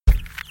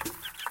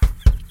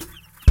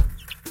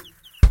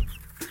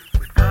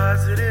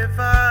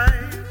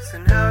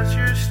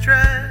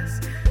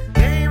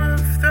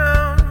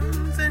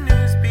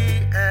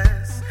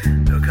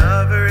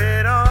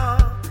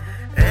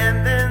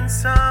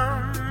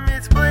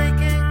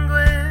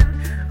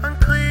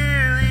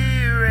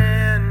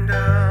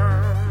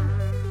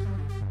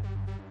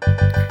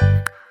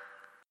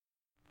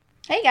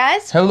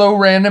guys. Hello,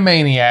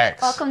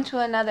 Randomaniacs. Welcome to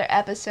another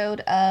episode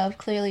of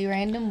Clearly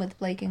Random with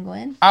Blake and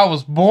Gwen. I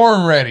was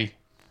born ready.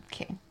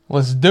 Okay.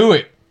 Let's do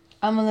it.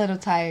 I'm a little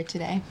tired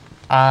today.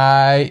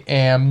 I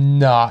am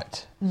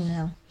not.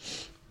 No.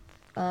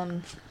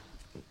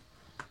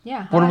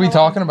 Yeah. What are we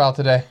talking about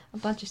today? A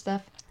bunch of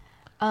stuff.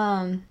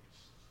 I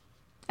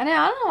don't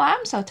know why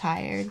I'm so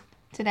tired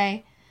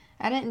today.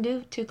 I didn't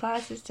do 2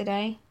 classes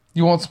today.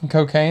 You want some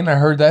cocaine? I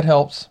heard that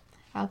helps.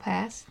 I'll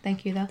pass.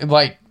 Thank you, though.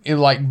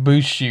 It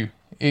boosts you.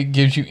 It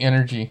gives you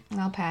energy.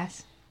 I'll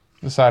pass.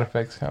 The side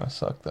effects kind of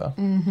suck, though.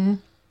 Mm-hmm.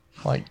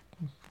 Like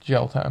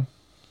jail time.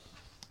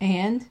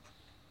 And?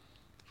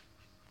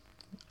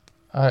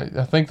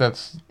 I think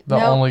that's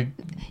the only...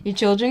 Your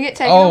children get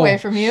taken away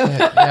from you. Shit.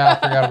 Yeah,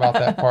 I forgot about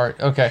that part.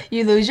 Okay.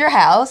 You lose your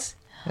house.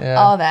 Yeah.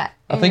 All that.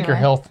 I think your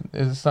health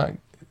is not...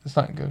 It's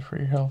not good for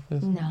your health,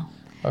 is it? No.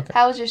 Okay.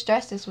 How was your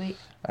stress this week?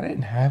 I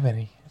didn't have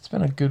any. It's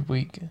been a good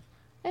week.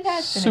 It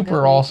has been a Super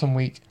good week. awesome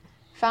week.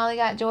 Finally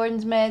got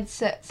Jordan's meds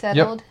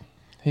settled. Yep.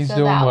 He's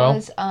doing well.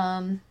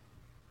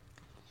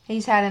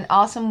 He's had an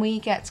awesome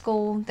week at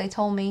school. They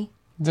told me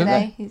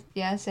today.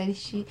 Said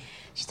she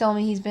told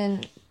me he's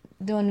been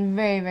doing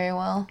very, very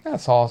well.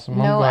 That's awesome.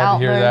 I'm no glad to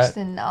hear outbursts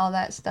that. and all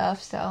that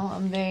stuff. So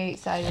I'm very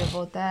excited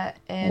about that.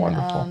 And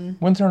Wonderful.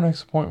 When's our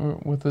next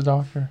appointment with the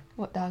doctor?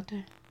 What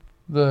doctor?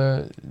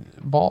 The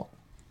Balt?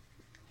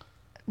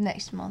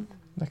 Next month.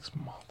 Next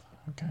month.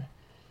 Okay.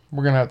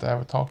 We're gonna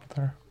have a talk with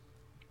her.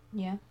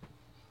 Yeah.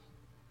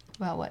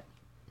 About what?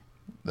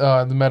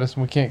 The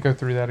medicine. We can't go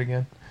through that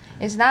again.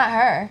 It's not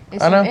her.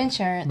 It's I know,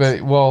 insurance.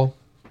 But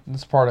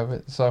it's part of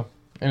it. So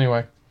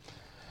anyway.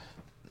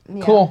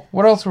 Yeah. Cool.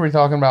 What else were we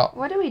talking about?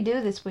 What did we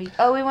do this week?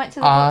 Oh, we went to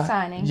the book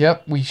signing.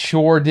 Yep, we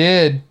sure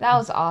did. That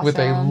was awesome. With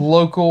a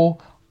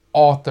local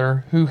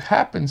author who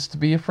happens to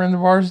be a friend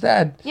of ours'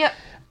 dad. Yep.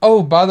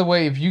 Oh, by the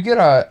way, if you get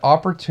an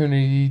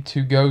opportunity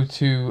to go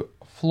to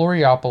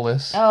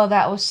Floriopolis. Oh,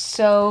 that was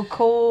so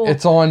cool.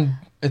 It's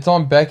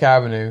on Beck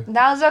Avenue.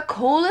 That was the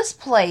coolest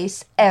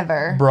place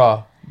ever.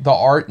 Bruh. The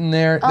art in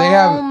there.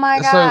 My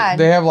God. So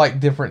they have like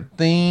different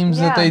themes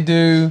that they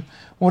do.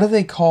 What do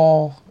they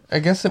call? I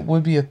guess it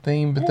would be a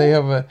theme, but they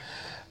have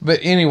but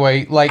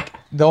anyway, like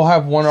they'll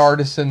have one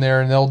artist in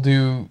there and they'll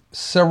do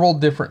several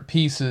different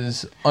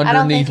pieces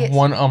underneath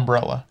one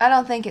umbrella. I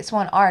don't think it's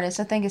one artist.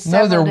 I think it's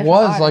several different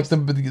artists.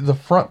 Like the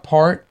front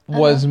part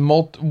was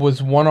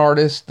was one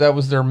artist. That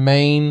was their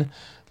main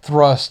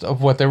thrust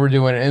of what they were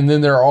doing, and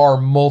then there are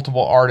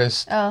multiple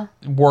artists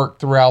work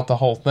throughout the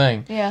whole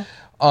thing. Yeah.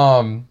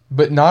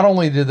 But not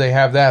only did they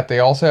have that, they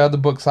also had the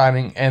book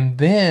signing, and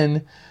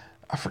then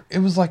it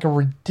was like a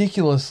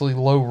ridiculously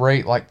low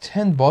rate, like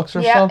 $10 or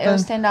something. Yeah, it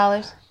was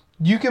 $10.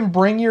 You can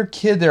bring your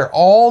kid there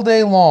all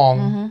day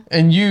long,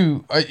 and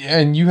you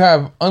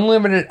have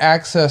unlimited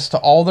access to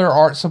all their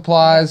art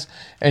supplies,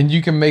 and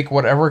you can make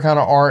whatever kind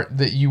of art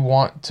that you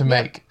want to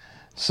make.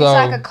 So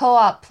it's like a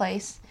co-op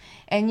place.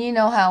 And you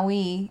know how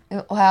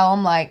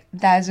I'm like,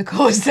 that's the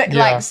coolest thing.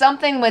 Yeah. Like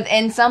something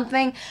within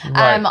something,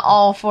 Right. I'm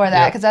all for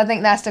that. Because I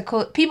think that's the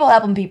cool. People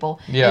helping people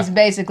is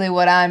basically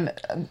what I'm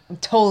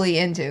totally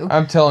into.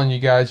 I'm telling you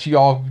guys, you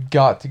all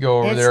got to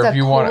go over there if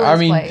you want. I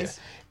mean, place.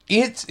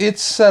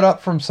 it's set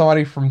up from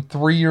somebody from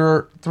 3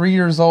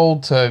 years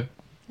old to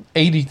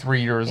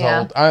 83 years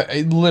old.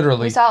 I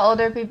literally. We saw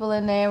older people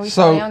in there. We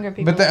saw younger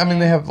people. But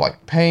they have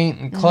like paint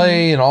and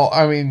clay and all.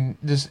 I mean,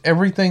 just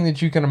everything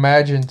that you can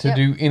imagine to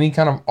do any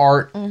kind of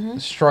art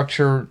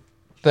structure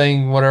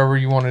thing, whatever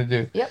you want to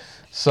do. Yep.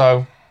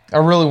 So I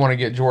really want to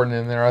get Jordan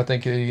in there. I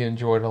think he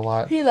enjoyed it a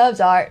lot. He loves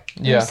art.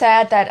 Yeah. I'm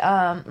sad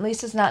that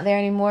Lisa's not there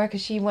anymore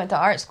because she went to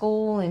art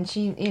school and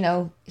she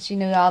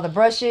knew all the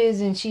brushes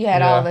and she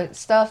had all the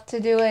stuff to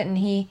do it, and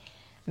he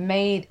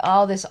made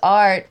all this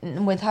art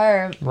with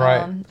her.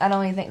 Right. I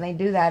don't even think they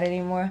do that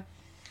anymore.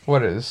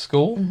 What is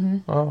school?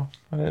 Mm-hmm. Oh,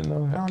 I didn't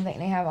know that. I don't think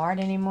they have art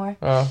anymore.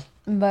 Oh.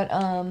 But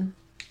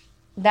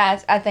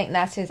I think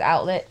that's his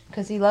outlet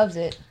because he loves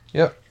it.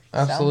 Yep,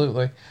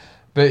 absolutely. So.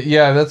 But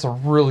yeah, that's a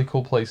really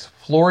cool place.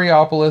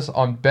 Floriopolis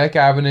on Beck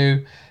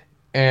Avenue,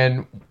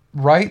 and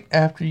right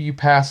after you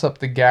pass up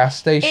the gas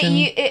station,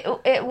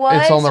 it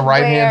was. It's on the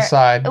right hand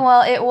side.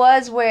 Well, it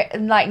was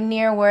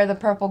near where the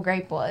Purple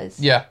Grape was.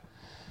 Yeah.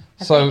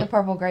 I think the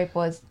Purple Grape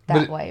was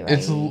that way, right?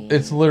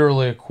 It's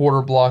literally a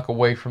quarter block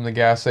away from the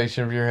gas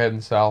station if you're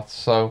heading south.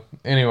 So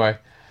anyway.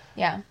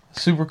 Yeah.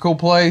 Super cool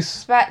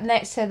place. It's right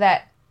next to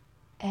that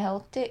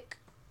Celtic,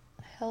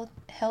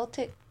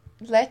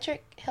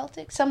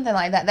 something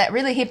like that. That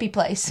really hippie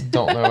place.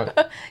 Don't know it.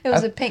 It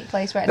was a pink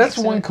place right next to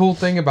it. That's one cool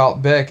thing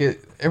about Beck.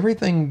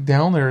 Everything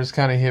down there is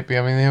kind of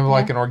hippie. I mean, they have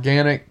like an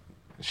organic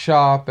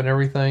shop and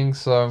everything,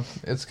 so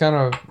it's kind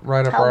of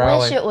right up our alley. I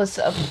wish it was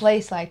a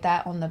place like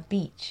that on the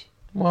beach.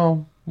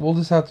 Well, we'll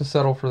just have to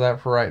settle for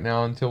that for right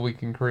now until we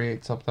can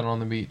create something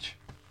on the beach.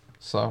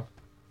 So.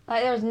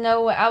 Like, there's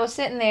no way. I was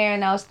sitting there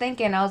and I was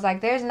thinking, I was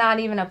like, there's not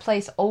even a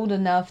place old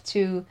enough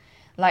to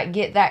like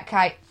get that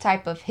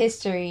type of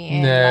history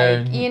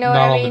and like, you know what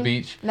not I mean? on the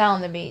beach. Not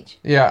on the beach.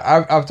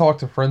 Yeah, I've talked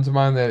to friends of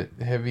mine that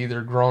have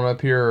either grown up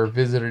here or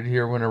visited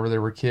here whenever they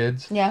were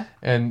kids. Yeah.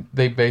 And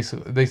they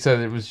said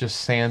it was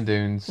just sand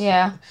dunes.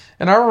 Yeah.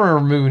 And I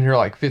remember moving here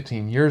like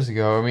 15 years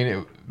ago. I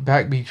mean,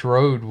 Back Beach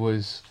Road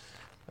was...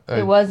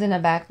 it wasn't a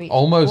back beach.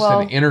 Almost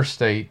an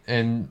interstate,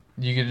 and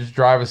you could just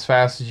drive as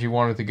fast as you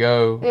wanted to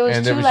go. It was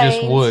and two it was lanes.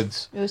 just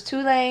woods. It was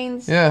 2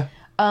 lanes. Yeah.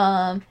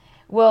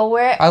 Well,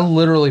 I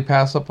literally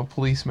passed up a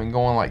policeman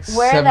going like 70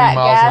 miles an hour. Where that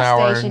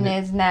gas station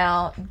is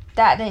now,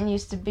 that didn't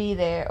used to be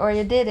there, or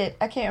it did it.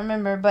 I can't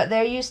remember, but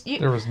there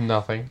was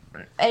nothing.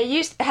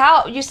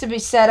 How it used to be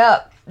set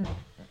up.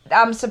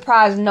 I'm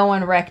surprised no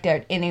one wrecked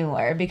it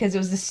anywhere because it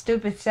was the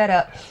stupid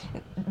setup.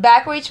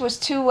 Back Beach was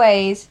 2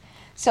 ways.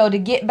 So to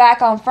get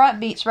back on Front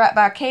Beach right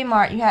by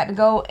Kmart, you had to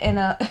go in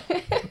a...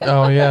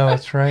 Oh, yeah,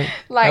 that's right.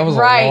 Like, that was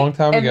right, a long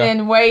time ago. And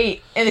then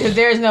wait, because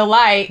there's no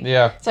light.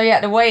 Yeah. So you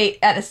had to wait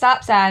at the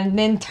stop sign and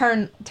then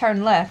turn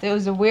left. It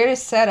was the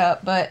weirdest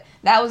setup, but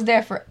that was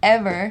there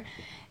forever.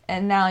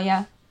 And now,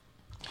 yeah.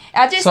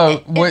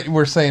 What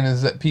we're saying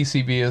is that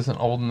PCB isn't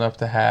old enough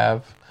to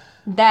have...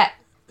 that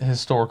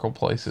historical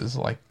places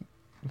like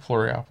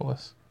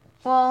Floriopolis.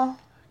 Well...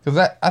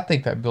 Because I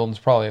think that building's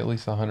probably at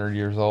least 100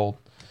 years old.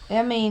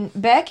 I mean,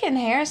 Beck and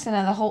Harrison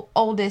are the whole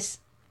oldest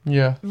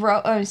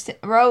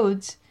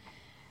roads.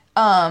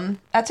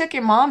 I took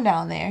your mom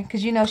down there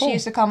because she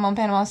used to come to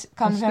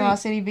Panama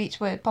City Beach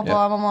with Papa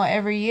and Mama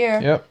every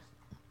year. Yep.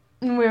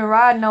 And we were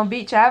riding on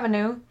Beach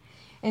Avenue,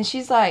 and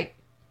she's like,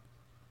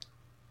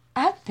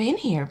 "I've been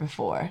here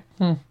before."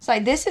 It's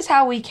like, this is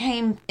how we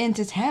came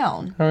into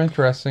town. How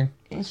interesting.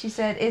 And she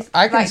said, "It's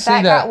I can like see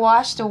that got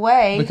washed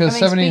away because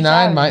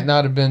 79 might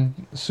not have been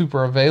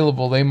super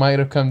available. They might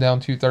have come down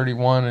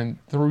 231 and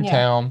through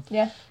town,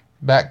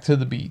 back to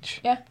the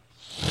beach." Yeah.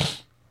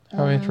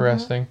 How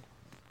interesting.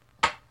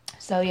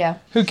 So yeah.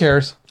 Who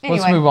cares? Anyway,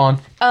 let's move on.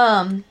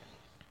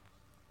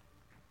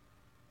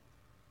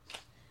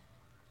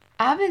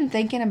 I've been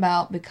thinking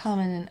about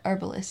becoming an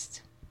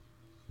herbalist,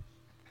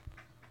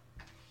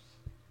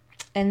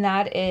 and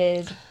that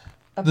is.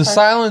 The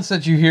silence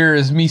that you hear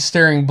is me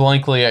staring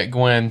blankly at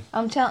Gwen.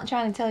 I'm trying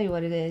to tell you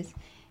what it is.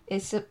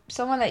 It's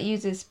someone that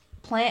uses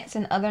plants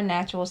and other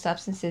natural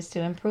substances to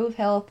improve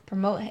health,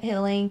 promote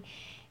healing,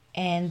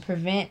 and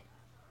prevent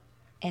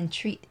and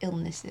treat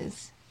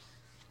illnesses.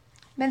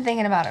 I've been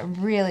thinking about it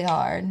really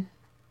hard.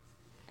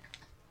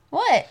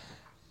 What?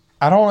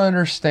 I don't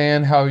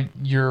understand how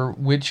your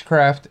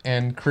witchcraft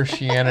and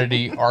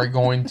Christianity are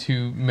going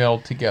to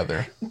meld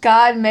together.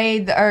 God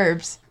made the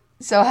herbs.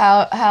 So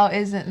how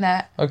isn't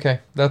that? Okay,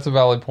 that's a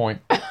valid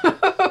point. I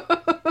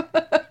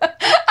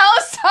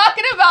was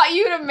talking about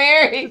you to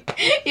Mary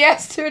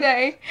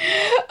yesterday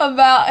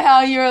about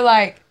how you're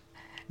like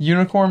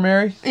Unicorn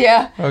Mary?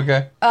 Yeah.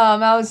 Okay.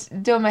 I was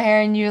doing my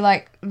hair and you're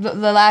like the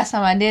last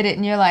time I did it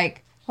and you're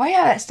like, why you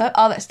have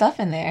all that stuff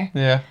in there?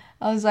 Yeah.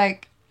 I was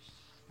like,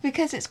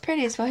 because it's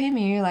pretty, it's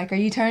bohemian. You're like, are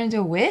you turning into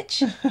a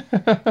witch?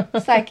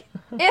 It's like,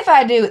 if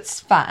I do,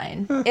 it's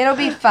fine. It'll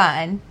be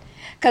fine.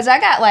 Because I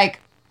got like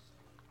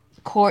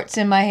quartz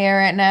in my hair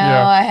right now.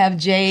 Yeah. I have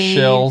jade.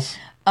 Shells.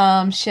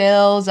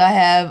 Shells. I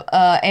have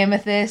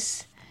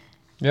amethyst.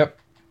 Yep.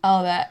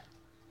 All that.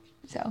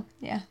 So,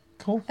 yeah.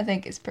 Cool. I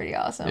think it's pretty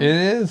awesome. It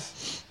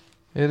is.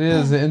 It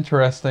is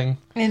interesting.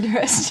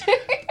 Interesting.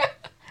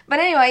 But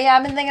anyway, yeah,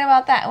 I've been thinking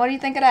about that. What do you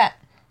think of that?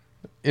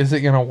 Is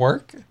it going to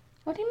work?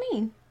 What do you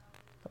mean?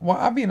 Well,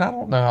 I mean, I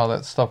don't know how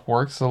that stuff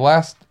works. The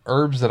last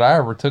herbs that I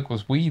ever took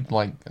was weed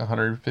like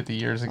 150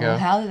 years ago. Well,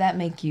 how did that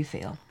make you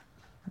feel?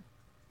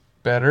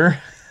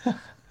 Better.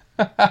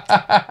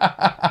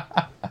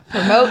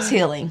 Promotes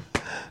healing.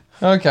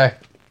 Okay.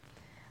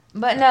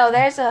 But no,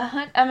 there's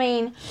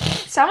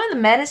some of the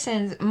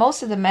medicines,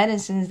 most of the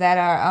medicines that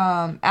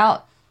are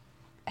out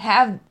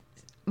have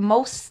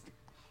most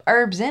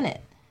herbs in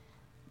it.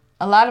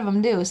 A lot of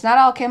them do. It's not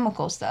all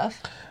chemical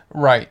stuff.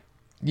 Right.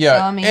 Yeah.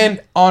 So, I mean,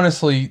 and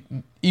honestly,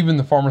 even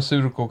the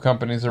pharmaceutical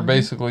companies are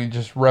basically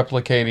just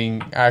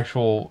replicating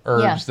actual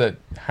herbs that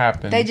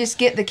happen. They just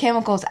get the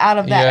chemicals out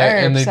of that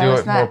herb. And they so do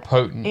it's it not, more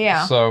potent.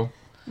 Yeah. So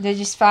they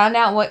just find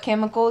out what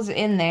chemicals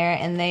in there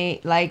and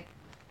they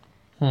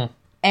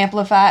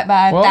amplify it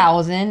by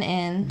 1,000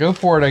 and go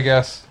for it, I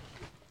guess.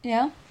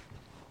 Yeah.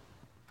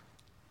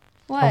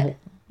 What?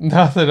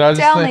 Nothing.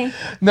 Tell me.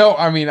 No,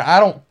 I mean, I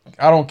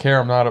don't care.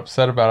 I'm not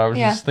upset about it. I was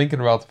just thinking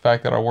about the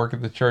fact that I work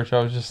at the church.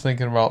 I was just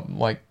thinking about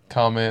like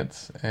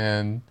comments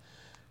and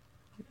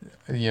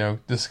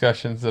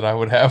discussions that I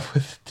would have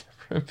with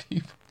different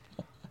people.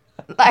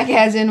 Like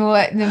as in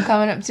what? Them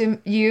coming up to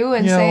you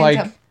and saying like,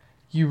 something?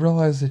 You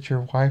realize that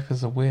your wife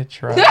is a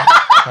witch, right?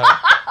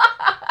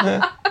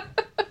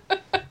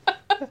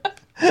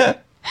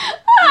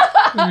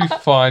 It'd be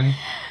fun.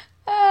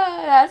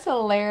 That's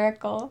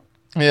hilarical.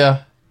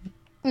 Yeah.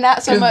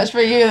 Not so much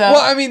for you, though.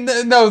 Well, I mean,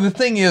 no, the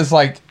thing is,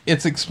 like,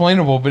 it's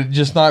explainable, but it's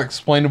just not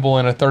explainable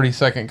in a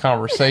 30-second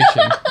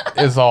conversation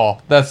is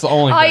all. That's the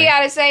only thing. All you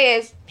gotta say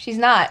is, she's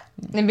not,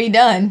 and be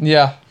done.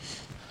 Yeah.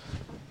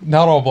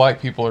 Not all black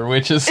people are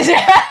witches.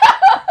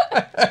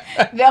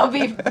 they'll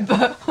be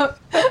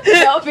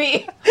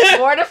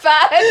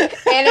mortified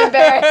and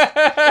embarrassed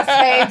at the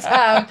same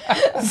time.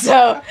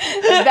 So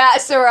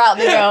that's the route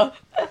to go.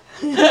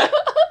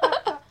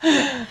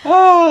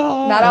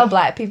 Not all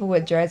black people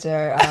with dreads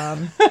are.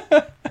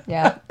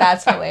 Yeah,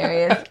 that's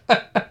hilarious.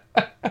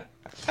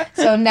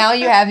 So now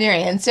you have your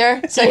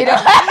answer. So you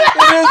don't.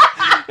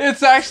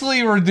 It's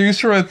actually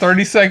reduced from a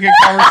 30-second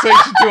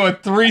conversation to a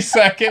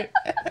 3-second.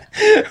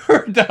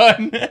 We're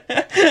done.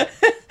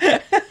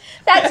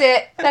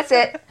 That's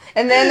it.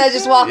 And then they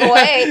just walk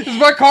away. Is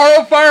my car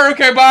on fire?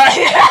 Okay, bye.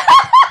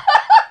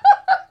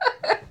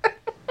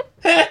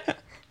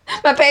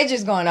 My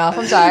pager's going off.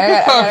 I'm sorry.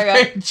 I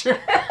gotta go.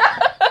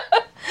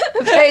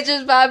 The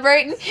pager's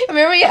vibrating.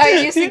 Remember how you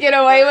used to get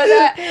away with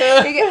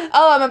that?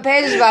 My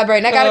pager's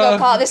vibrating. I gotta go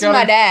call. This is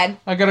my dad.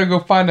 I gotta go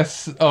find a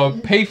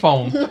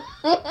payphone.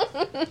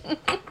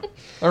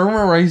 I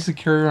remember I used to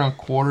carry around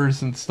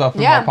quarters and stuff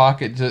in my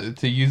pocket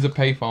to use a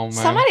payphone,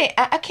 man. Somebody,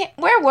 I can't.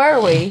 Where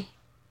were we?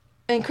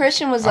 And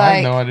Christian was like, I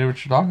have no idea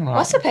what you're talking about.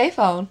 What's a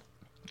payphone?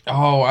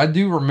 Oh, I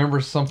do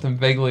remember something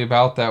vaguely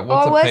about that.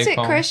 What's or was a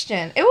payphone? It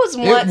Christian? It was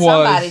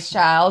somebody's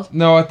child.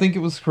 No, I think it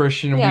was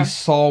Christian, and we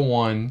saw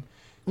one.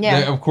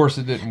 Yeah. Of course,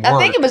 it didn't work. I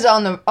think it was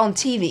on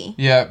TV.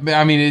 Yeah,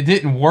 I mean, it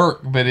didn't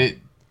work, but it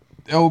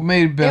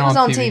may have been on TV. It was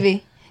on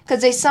TV.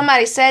 Because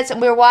somebody said,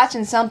 we were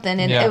watching something,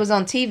 and it was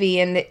on TV,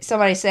 and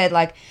somebody said,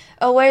 like,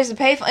 oh, where's the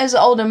payphone? It was an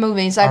older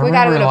movie. He's like, we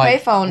got to go to a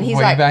payphone. And he's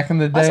like, back in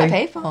the day, what's a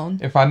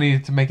payphone? If I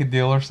needed to make a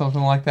deal or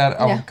something like that,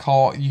 I would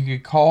call, you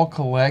could call,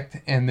 collect,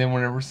 and then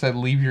whenever it said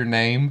leave your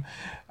name,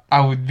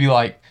 I would be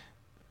like,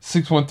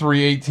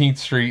 613 18th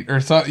Street or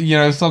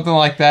something, something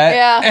like that.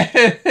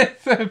 Yeah.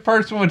 The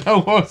person would know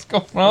what was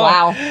going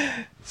on. Wow.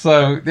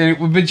 So,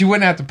 but you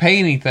wouldn't have to pay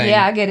anything.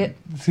 Yeah, I get it.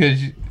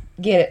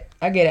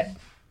 I get it.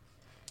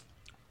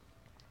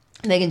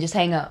 They can just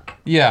hang up.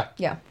 Yeah.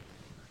 Yeah.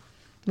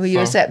 Will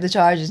you accept the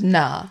charges?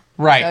 Nah.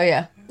 Right. So,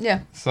 yeah.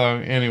 Yeah. So,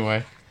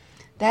 anyway.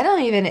 That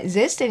don't even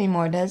exist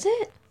anymore, does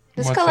it?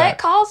 Does What's collect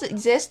that? calls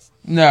exist?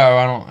 No,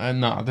 I don't.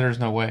 No, there's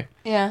no way.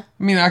 Yeah.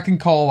 I mean, I can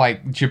call,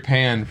 like,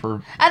 Japan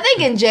for... I think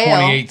in jail.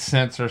 28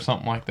 cents or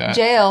something like that.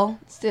 Jail.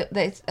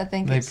 I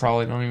think they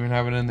probably don't even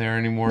have it in there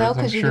anymore. No,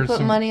 because you can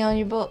put money on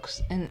your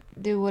books and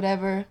do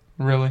whatever.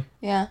 Really?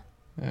 Yeah.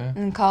 Yeah.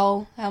 And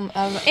call.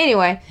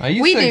 Anyway, I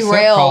used to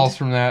accept calls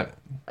from that.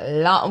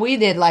 We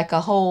did like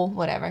a whole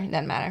whatever. It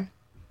doesn't matter.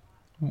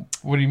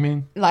 What do you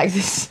mean? Like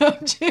the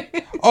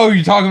subject. Oh,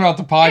 you're talking about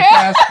the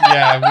podcast?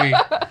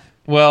 Yeah.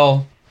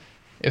 Well,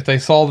 if they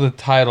saw the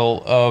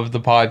title of the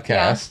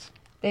podcast,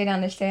 they'd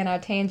understand our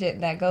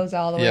tangent that goes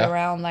all the way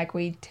around like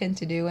we tend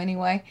to do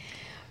anyway.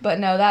 But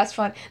no, that's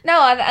fun.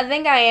 No, I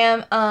think I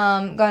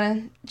am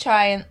gonna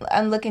try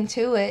and look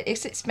into it.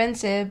 It's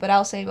expensive, but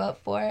I'll save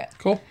up for it.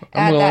 Cool.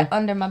 Add that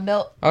under my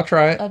belt. I'll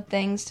try it. Of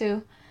things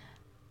too.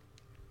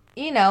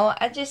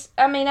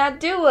 I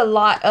do a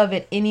lot of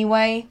it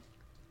anyway.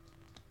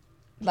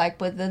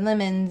 Like with the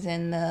lemons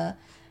and the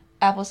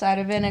apple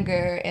cider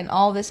vinegar and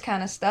all this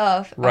kind of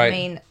stuff. Right. I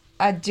mean,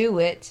 I do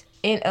it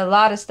in a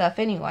lot of stuff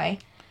anyway.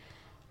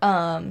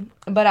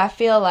 But I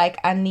feel like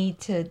I need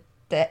to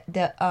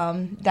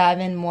dive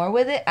in more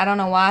with it. I don't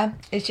know why.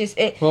 It's just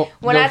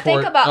when I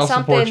think about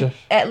something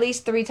at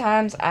least 3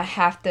 times, I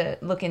have to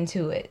look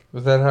into it.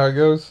 Is that how it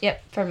goes?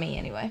 Yep, for me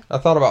anyway. I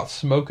thought about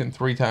smoking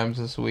 3 times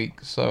this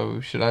week,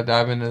 so should I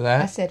dive into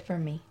that? I said for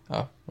me.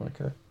 Oh,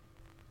 okay.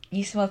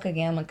 You smoke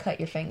again, I'm gonna cut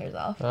your fingers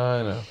off.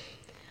 I know.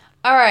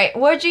 All right,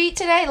 what'd you eat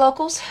today?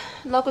 Locals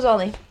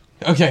only.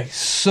 Okay,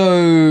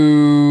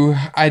 so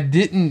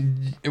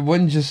it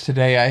wasn't just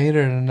today. I ate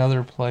at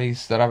another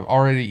place that I've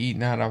already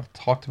eaten at. I've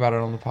talked about it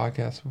on the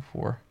podcast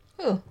before.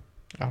 Who?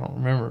 I don't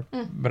remember,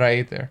 but I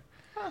ate there.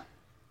 Huh.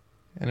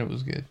 And it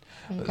was good.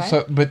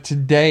 Okay. But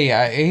today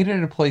I ate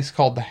at a place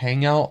called The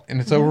Hangout,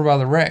 and it's over by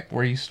the rec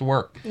where I used to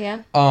work.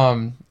 Yeah.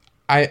 I'm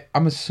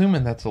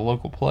assuming that's a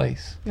local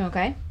place.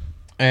 Okay.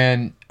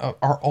 And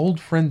our old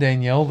friend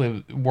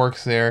Danielle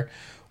works there.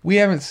 We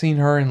haven't seen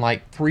her in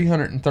like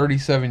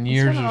 337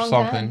 years or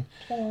something.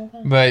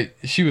 But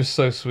she was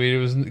so sweet. It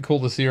was cool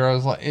to see her. I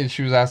was like, and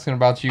she was asking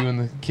about you and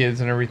the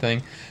kids and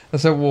everything. I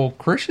said, well,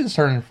 Christian's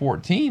turning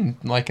 14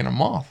 like in a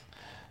month.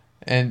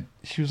 And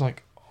she was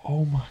like,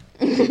 oh my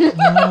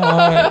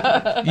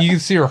God. You can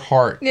see her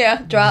heart.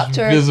 Yeah, dropped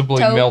her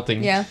visibly toe.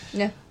 melting. Yeah.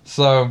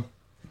 So,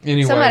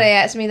 anyway. Somebody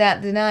asked me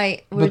that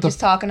tonight. We were just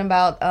talking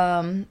about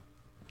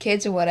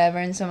kids or whatever,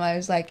 and somebody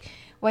was like,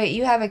 wait,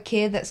 you have a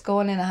kid that's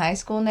going into high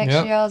school next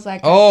year? I was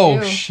like,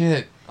 oh,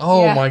 shit.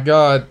 Oh, my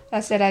God. I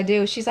said, I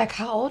do. She's like,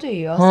 how old are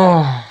you? I was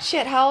like,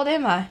 shit, how old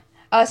am I?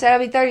 I said, I'll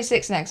be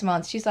 36 next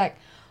month. She's like,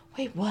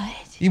 wait, what?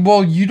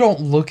 Well, you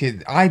don't look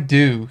at... I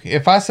do.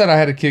 If I said I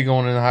had a kid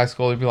going into high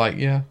school, they'd be like,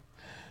 yeah.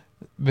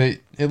 But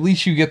at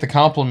least you get the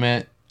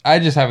compliment. I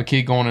just have a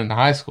kid going into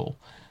high school.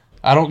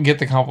 I don't get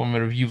the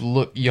compliment of you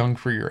look young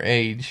for your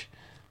age.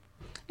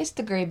 It's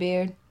the gray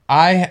beard.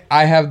 I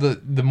have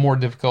the more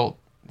difficult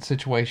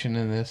situation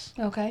in this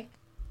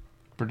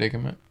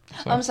predicament.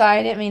 So. I'm sorry,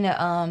 I didn't mean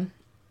to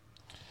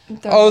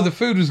Oh, the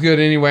food was good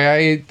anyway. I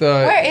ate the...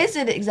 Where is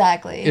it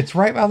exactly? It's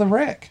right by the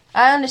wreck.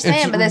 I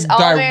understand, but it's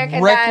All-American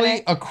directly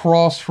Diner.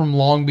 across from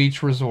Long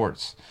Beach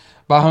Resorts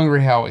by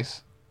Hungry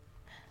Howie's.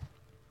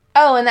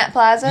 Oh, in that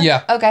plaza?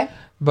 Yeah. Okay.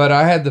 But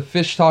I had the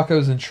fish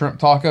tacos and shrimp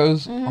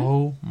tacos. Mm-hmm.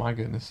 Oh, my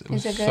goodness.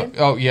 Is it good?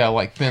 Oh, yeah,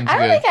 like Finn's good.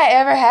 I don't think I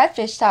ever had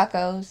fish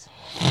tacos.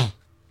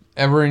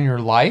 Ever in your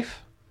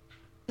life?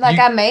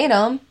 I made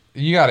them.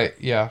 You got it,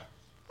 yeah.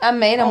 I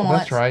made them once.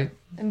 That's right.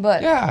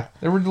 But yeah,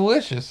 they were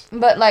delicious.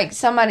 But like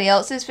somebody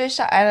else's fish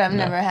tacos, I've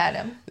never had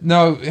them.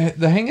 No,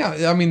 the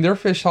Hangout, I mean, their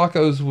fish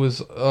tacos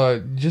was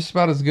just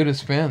about as good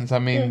as Finn's. I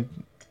mean,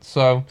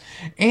 so,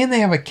 and they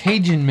have a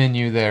Cajun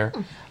menu there.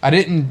 I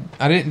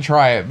didn't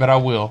try it, but I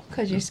will.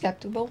 Because you're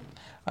skeptical?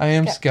 I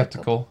am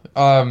skeptical.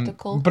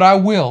 But I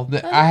will.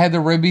 I had the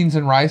red beans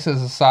and rice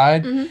as a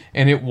side,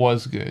 and it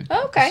was good.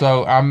 Okay.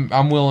 So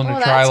I'm willing to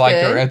try like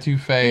their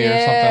etouffee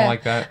or something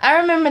like that. I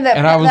remember that.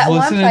 And I was that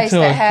listening one place to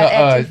that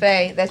had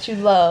etouffee that you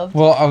loved.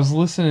 Well, I was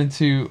listening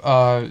to you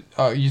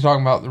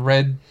talking about the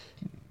red.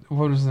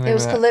 What was the name? It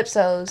was of that?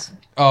 Calypso's.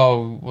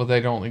 Oh well,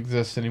 they don't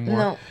exist anymore.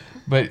 No.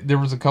 But there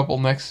was a couple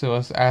next to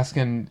us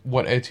asking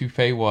what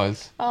etouffee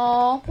was.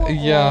 Oh.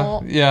 Yeah,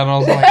 and I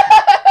was like.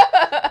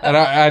 And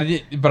I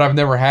did, but I've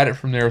never had it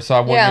from there, so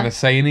I wasn't going to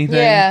say anything.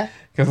 Yeah.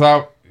 Because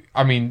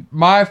I mean,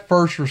 my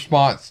first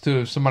response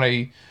to if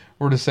somebody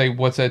were to say,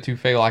 "What's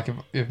etouffee like?"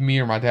 If me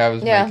or my dad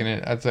was making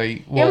it, I'd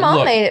say, "Well, your mom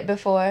look, made it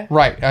before."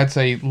 Right. I'd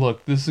say,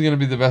 "Look, this is going to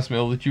be the best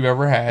meal that you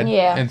ever had."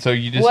 Yeah. And so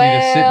you just need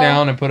to sit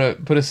down and put a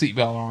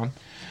seatbelt on.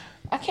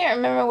 I can't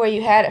remember where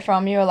you had it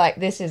from. You were like,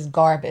 "This is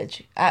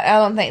garbage." I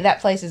don't think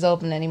that place is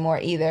open anymore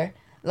either.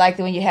 Like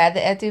when you had the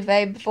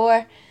etouffee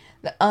before.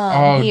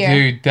 Here.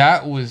 Dude,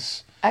 that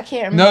was. I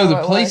can't remember.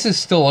 No, the place is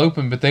still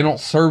open, but they don't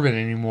serve it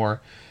anymore.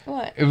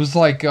 What? It was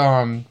like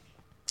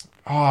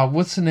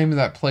what's the name of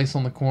that place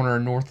on the corner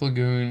of North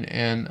Lagoon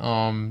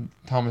and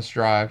Thomas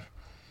Drive?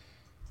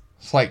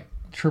 It's like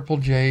Triple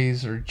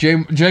J's or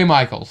J.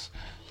 Michael's.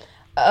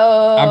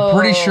 Oh. I'm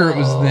pretty sure it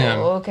was them.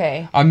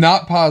 Okay. I'm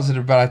not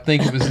positive, but I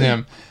think it was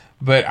them.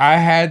 But I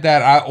had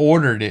that. I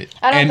ordered it.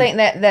 I don't think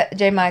that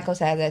J. Michael's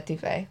had that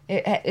etouffee.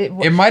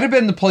 It might have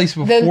been the place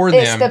before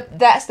them.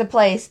 That's the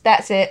place.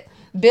 That's it.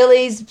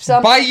 Billy's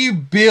something. Bayou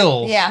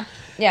Bill's. Yeah.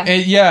 Yeah.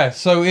 And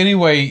so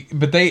anyway,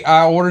 but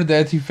I ordered the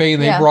etouffee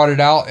and they brought it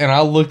out and I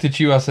looked at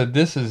you, I said,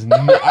 this is,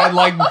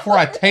 before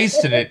I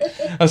tasted it,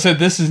 I said,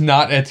 this is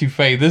not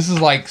etouffee. This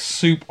is like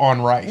soup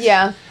on rice.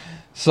 Yeah.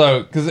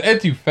 So, because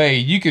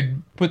etouffee, you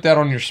could put that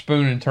on your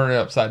spoon and turn it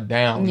upside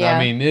down. Yeah. I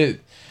mean,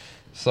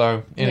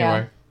 so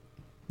anyway,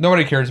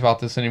 nobody cares about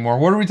this anymore.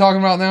 What are we talking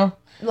about now?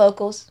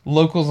 Locals.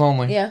 Locals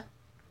only. Yeah.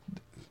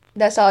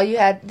 That's all you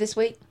had this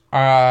week?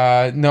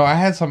 No, I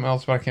had something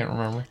else, but I can't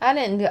remember. I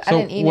didn't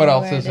eat what anywhere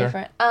else is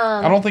different. there?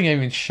 I don't think I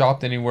even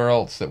shopped anywhere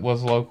else that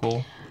was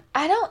local.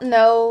 I don't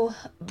know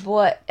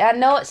I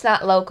know it's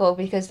not local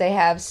because they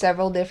have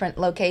several different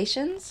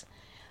locations.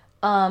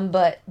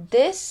 But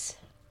this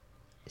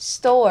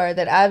store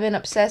that I've been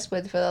obsessed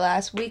with for the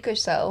last week or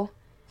so,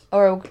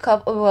 or a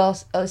couple,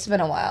 it's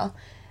been a while.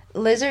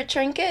 Lizard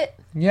Trinket.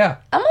 Yeah.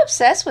 I'm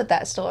obsessed with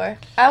that store.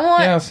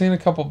 Yeah, I've seen a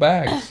couple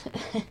bags.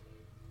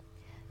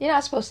 You're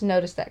not supposed to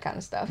notice that kind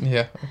of stuff.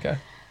 Yeah, okay.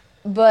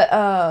 But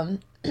I'm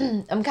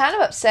kind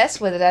of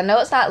obsessed with it. I know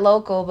it's not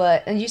local,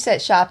 and you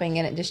said shopping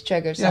and it just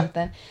triggered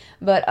something.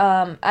 But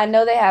I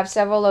know they have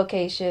several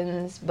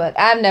locations, but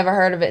I've never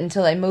heard of it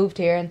until they moved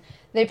here. And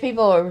the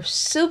people are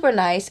super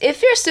nice.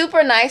 If you're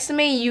super nice to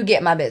me, you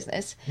get my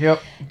business.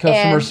 Yep.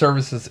 Customer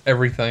service is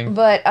everything.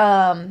 But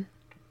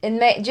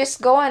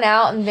just going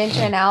out and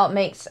venturing out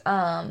makes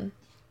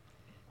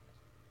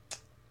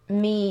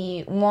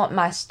me want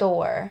my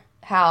store.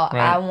 How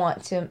I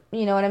want to,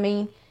 you know what I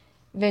mean?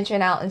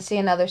 Venturing out and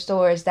seeing other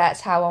stores,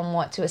 that's how I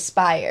want to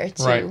aspire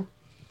to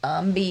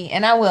be.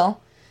 And I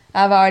will.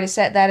 I've already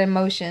set that in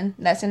motion.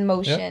 That's in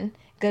motion. Yep.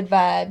 Good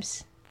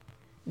vibes.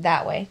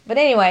 That way. But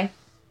anyway,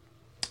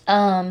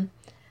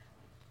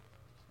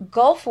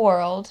 Gulf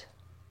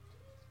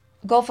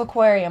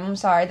Aquarium, I'm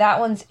sorry. That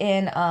one's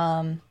in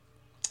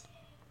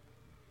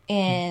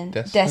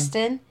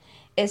Destin.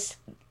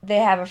 They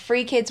have a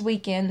free kids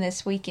weekend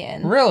this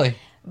weekend. Really?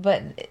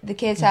 But the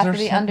kids have to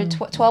be under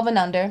 12 and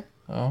under.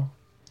 Oh.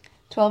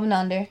 12 and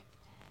under.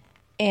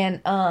 And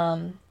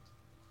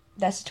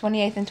that's the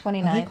 28th and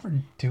 29th. I think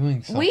we're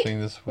doing something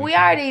this week. We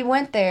already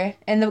went there,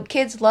 and the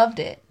kids loved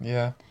it.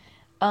 Yeah.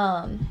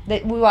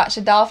 We watched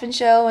the dolphin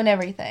show and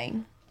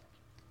everything.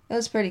 It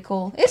was pretty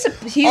cool. It's a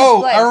huge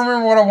place. I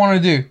remember what I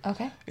want to do.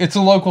 Okay. It's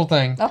a local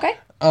thing. Okay.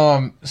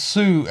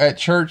 Sue at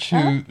church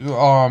who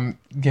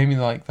gave me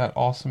like that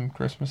awesome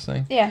Christmas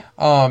thing. Yeah.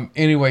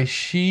 Anyway,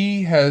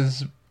 she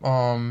has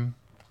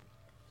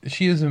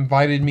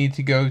invited me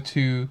to go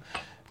to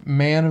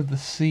Man of the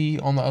Sea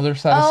on the other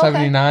side of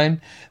 79.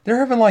 Okay. They're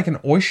having like an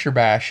oyster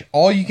bash,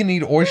 all you can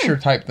eat oyster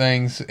type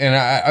things, and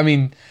I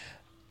mean,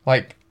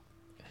 like,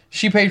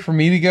 she paid for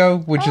me to go,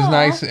 which is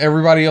nice.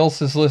 Everybody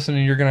else is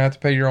listening. You're gonna have to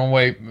pay your own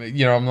way.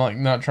 You know, I'm like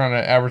not trying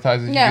to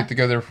advertise that you get to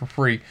go there for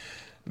free,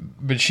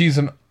 but she's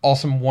an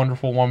awesome,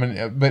 wonderful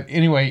woman. But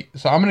anyway,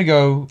 so I'm gonna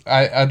go.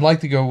 I'd like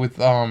to go with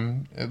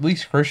at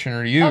least Christian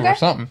or you or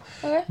something.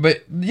 Okay.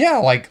 But yeah,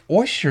 like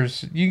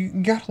oysters, you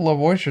gotta love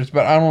oysters.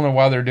 But I don't know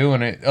why they're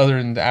doing it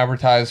other than to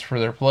advertise for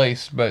their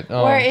place. But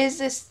where is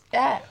this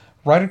at?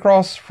 Right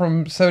across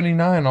from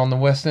 79 on the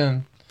West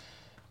End,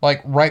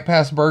 like right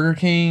past Burger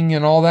King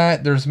and all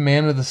that. There's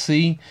Man of the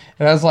Sea.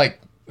 It has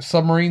like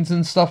submarines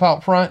and stuff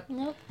out front.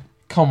 Nope.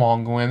 Come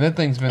on, Gwen. That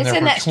thing's been there for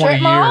 20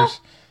 strip mall? years.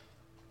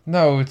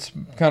 No, it's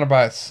kind of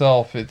by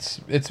itself. It's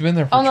been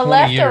there for 20 years. On the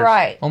left or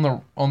right?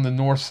 On the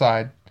north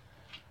side.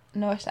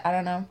 North side. I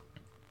don't know.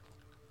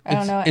 I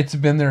don't know it. It's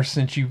been there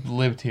since you've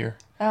lived here.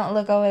 I don't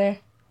look over there.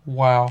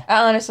 Wow.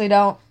 I honestly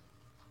don't.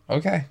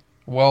 Okay.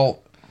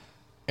 Well,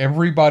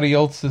 everybody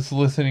else that's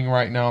listening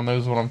right now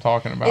knows what I'm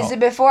talking about. Is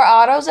it before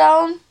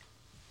AutoZone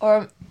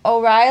or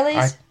O'Reilly's?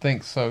 I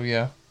think so.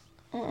 Yeah.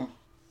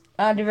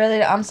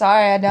 I'm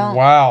sorry, I don't.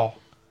 Wow.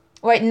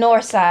 Wait,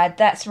 north side.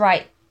 That's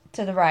right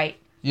to the right.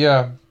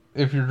 Yeah.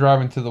 If you're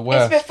driving to the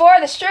west. It's before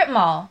the strip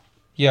mall.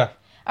 Yeah.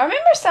 I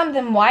remember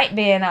something white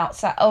being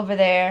outside over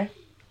there,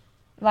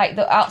 like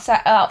the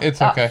outside out.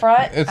 It's okay. Out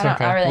front. It's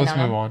okay. Really Let's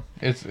move on.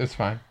 It's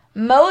fine.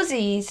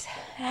 Mosey's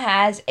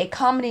has a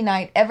comedy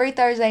night every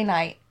Thursday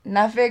night, and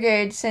I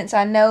figured since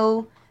I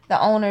know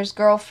the owner's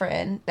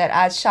girlfriend that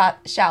I'd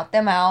shout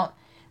them out.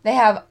 They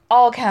have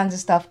all kinds of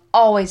stuff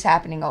always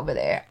happening over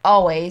there.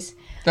 Always.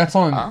 That's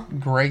on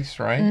Grace,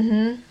 right?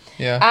 Mm-hmm.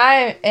 Yeah.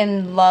 I'm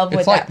in love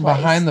with that place. It's like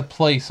behind the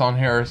place on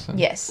Harrison.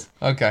 Yes.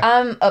 Okay.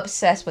 I'm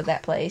obsessed with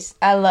that place.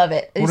 I love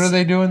it. What are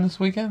they doing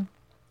this weekend?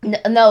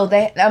 No,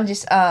 they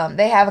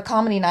have a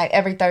comedy night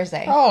every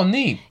Thursday. Oh,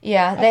 neat.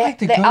 Yeah,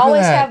 they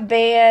always have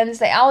bands.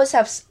 They always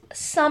have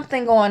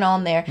something going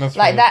on there. That's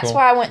like really that's cool.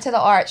 where I went to the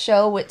art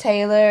show with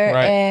Taylor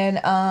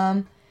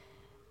and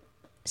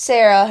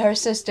Sarah, her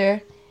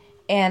sister,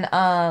 and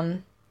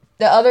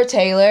the other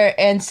Taylor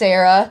and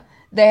Sarah.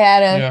 They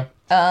had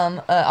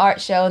a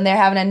art show, and they're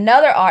having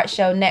another art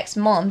show next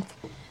month,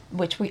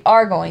 which we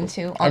are going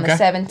to on the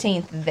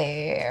 17th.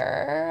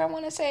 There, I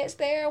want to say it's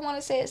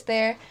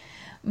there.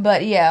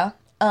 But yeah,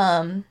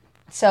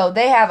 so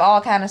they have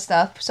all kind of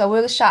stuff. So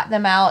we'll shout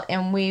them out,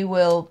 and we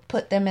will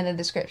put them in the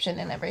description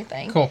and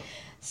everything. Cool.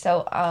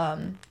 So I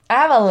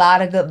have a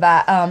lot of good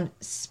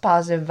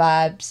positive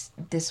vibes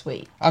this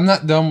week. I'm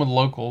not done with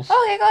locals.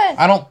 Okay, go ahead.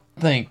 I don't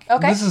think.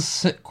 Okay. This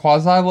is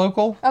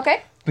quasi-local.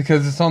 Okay.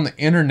 Because it's on the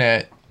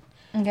internet.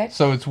 Okay.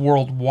 So it's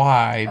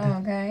worldwide.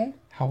 Okay.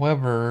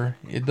 However,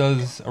 it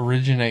does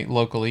originate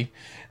locally.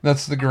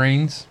 That's the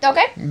Greens.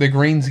 Okay. The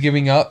Greens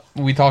giving up.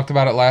 We talked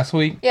about it last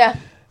week. Yeah.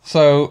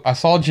 So I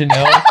saw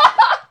Janelle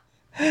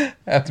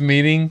at the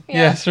meeting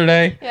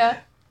yesterday. Yeah.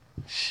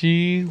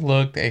 She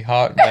looked a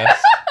hot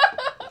mess.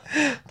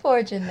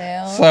 Poor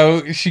Janelle.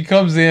 So she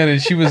comes in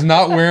and she was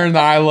not wearing the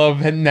I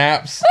Love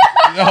Naps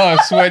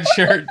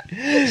sweatshirt.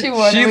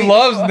 She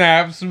loves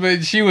naps,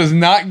 but she was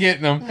not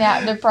getting them.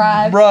 Nap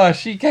deprived. Bruh,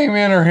 she came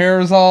in, her hair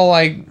was all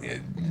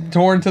like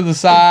torn to the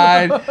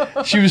side.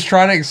 She was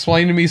trying to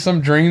explain to me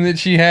some dream that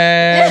she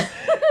had.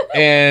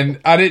 And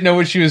I didn't know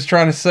what she was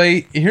trying to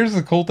say. Here's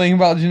the cool thing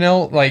about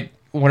Janelle. Like,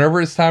 whenever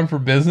it's time for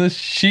business,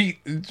 she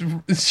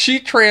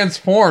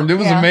transformed. It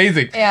was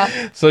amazing.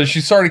 Yeah. So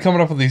she started coming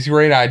up with these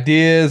great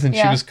ideas, and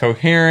she was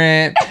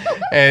coherent.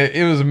 And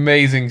it was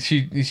amazing.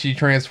 She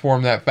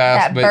transformed that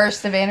fast. That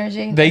burst of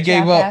energy. They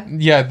gave up.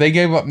 Yeah, they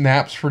gave up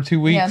naps for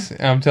 2 weeks.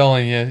 And I'm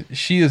telling you,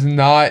 she is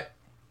not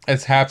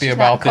as happy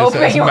about this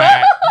as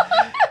Matt.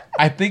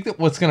 I think that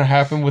what's going to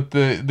happen with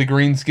the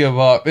Greens give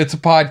up. It's a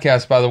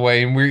podcast, by the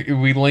way, and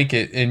we link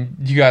it, and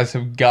you guys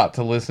have got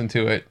to listen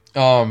to it.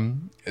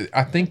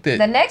 I think that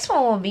the next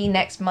one will be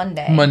next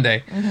Monday.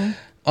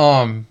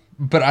 Mm-hmm.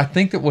 But I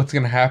think that what's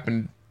going to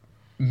happen,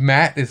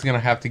 Matt is going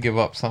to have to give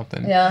up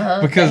something. Yeah.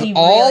 Because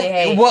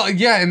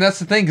and that's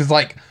the thing, is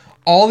like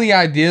all the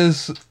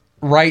ideas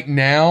right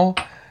now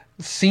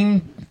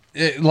seem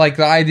like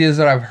the ideas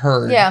that I've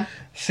heard. Yeah.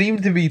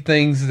 Seem to be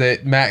things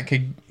that Matt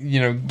could,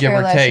 give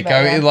or take.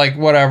 About, like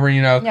whatever,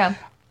 Yeah.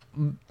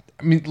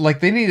 I mean,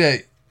 like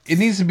it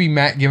needs to be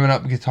Matt giving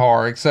up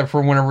guitar, except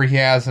for whenever he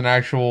has an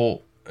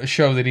actual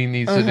show that he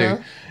needs to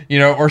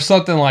do, or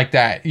something like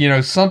that.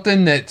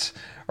 Something that's,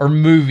 or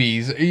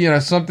movies,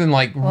 something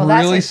like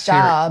really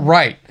serious.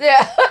 Right.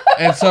 Yeah.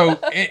 And so,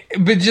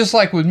 but just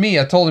like with me,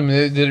 I told him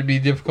that it'd be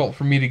difficult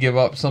for me to give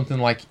up something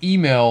like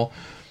email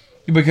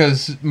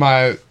because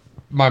my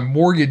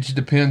mortgage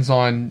depends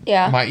on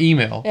my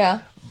email.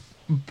 Yeah.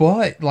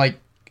 But like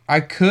I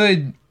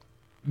could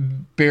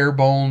bare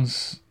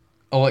bones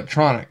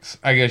electronics,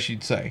 I guess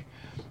you'd say.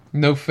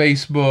 No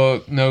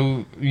Facebook,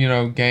 no,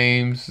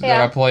 games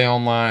that I play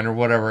online or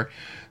whatever.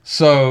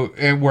 So,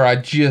 and where I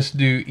just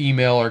do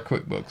email or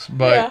QuickBooks.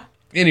 But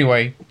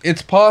anyway,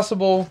 it's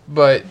possible,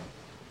 but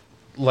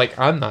like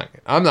I'm not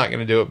going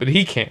to do it, but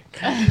he can.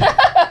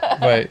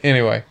 But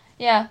anyway.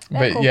 Yeah.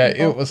 But cool yeah,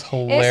 people. It was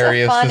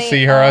hilarious to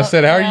see her. I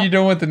said, "How are you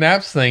doing with the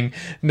naps thing?"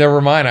 Never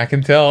mind, I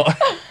can tell.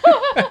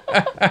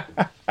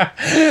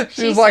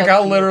 She was like,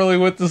 "I literally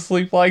went to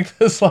sleep like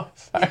this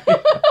last night."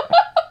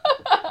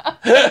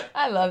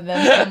 I love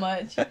them so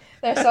much.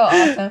 They're so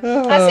awesome.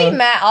 I see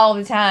Matt all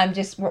the time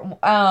just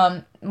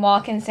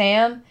walking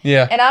Sam.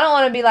 Yeah. And I don't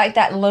want to be like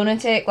that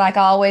lunatic, like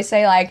I always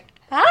say, like,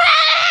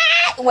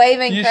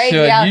 waving You crazy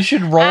should. out. You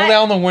should roll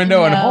down the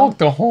window and honk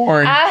the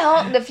horn. I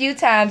honked a few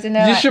times and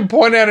you should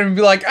point at him and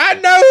be like, I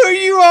know who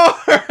you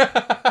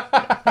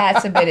are.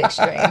 That's a bit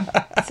extreme.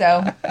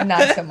 So,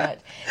 not so much.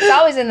 It's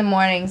always in the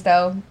mornings,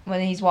 though,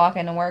 when he's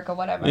walking to work or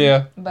whatever.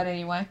 Yeah. But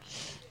anyway.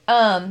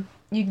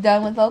 You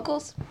done with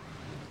vocals?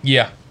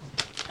 Yeah.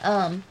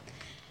 Do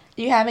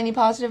you have any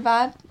positive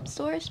vibe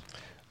stories?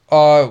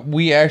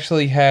 We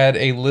actually had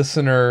a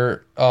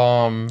listener.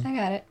 I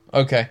got it.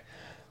 Okay.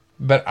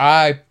 But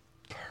I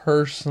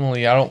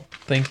personally, I don't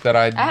think that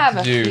I have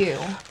a do. few.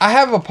 I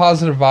have a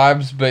positive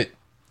vibes, but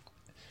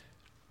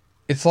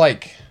it's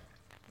like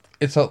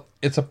it's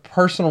a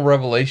personal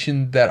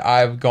revelation that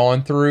I've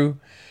gone through,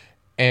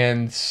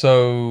 and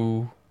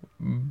so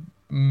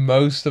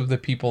most of the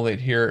people that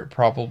hear it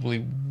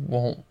probably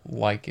won't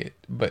like it,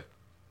 but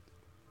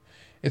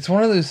it's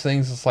one of those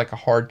things that's like a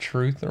hard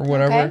truth or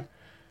whatever. Okay.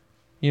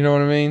 You know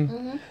what I mean?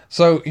 Mm-hmm.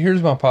 So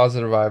here's my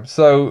positive vibe.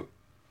 So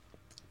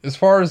as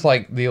far as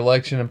like the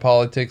election and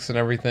politics and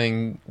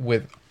everything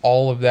with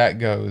all of that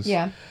goes,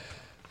 Yeah.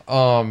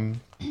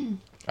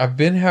 I've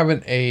been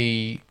having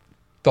a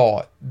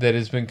thought that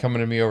has been coming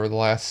to me over the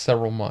last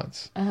several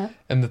months. Uh-huh.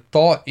 And the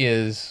thought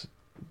is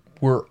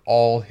we're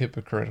all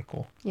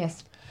hypocritical.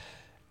 Yes.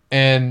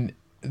 And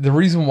the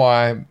reason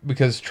why,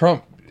 because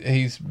Trump,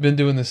 he's been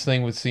doing this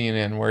thing with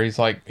CNN where he's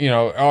like,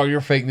 oh,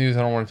 you're fake news.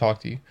 I don't want to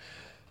talk to you.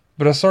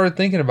 But I started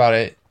thinking about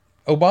it.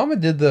 Obama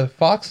did the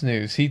Fox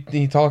News.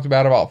 He talked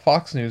about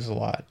Fox News a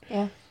lot.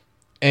 Yeah.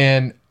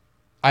 And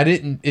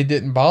it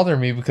didn't bother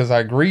me because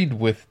I agreed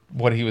with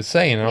what he was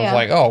saying. And I was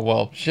like, oh,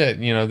 well, shit,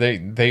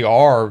 they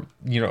are,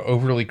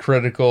 overly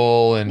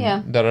critical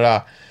and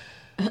da-da-da.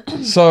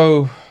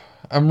 So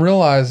I'm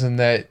realizing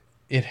that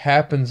it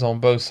happens on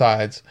both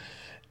sides.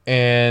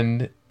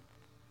 And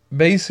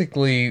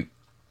basically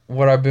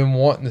what I've been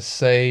wanting to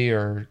say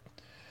or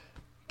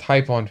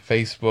type on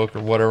Facebook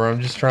or whatever, I'm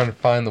just trying to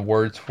find the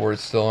words for it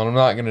still, and I'm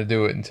not going to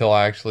do it until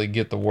I actually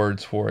get the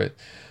words for it.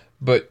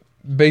 But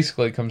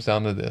basically it comes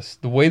down to this.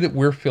 The way that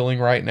we're feeling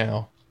right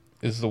now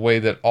is the way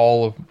that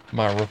all of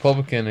my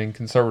Republican and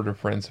conservative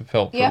friends have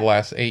felt for the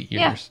last 8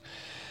 years.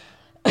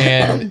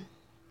 Yeah. And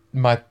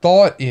my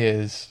thought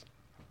is,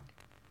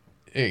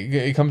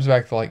 it comes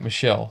back to like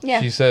Michelle.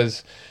 Yeah. She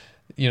says,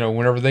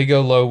 whenever they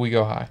go low, we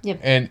go high. Yep.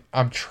 And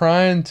I'm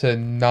trying to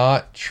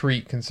not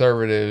treat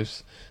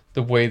conservatives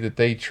the way that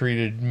they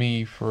treated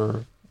me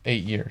for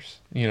 8 years.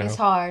 It's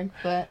hard,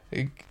 but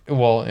and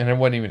it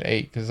wasn't even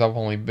 8 because I've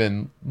only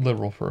been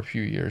liberal for a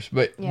few years.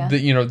 But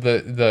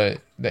the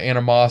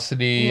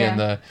animosity and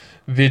the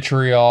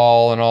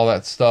vitriol and all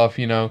that stuff,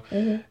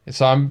 Mm-hmm.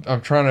 So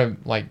I'm trying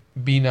to like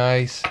be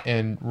nice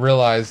and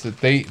realize that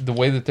the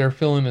way that they're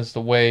feeling is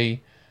the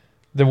way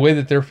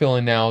that they're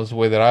feeling now is the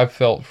way that I've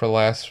felt for the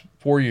last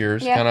 4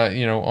 years. Kind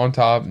of on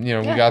top. We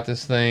got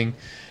this thing.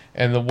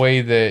 And the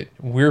way that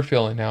we're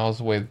feeling now is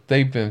the way that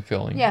they've been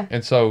feeling. Yeah.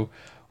 And so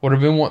what I've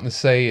been wanting to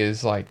say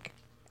is, like,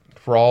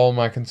 for all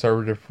my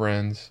conservative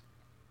friends,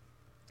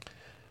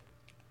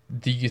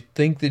 do you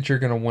think that you're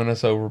going to win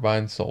us over by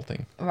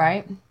insulting?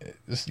 Right.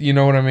 You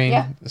know what I mean?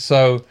 Yeah.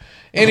 So,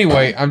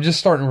 anyway, I'm just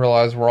starting to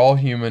realize we're all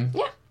human.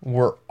 Yeah.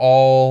 We're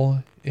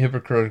all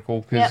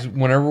hypocritical because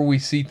whenever we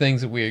see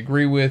things that we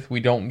agree with, we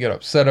don't get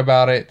upset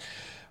about it.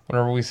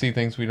 Whenever we see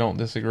things we don't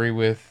disagree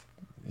with,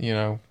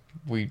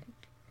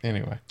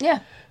 Anyway. Yeah,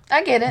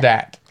 I get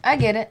it. I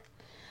get it.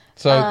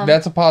 So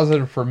that's a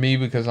positive for me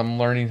because I'm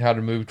learning how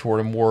to move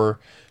toward a more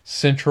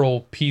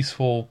central,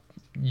 peaceful,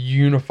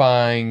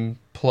 unifying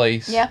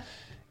place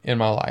in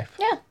my life.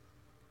 Yeah.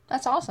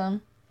 That's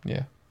awesome.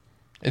 Yeah.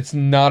 It's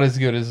not as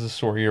good as the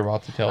story you're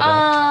about to tell,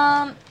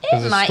 though.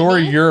 Because the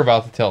story you're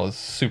about to tell is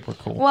super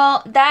cool.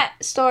 Well, that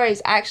story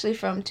is actually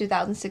from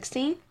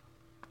 2016.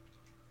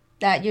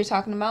 That you're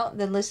talking about,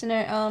 the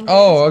listener.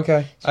 Oh,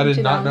 okay. I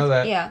did not know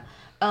that. Yeah.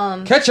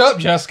 Catch up,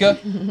 Jessica.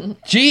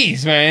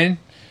 Jeez, man.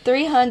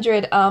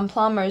 300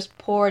 plumbers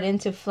poured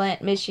into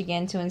Flint,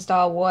 Michigan to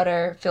install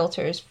water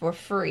filters for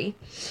free.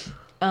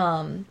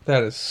 That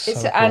is so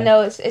cool. I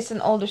know it's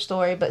an older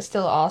story, but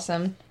still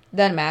awesome.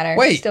 Doesn't matter.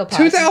 Wait, still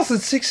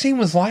 2016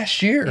 was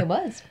last year. It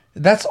was.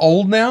 That's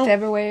old now?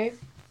 February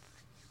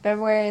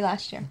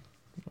last year.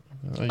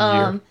 A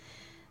year.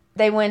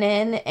 They went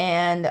in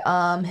and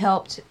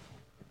helped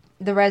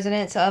the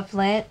residents of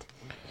Flint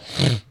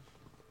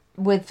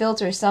with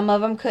filters. Some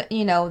of them could,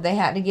 they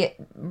had to get,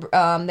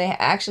 they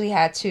actually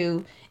had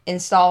to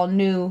install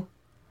new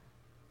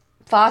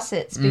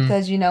faucets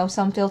because,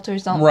 some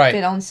filters don't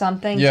fit on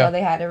something. Yeah. So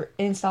they had to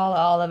install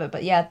all of it.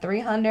 But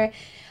 300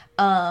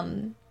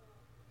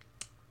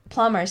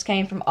 plumbers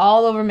came from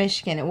all over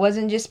Michigan. It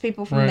wasn't just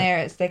people from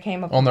there. They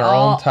came up on their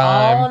own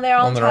time. All on their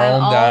own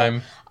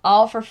dime.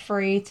 All for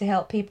free to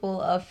help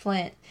people of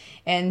Flint.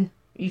 And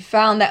we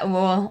found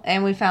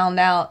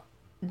out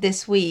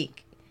this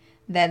week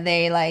that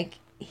they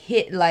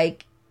hit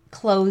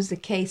close the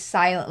case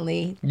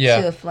silently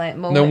Yeah. to a Flint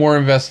moment. No more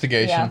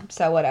investigation. Yeah,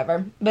 so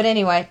whatever. But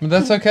anyway. But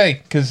that's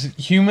okay, because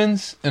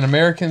humans and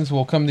Americans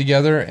will come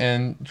together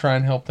and try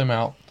and help them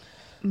out.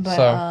 But,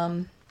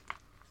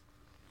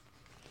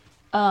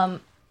 So.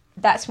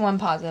 That's one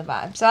positive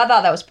vibe. So I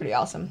thought that was pretty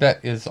awesome.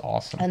 That is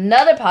awesome.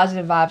 Another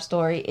positive vibe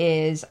story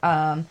is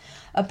a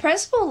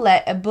principal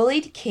let a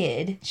bullied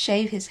kid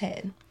shave his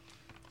head.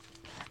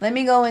 Let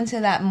me go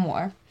into that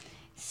more.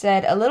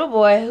 Said a little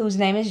boy whose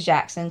name is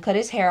Jackson cut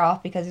his hair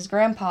off because his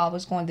grandpa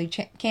was going through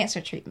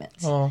cancer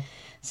treatments. Oh.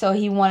 So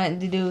he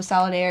wanted to do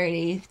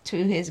solidarity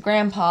to his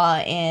grandpa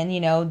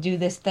and, do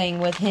this thing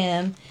with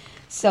him.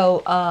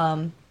 So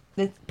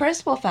the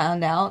principal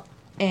found out,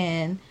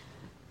 and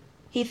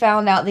he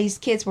found out these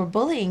kids were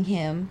bullying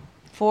him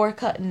for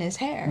cutting his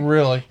hair.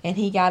 Really? And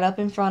he got up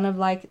in front of,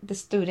 the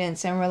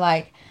students and were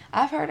like,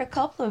 I've heard a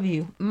couple of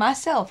you,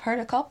 myself, heard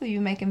a couple of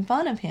you making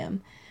fun of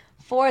him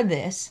for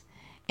this.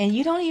 And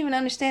you don't even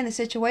understand the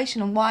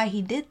situation and why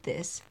he did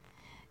this.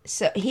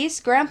 So his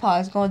grandpa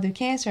is going through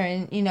cancer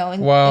and,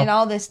 and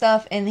all this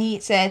stuff. And he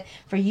said,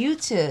 for you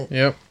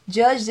to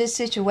judge this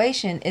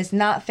situation is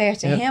not fair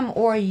to him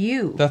or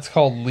you. That's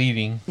called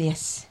leading.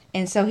 Yes.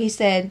 And so he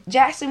said,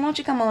 Jackson, won't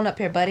you come on up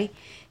here, buddy?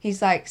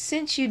 He's like,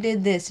 since you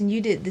did this and you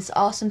did this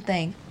awesome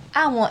thing,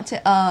 I want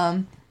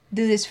to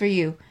do this for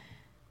you.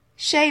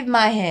 Shave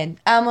my head.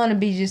 I'm going to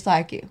be just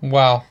like you.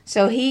 Wow.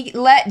 So he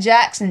let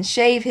Jackson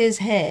shave his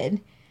head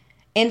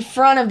in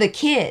front of the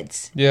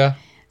kids. Yeah.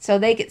 So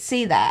they could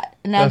see that.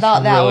 And I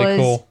thought that really was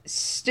cool.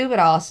 Stupid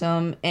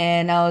awesome.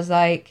 And I was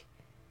like,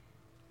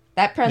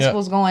 that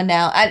principal's going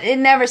down. It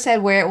never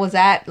said where it was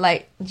at,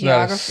 geography.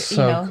 That is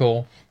so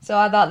cool. So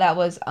I thought that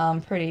was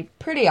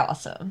pretty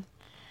awesome.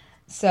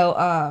 So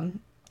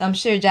I'm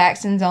sure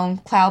Jackson's on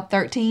cloud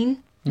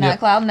 13, not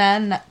cloud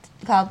 9, not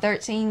cloud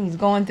 13. He's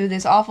going through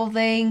this awful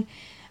thing.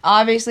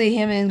 Obviously,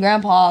 him and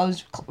Grandpa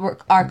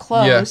are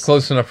close. Yeah,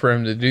 close enough for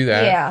him to do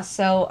that. Yeah,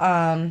 so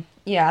I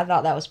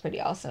thought that was pretty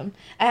awesome.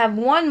 I have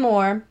one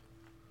more,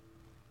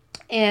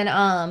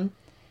 and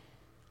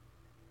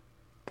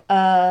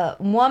a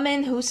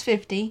woman who's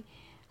 50,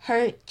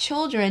 her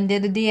children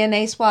did a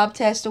DNA swab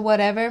test or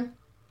whatever.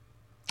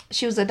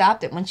 She was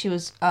adopted when she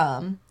was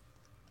a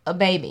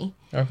baby.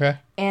 Okay.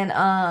 And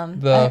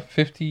the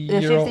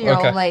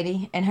 50-year-old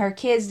lady, and her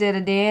kids did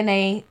a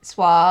DNA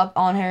swab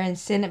on her and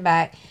sent it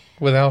back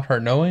without her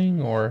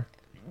knowing, or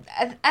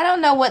I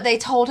don't know what they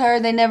told her.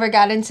 They never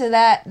got into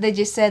that. They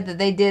just said that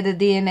they did a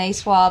DNA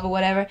swab or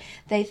whatever.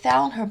 They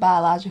found her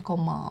biological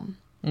mom.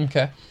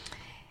 Okay.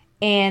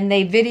 And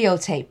they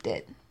videotaped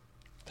it.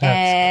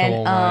 That's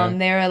cool, man.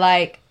 They were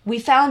like, we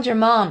found your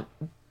mom.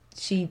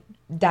 She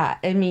died.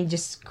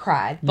 Just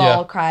cried.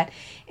 Cried.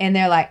 And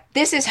they're like,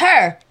 this is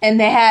her. And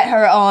they had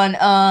her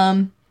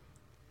on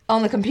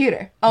the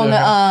computer.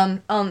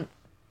 Whatever,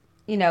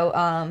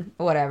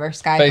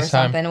 Skype FaceTime. Or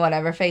something,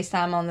 whatever,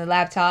 FaceTime on the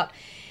laptop.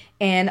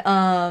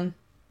 And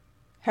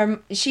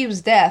she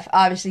was deaf.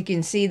 Obviously, you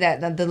can see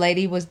that the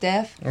lady was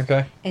deaf.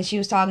 Okay. And she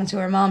was talking to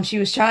her mom. She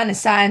was trying to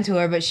sign to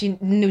her, but she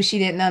knew she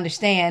didn't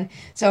understand.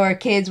 So her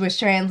kids was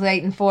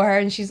translating for her,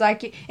 and she's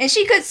like, and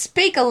she could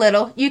speak a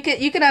little. You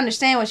could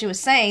understand what she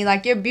was saying.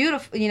 Like, you're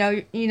beautiful,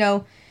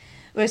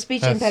 with a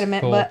speech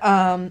impediment. Cool. But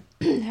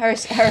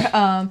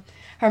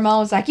her mom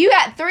was like, you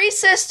got 3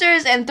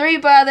 sisters and 3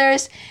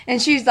 brothers, and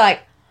she's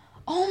like,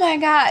 oh my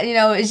God,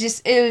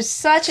 it was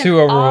such too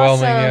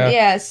overwhelming,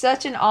 awesome,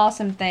 such an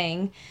awesome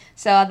thing.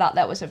 So I thought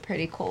that was a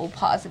pretty cool,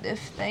 positive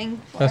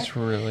thing. That's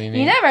really neat.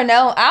 You never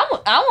know.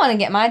 I want to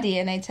get my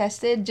DNA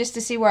tested just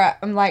to see where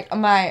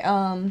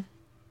my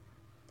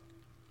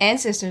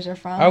ancestors are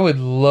from. I would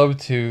love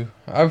to.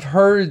 I've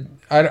heard.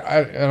 I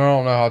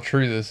don't know how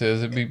true this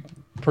is. It'd be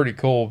pretty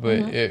cool, but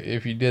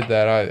if you did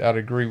that, I'd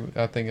agree.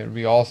 I think it'd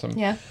be awesome.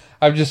 Yeah.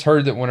 I've just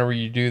heard that whenever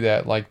you do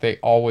that, they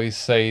always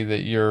say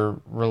that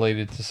you're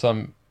related to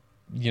some,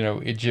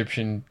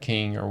 Egyptian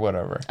king or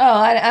whatever. Oh,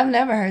 I've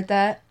never heard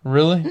that.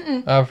 Really?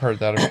 Mm-mm. I've heard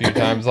that a few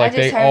times.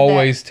 They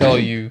always tell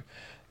you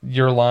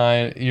your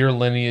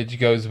lineage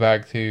goes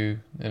back to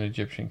an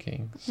Egyptian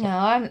king. So. No,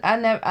 I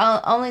never.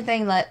 Only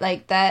thing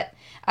like that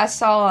I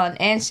saw on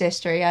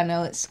Ancestry. I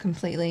know it's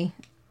completely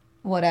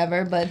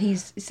whatever, but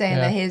he's saying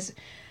that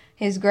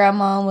his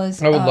grandma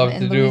was. I would love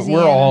to do it.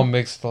 We're all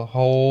mixed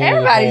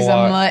Everybody's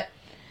a mutt.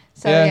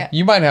 So, yeah,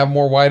 you might have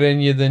more white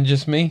in you than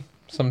just me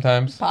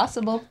sometimes.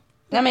 Possible.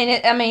 You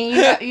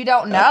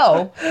don't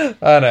know.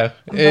 I know.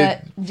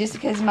 But just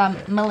because my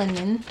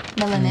melanin.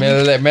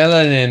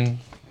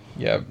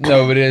 Yeah,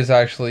 no, but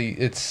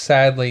it's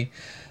sadly.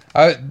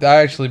 I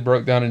actually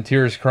broke down in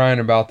tears crying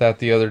about that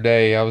the other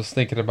day. I was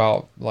thinking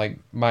about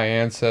my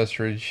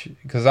ancestry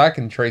because I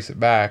can trace it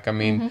back.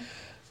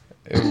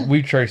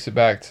 We traced it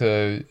back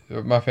to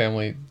my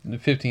family, the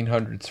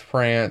 1500s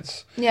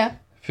France. Yeah.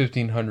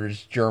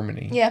 1500s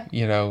Germany. Yeah.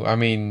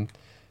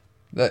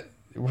 That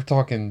we're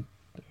talking,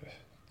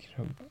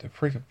 the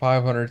freaking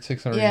 500,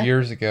 600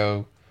 years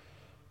ago.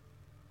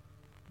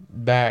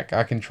 Back,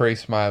 I can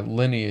trace my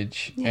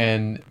lineage,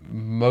 and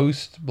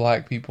most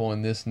black people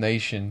in this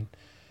nation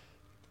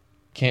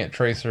can't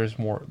trace hers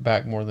more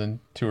than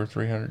 200 or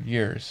 300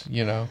 years,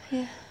 you know.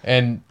 Yeah.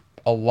 And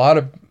a lot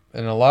of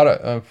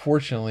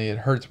unfortunately, it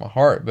hurts my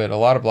heart, but a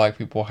lot of black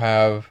people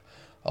have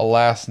a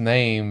last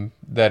name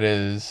that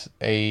is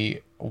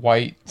a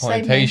white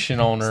plantation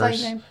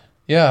owner's.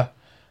 Yeah.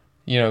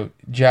 You know,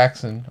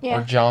 Jackson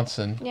or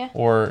Johnson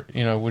or,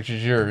 you know, which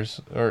is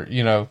yours, or,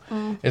 you know,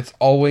 it's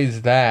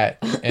always that.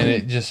 And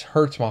it just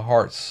hurts my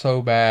heart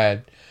so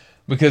bad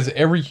because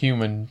every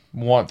human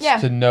wants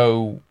to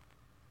know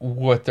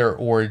what their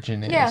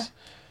origin is.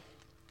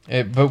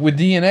 Yeah. But with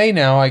DNA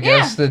now, I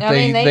guess that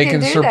they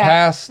can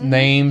surpass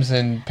names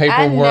and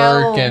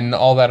paperwork and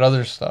all that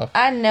other stuff.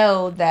 I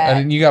know that.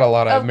 And you got a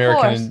lot of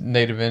American and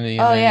Native Indian.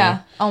 Oh,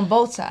 yeah. On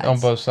both sides. On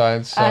both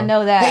sides. So. I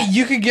know that. Hey,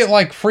 you could get,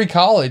 like, free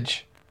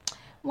college.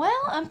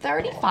 Well, I'm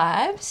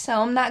 35, so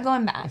I'm not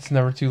going back. It's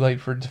never too late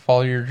to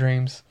follow your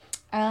dreams.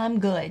 I'm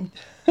good.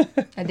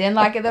 I didn't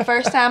like it the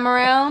first time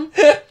around.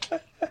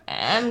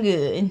 I'm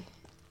good.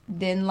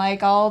 Didn't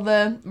like all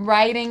the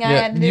writing I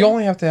had to do. You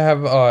only have to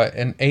have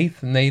an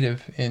eighth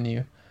native in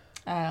you.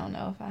 I don't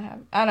know if I have.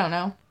 I don't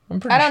know.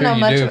 I'm pretty sure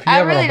you do. I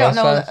really don't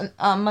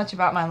know much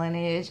about my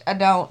lineage. I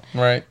don't.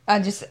 Right. I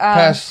just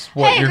past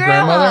what, your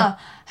grandmother?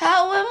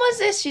 When was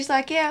this? She's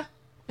like, yeah,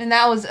 and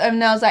I was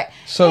like,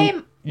 so.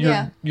 Hey,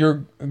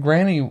 Your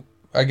granny,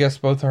 I guess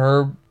both of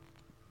her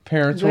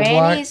parents were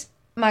black?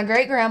 My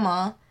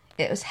great-grandma,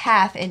 it was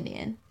half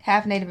Indian,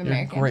 half Native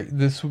American.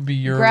 This would be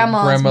your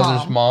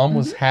grandmother's mom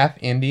was half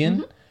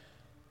Indian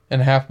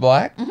and half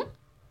black? Mm-hmm.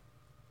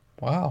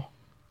 Wow.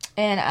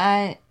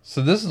 And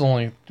So this is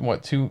only,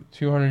 what,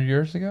 200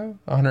 years ago?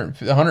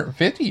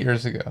 150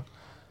 years ago?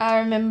 I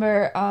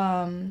remember...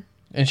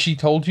 And she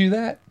told you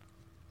that?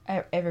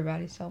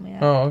 Everybody told me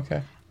that. Oh,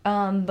 okay.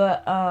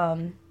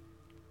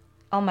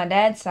 On my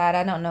dad's side,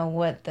 I don't know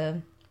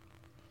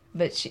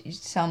but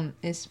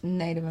it's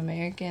Native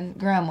American.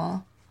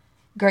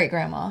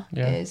 Great-grandma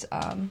is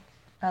a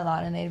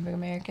lot of Native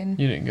American.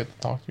 You didn't get to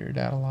talk to your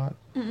dad a lot.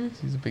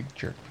 He's a big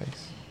jerk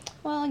face.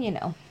 Well, you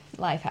know,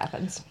 life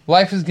happens.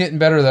 Life is getting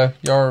better, though.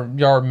 Y'all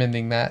are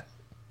mending that.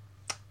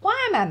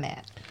 Why am I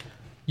mad?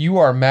 You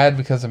are mad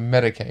because of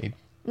Medicaid.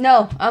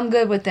 No, I'm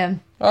good with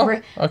them.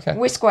 Oh, okay.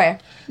 We're square.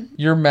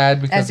 You're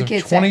mad because of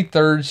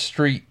 23rd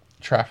Street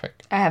traffic.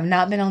 I have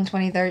not been on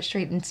 23rd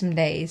Street in some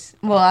days.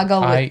 Well, I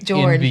go with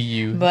Jordan. I envy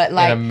you, but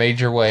like in a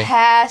major way.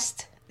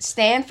 Past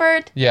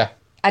Stanford,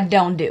 I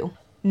don't do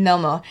no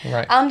more.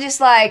 Right. I'm just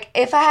like,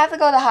 if I have to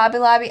go to Hobby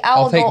Lobby,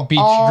 I'll take go Beach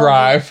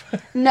Drive.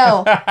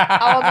 No,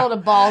 I will go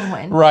to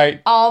Baldwin.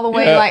 Right. All the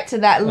way like to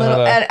that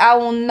little. And I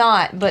will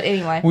not. But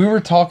anyway, we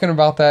were talking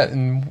about that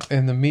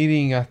in the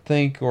meeting, I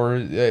think, or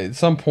at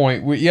some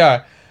point.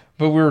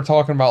 But we were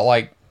talking about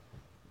like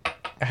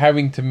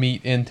having to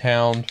meet in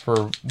town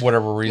for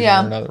whatever reason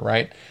or another,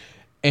 right?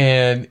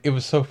 And it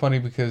was so funny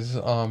because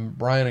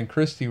Brian and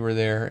Christy were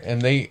there,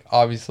 and they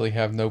obviously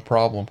have no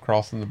problem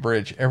crossing the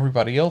bridge.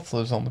 Everybody else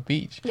lives on the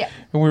beach. Yeah.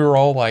 And we were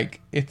all like,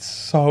 it's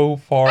so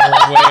far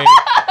away.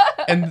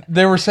 And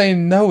they were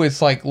saying, no,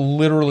 it's like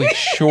literally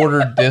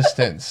shorter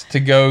distance to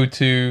go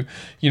to,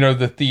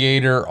 the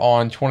theater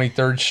on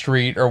 23rd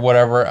Street or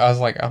whatever. I was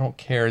like, I don't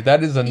care.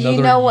 That is another universe.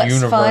 You know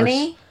what's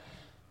funny?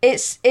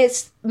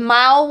 It's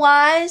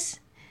mile-wise.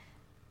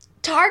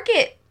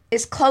 Target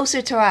is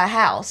closer to our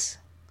house.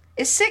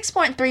 It's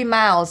 6.3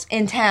 miles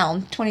in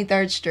town,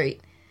 23rd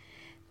Street.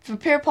 For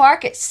Pier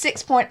Park, it's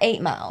 6.8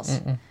 miles.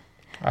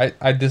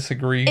 I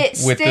disagree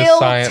with this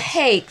science.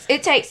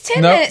 It takes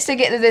 10 minutes to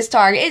get to this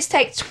Target. It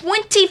takes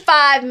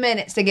 25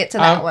 minutes to get to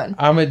that one.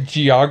 I'm a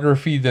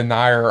geography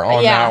denier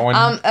on that one.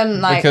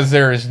 I'm like, because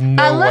there is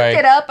no way. I looked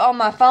it up on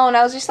my phone.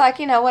 I was just like,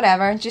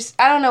 whatever.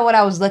 I don't know what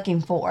I was looking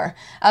for.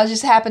 I was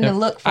just happened to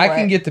look for it. I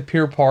can get to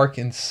Pier Park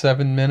in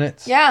 7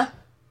 minutes. Yeah.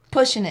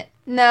 Pushing it.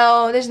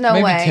 No, there's no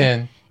way. Maybe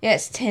 10. Yeah,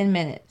 it's 10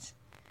 minutes.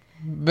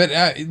 But,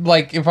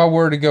 if I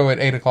were to go at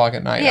 8 o'clock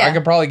at night, I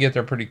could probably get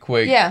there pretty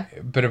quick. Yeah.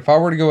 But if I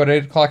were to go at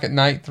 8 o'clock at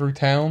night through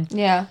town...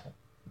 Yeah.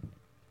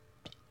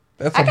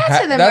 That's a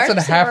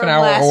half an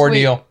hour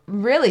ordeal.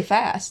 Really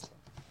fast.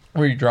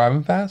 Were you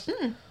driving fast?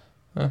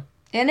 Huh.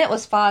 And it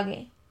was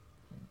foggy.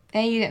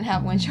 And you didn't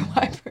have windshield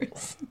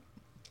wipers.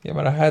 Yeah,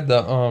 but I had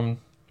the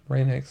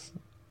Rain-X.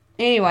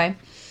 Anyway,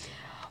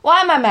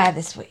 why am I mad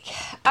this week?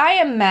 I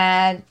am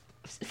mad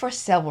for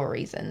several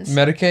reasons.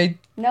 Medicaid?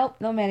 Nope,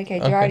 no Medicaid.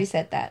 Okay. You already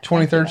said that.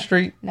 23rd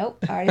Street?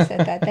 Nope, I already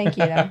said that. Thank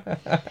you, though.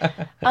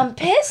 I'm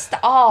pissed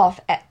off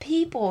at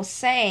people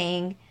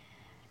saying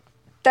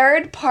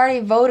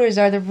third-party voters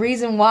are the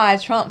reason why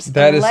Trump's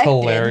elected. That is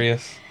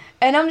hilarious.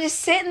 And I'm just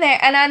sitting there,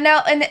 and I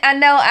know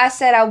I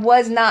said I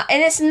was not,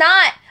 and it's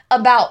not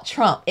about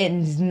Trump. It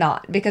is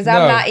not, because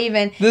I'm not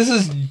even... This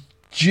is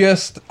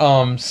just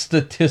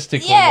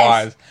statistically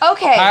wise.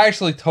 Okay. I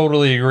actually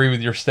totally agree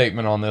with your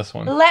statement on this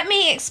one. Let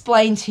me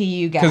explain to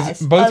you guys.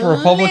 Because both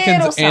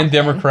Republicans and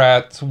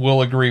Democrats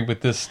will agree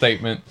with this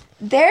statement.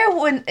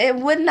 It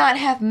would not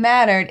have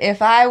mattered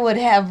if I would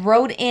have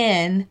wrote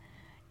in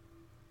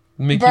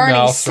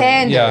Bernie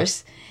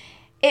Sanders.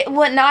 It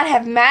would not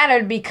have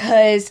mattered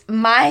because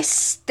my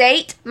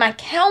state, my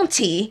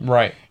county,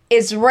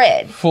 is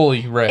red.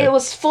 Fully red. It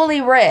was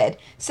fully red.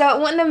 So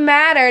it wouldn't have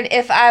mattered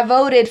if I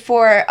voted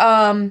for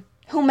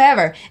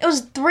whomever. It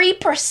was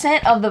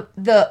 3% of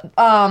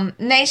the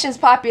nation's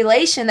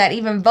population that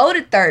even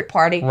voted third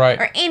party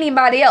or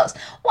anybody else.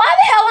 Why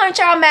the hell aren't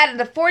y'all mad at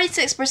the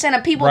 46%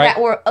 of people that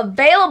were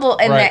available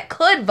and that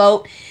could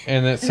vote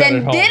and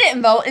then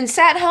didn't vote and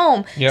sat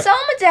home? Yep. So I'm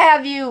going to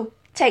have you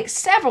take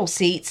several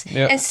seats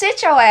and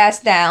sit your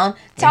ass down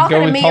talking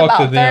to me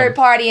about third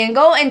party and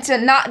go into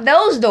knock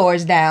those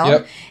doors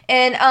down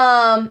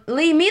and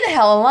leave me the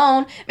hell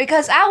alone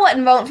because I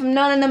wasn't voting for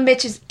none of them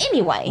bitches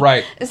anyway.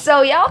 Right.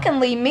 So y'all can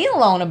leave me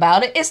alone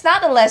about it. It's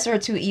not the lesser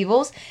of two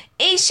evils.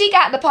 She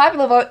got the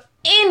popular vote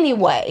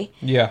anyway.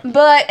 Yeah.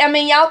 But I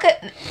mean, y'all could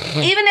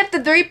even if the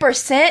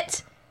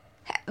 3%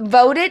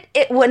 voted,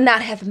 it would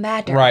not have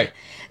mattered. Right.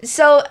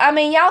 So, I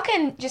mean, y'all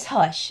can just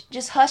hush.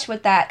 Just hush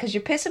with that because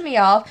you're pissing me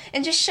off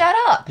and just shut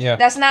up. Yeah.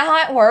 That's not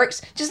how it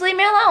works. Just leave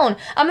me alone.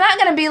 I'm not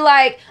going to be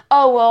like,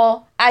 oh,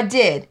 well, I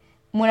did.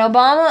 When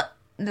Obama,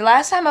 the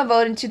last time I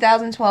voted in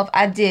 2012,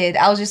 I did.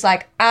 I was just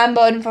like, I'm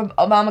voting for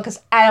Obama because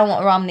I don't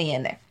want Romney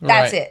in there.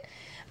 That's it.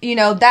 You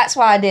know, that's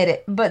why I did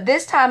it. But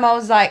this time I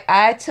was like,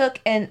 I took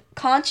a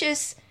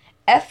conscious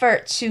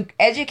effort to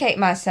educate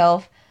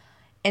myself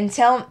and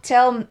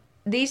tell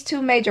these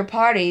two major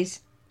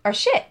parties are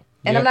shit.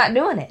 And I'm not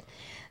doing it.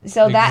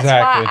 So that's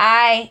why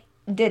I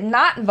did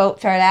not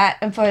vote for that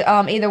and for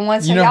either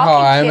one. So you know y'all how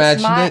can I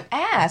kiss imagined my it?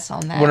 ass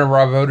on that. Whenever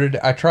I voted,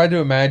 I tried to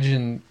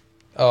imagine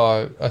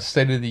a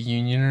State of the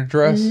Union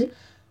address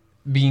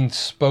being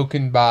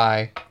spoken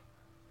by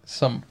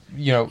some,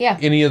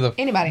 any of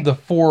anybody. The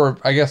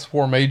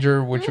four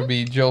major, which would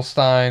be Jill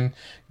Stein,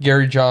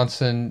 Gary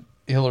Johnson,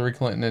 Hillary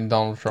Clinton, and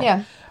Donald Trump.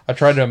 Yeah. I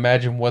tried to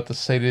imagine what the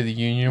State of the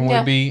Union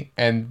would be,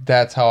 and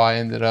that's how I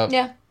ended up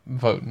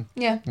voting.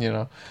 Yeah.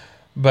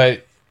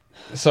 But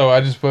so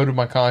I just voted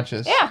my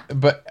conscience. Yeah.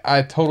 But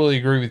I totally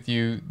agree with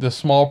you. The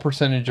small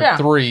percentage of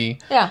 3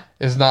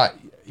 is not.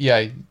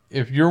 Yeah.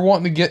 If you're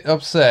wanting to get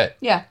upset,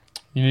 you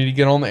need to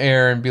get on the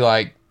air and be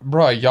like,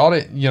 bro, y'all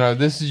didn't.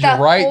 This is your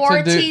right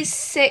to do.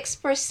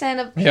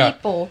 46% of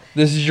people.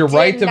 This is your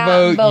right to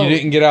vote. You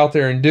didn't get out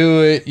there and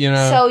do it.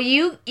 So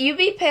you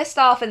be pissed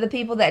off at the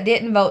people that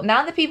didn't vote,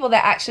 not the people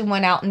that actually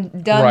went out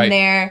and done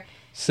their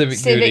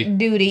civic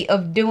duty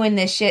of doing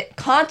this shit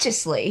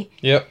consciously.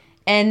 Yep.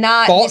 And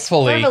not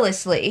thoughtfully,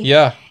 frivolously.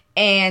 Yeah.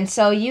 And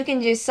so you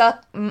can just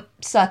suck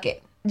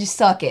it. Just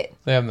suck it.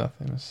 They have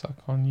nothing to suck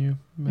on you.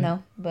 Man.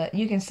 No, but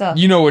you can suck.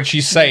 You know what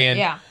she's saying.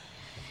 Yeah.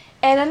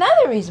 And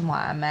another reason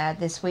why I'm mad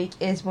this week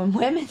is when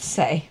women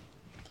say,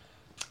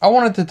 I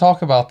wanted to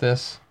talk about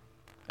this.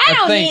 I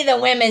don't need the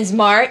Women's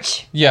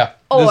March. Yeah.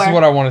 This is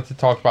what I wanted to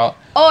talk about.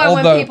 Or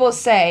when people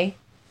say,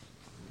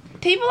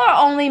 people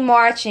are only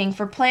marching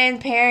for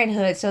Planned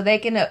Parenthood so they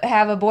can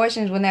have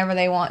abortions whenever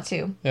they want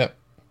to. Yep.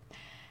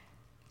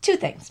 2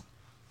 things.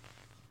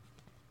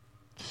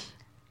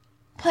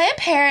 Planned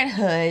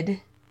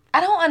Parenthood,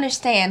 I don't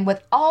understand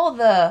with all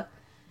the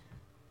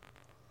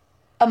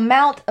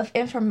amount of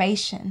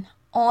information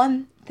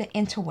on the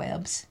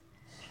interwebs.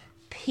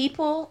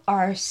 People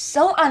are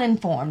so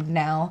uninformed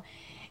now,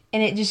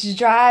 and it just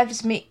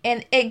drives me.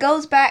 And it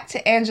goes back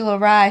to Angela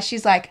Rye.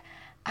 She's like,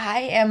 I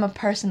am a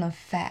person of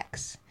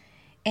facts.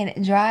 And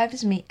it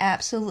drives me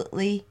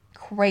absolutely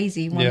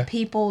crazy when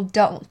people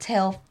don't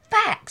tell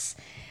facts.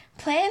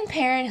 Planned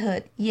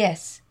Parenthood,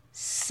 yes,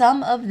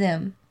 some of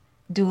them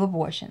do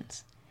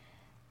abortions.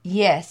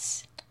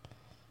 Yes,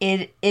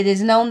 it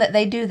is known that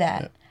they do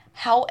that. Yep.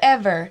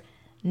 However,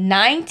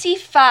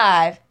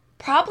 95,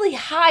 probably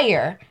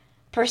higher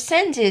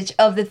percentage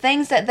of the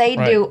things that they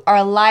do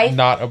are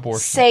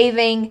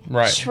life-saving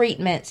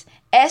treatments.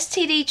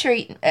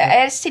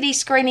 STD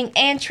screening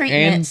and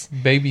treatments.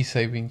 And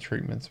baby-saving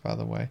treatments, by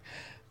the way.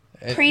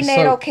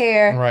 Prenatal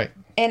care. Right.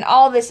 And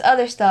all this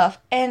other stuff.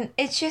 And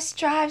it just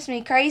drives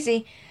me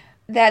crazy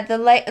that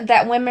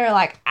that women are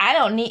like, I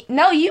don't need...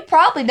 No, you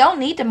probably don't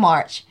need to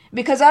march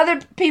because other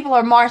people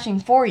are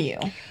marching for you.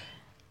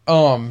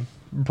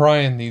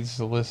 Brian needs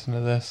to listen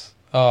to this.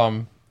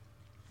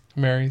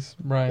 Mary's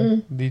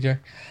Brian, DJ.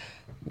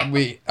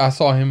 I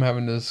saw him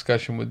having a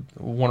discussion with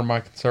one of my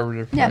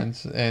conservative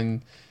friends,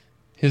 and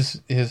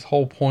his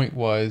whole point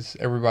was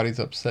everybody's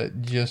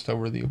upset just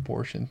over the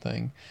abortion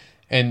thing.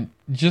 And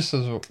just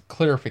as a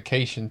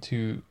clarification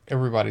to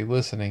everybody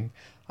listening,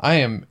 I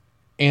am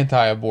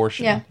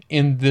anti-abortion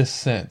in this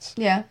sense.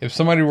 Yeah. If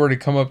somebody were to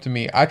come up to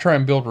me, I try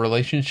and build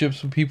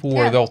relationships with people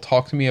where they'll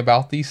talk to me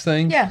about these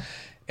things. Yeah.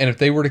 And if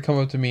they were to come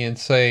up to me and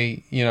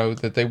say,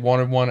 that they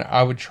wanted one,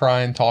 I would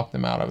try and talk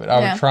them out of it.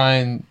 I would try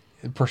and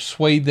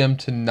persuade them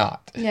to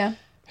not. Yeah.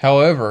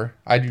 However,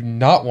 I do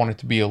not want it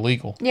to be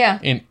illegal. Yeah.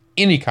 In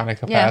any kind of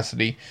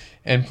capacity. Yeah.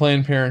 And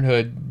Planned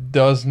Parenthood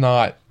does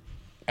not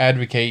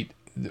advocate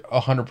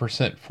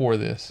 100% for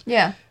this.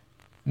 Yeah.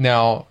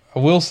 Now, I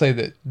will say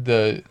that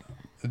the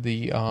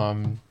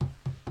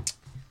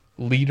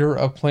leader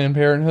of Planned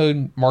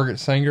Parenthood, Margaret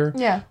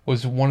Sanger,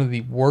 was one of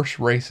the worst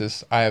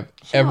racists I have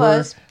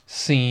ever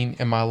seen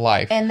in my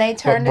life. And they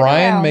turned it around. But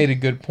Brian made a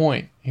good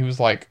point. He was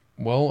like,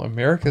 well,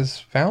 America's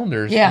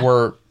founders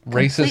were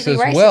racist as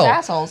racist well.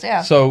 Assholes,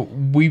 yeah. So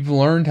we've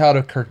learned how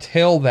to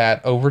curtail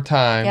that over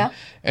time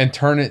and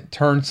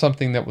turn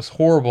something that was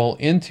horrible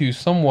into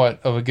somewhat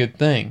of a good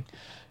thing.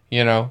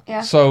 You know?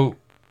 Yeah. So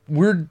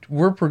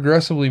we're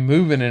progressively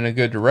moving in a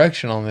good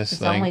direction on this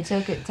thing. It's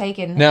only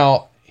taken.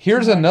 Now,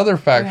 here's another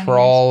fact for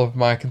all of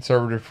my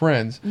conservative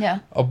friends. Yeah.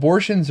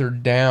 Abortions are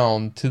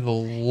down to the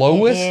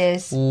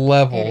lowest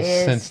level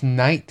since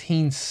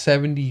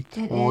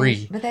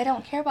 1973. But they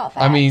don't care about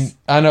facts. I mean,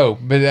 I know,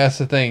 but that's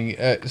the thing.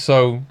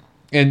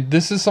 And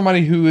this is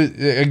somebody who is,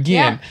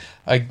 again,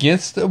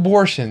 against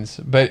abortions.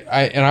 But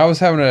I was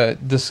having a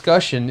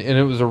discussion, and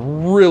it was a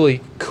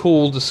really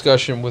cool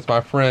discussion with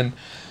my friend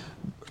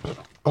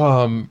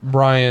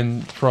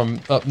Brian from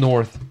up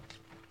north.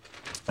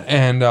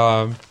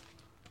 And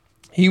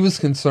he was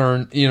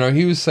concerned,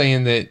 he was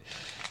saying that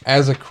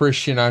as a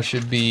Christian, I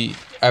should be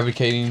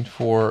advocating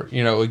for,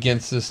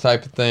 against this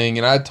type of thing.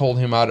 And I told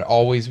him I'd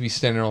always be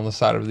standing on the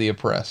side of the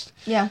oppressed.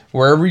 Yeah.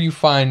 Wherever you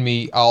find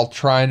me, I'll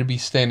try to be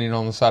standing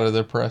on the side of the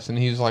oppressed. And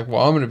he was like,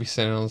 well, I'm going to be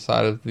standing on the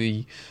side of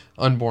the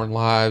unborn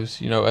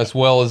lives, as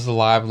well as the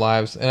live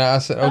lives. And I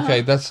said,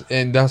 okay,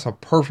 that's a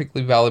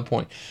perfectly valid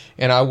point.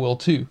 And I will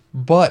too.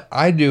 But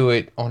I do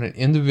it on an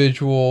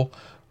individual,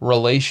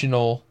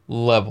 relational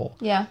level.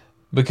 Yeah.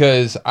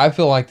 Because I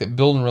feel like that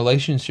building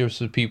relationships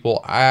with people,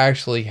 I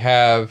actually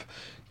have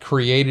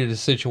created a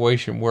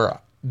situation where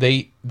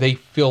they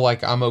feel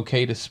like I'm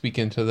okay to speak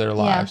into their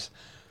lives.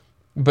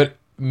 But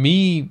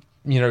me,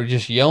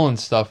 just yelling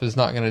stuff is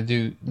not going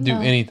to do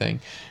anything.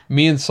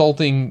 Me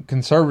insulting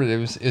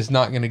conservatives is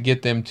not going to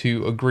get them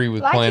to agree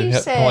with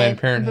Planned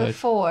Parenthood.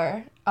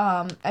 Before,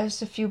 it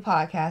was a few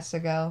podcasts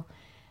ago,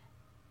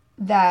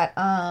 that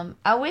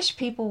I wish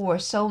people were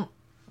so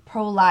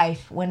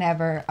pro-life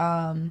whenever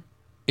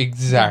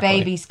exactly. the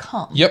babies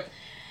come. Yep.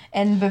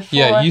 And before...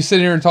 Yeah, you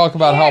sit here and talk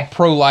about how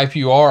pro-life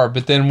you are,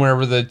 but then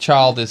whenever the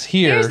child is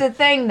here... Here's the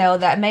thing, though,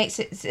 that makes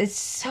it's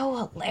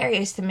so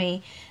hilarious to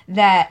me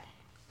that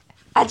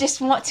I just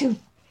want to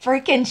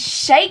freaking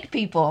shake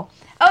people.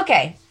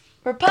 Okay,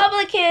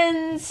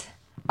 Republicans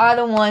are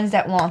the ones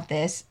that want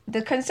this.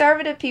 The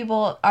conservative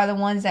people are the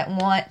ones that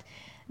want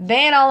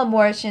ban all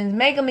abortions,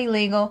 make them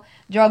illegal.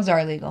 Drugs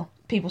are illegal.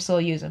 People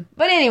still use them.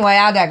 But anyway,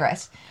 I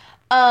digress.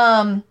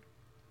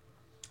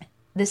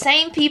 The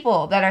same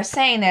people that are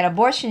saying that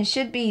abortion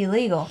should be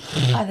illegal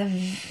are the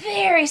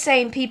very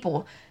same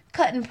people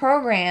cutting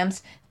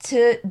programs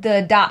to the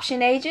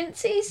adoption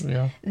agencies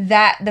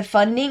that the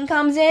funding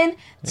comes in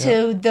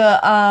to the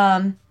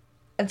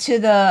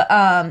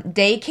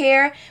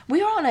daycare.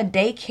 We were on a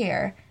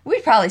daycare.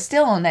 We're probably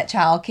still on that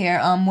child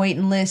care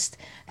waiting list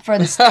for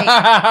the state.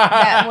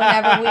 That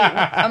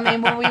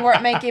when we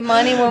weren't making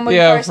money when we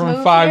first moved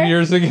from 5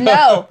 years ago.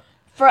 No.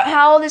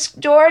 How old is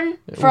Jordan?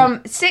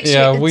 From 10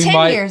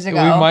 years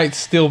ago. We might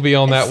still be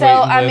on that waiting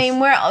list. So, I mean,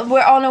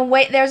 we're on a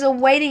wait. There's a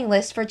waiting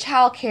list for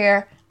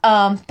childcare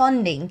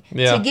funding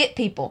to get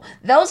people.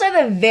 Those are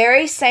the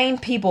very same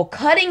people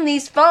cutting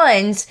these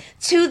funds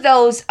to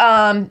those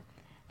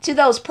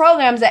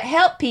programs that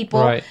help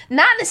people. Right.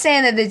 Not to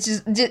say that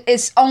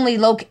it's only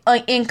low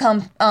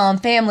income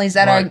families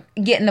that are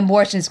getting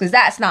abortions, because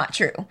that's not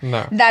true.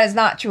 No. That is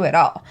not true at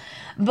all.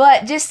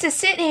 But just to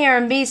sit here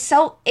and be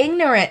so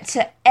ignorant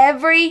to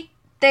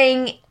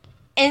everything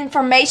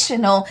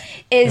informational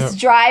is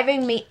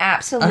driving me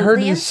absolutely insane. I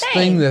heard this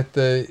thing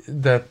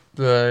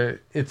that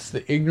it's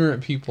the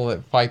ignorant people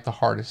that fight the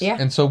hardest. Yeah.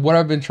 And so what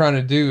I've been trying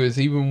to do is,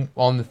 even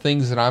on the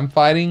things that I'm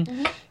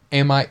fighting,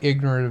 am I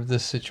ignorant of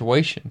this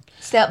situation?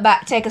 Step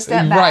back, take a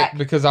step back. Right,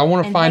 because I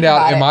want to find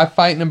out, am I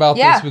fighting about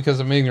this because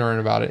I'm ignorant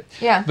about it?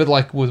 Yeah. But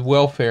like with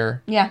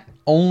welfare,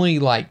 only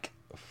like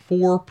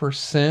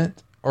 4%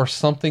 or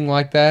something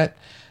like that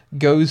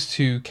goes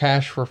to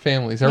cash for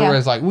families.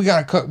 Everybody's like, we got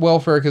to cut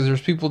welfare because there's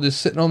people just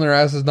sitting on their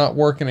asses not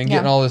working and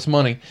getting all this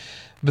money.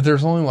 But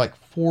there's only like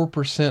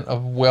 4%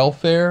 of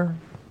welfare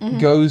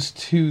goes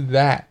to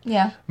that.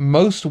 Yeah.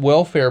 Most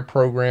welfare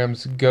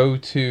programs go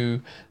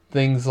to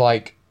things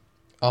like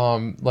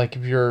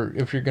if you're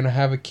going to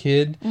have a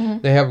kid,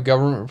 they have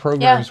government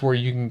programs where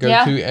you can go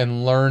to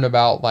and learn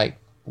about like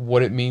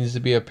what it means to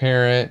be a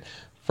parent,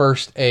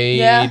 first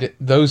aid,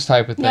 those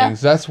type of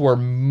things. That's where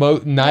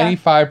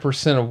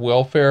 95% of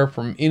welfare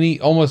from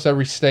almost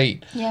every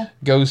state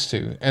goes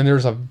to. And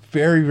there's a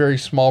very, very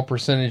small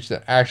percentage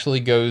that actually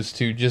goes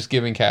to just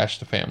giving cash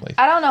to families.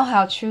 I don't know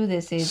how true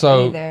this is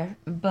either,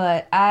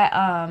 but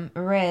I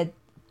read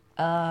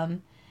that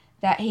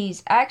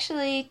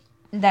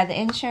that the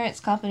insurance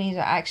companies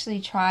are actually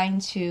trying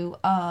to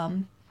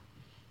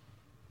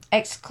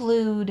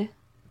exclude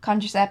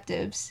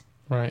contraceptives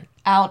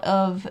out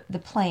of the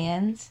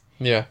plans.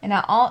 Yeah. And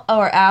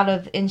or out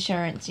of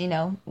insurance,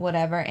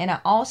 whatever. And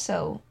I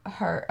also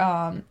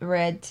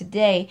read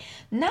today,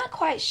 not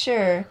quite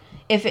sure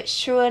if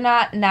it's true or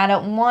not, and I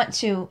don't want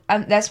to.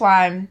 That's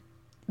why I'm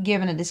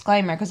giving a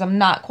disclaimer, because I'm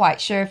not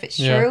quite sure if it's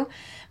true.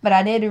 But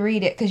I did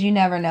read it, because you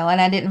never know, and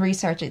I didn't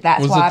research it.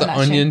 That's why I'm not sure.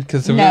 Was it The Onion?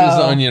 Because if it was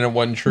The Onion, it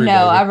wasn't true.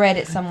 No, I read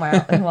it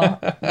somewhere. Well,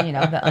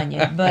 The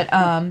Onion. But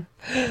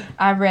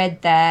I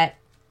read that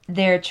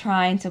they're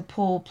trying to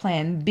pull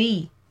Plan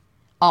B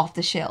off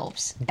the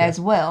shelves as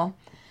well.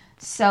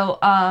 So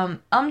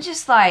I'm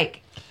just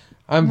like,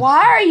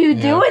 why are you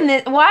doing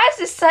this? Why is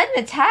this sudden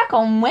attack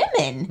on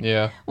women?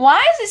 Yeah. Why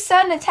is this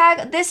sudden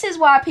attack? This is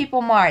why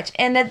people march.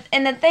 And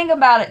the thing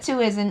about it too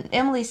is, and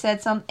Emily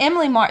said something.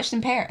 Emily marched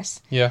in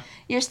Paris. Yeah.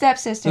 Your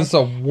stepsister. This is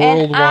a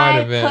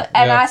worldwide event.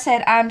 And I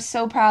said, I'm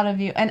so proud of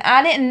you. And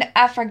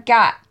I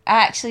forgot.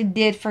 I actually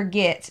did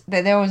forget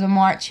that there was a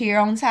march here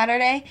on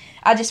Saturday.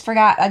 I just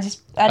forgot. I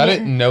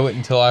didn't know it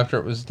until after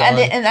it was done.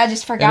 I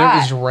just forgot. And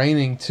it was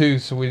raining too,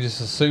 so we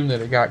just assumed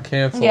that it got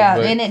canceled. Yeah,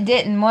 and it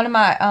didn't. One of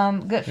my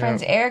good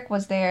friends, Eric,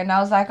 was there, and I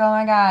was like, oh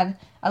my God,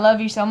 I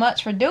love you so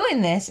much for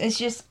doing this. It's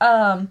just,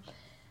 I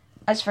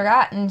just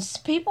forgot. And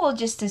people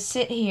just to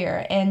sit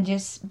here and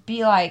just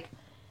be like,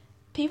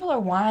 people are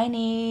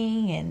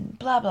whining and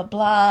blah, blah,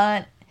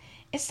 blah.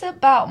 It's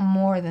about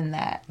more than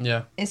that.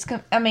 Yeah. It's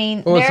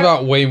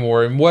about way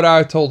more. And what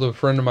I told a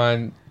friend of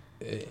mine,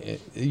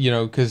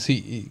 because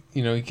he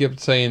kept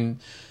saying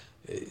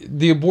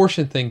the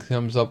abortion thing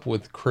comes up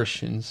with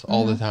Christians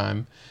all the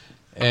time,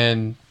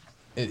 and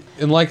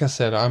like I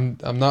said,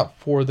 I'm not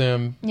for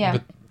them. Yeah.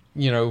 But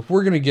if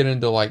we're gonna get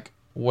into like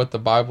what the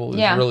Bible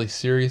is really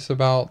serious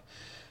about,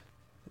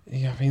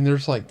 I mean,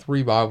 there's like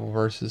 3 Bible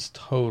verses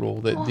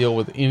total that deal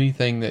with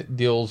anything that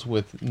deals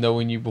with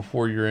knowing you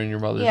before you're in your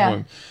mother's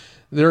womb.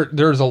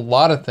 There's a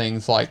lot of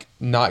things like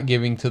not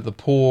giving to the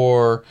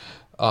poor,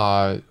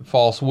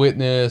 false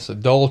witness,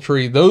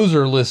 adultery. Those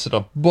are listed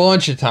a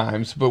bunch of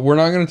times, but we're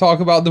not going to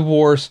talk about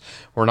divorce.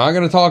 We're not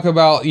going to talk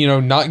about,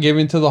 not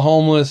giving to the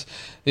homeless.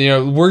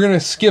 We're going to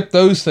skip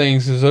those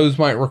things because those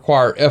might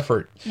require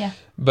effort. Yeah.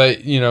 But,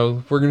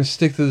 we're going to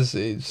stick to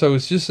this. So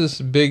it's just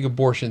this big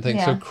abortion thing.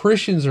 Yeah. So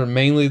Christians are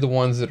mainly the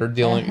ones that are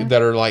dealing,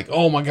 that are like,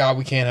 oh my God,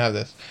 we can't have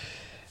this.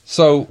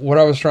 So what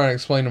I was trying to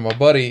explain to my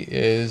buddy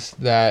is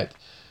that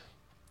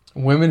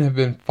women have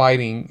been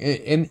fighting,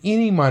 and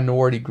any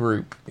minority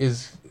group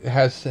has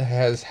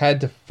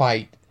had to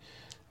fight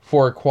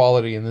for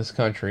equality in this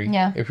country.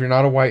 Yeah. If you're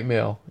not a white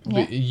male,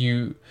 so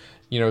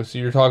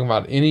you're talking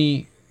about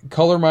any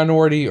color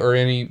minority or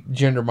any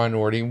gender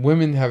minority,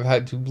 women have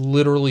had to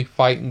literally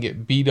fight and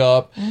get beat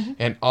up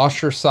and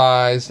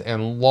ostracized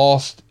and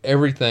lost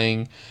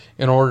everything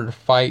in order to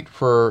fight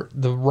for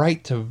the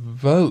right to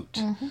vote.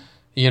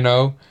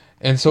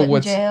 And so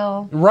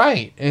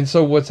right. And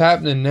so what's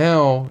happening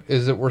now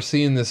is that we're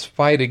seeing this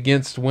fight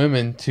against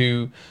women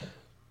to,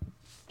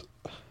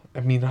 I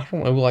don't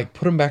know, like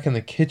put them back in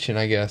the kitchen,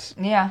 I guess.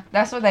 Yeah,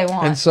 that's what they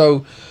want. And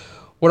so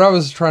what I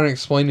was trying to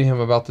explain to him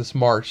about this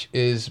march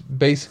is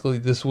basically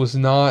this was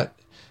not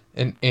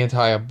an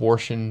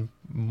anti-abortion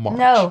march.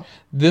 No.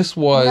 This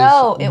was,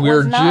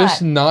 we're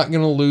just not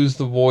going to lose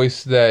the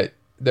voice that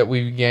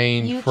we've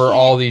gained for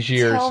all these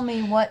years. Tell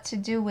me what to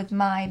do with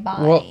my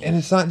body. Well, and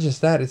it's not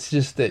just that. It's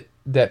just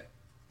that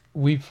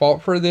we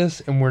fought for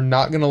this, and we're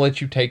not going to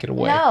let you take it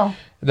away. No.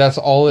 That's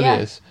all it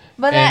is.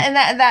 But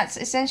that's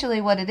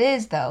essentially what it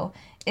is, though.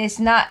 It's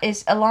not.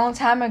 It's a long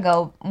time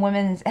ago.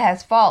 Women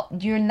has fought.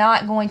 You're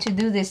not going to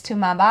do this to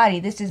my body.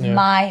 This is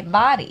my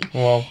body.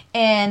 Well,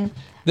 and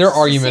their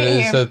argument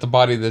is that the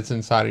body that's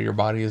inside of your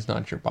body is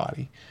not your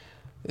body.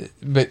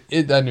 But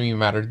it doesn't even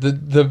matter.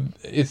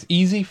 It's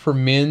easy for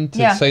men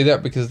to say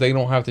that because they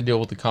don't have to deal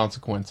with the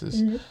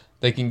consequences. Mm-hmm.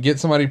 They can get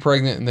somebody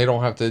pregnant and they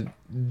don't have to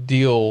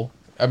deal.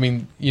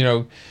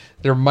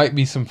 There might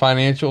be some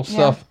financial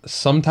stuff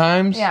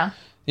sometimes. Yeah.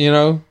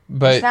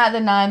 But it's not the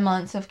 9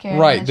 months of carrying.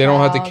 Right. They don't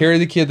have to carry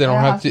the kid. They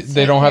don't have to.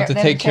 They don't have to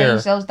take care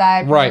of those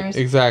diapers. Right.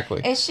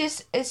 Exactly. It's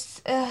just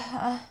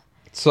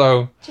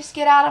So just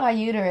get out of my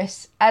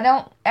uterus.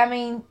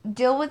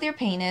 Deal with your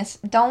penis.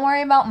 Don't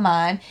worry about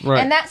mine. Right.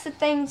 And that's the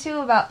thing too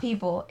about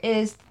people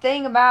is the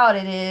thing about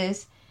it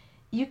is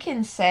you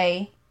can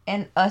say,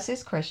 and us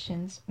as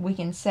Christians, we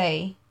can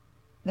say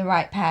the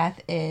right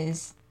path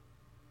is,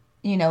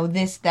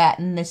 this, that,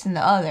 and this and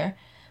the other.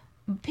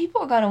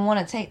 People are going to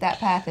want to take that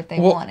path if they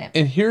want it.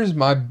 And here's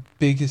my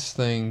biggest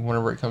thing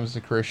whenever it comes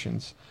to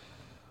Christians.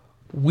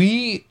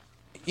 We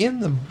in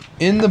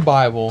the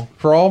Bible,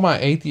 for all my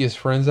atheist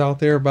friends out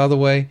there, by the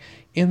way,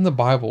 in the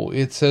Bible,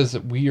 it says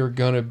that we are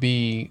going to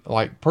be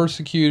like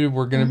persecuted.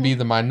 We're going to be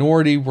the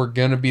minority. We're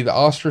going to be the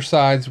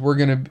ostracized.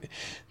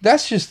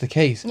 That's just the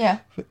case. Yeah.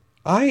 But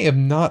I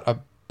am not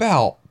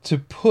about to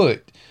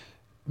put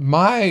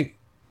my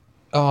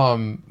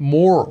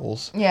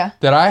morals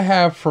that I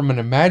have from an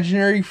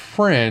imaginary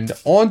friend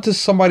onto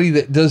somebody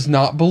that does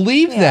not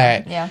believe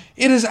that. Yeah.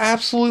 It is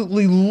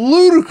absolutely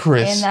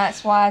ludicrous. And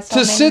that's why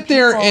to sit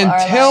there and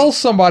tell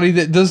somebody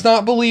that does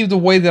not believe the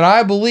way that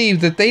I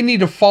believe that they need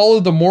to follow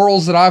the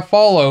morals that I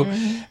follow,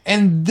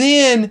 and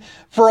then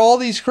for all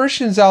these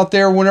Christians out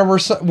there,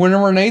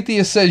 whenever an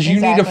atheist says you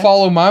need to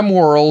follow my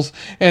morals,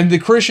 and the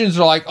Christians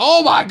are like,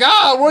 oh my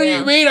God, what do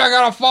you mean I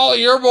gotta follow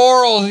your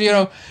morals? You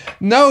know,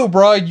 no,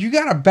 bro, you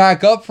gotta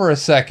back up for a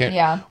second.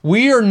 Yeah.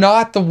 We are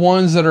not the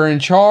ones that are in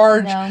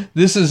charge. No.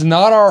 This is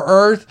not our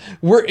earth.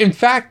 In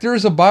fact,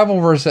 there's a Bible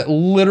verse that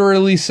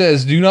literally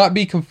says, do not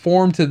be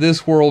conformed to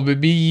this world,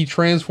 but be ye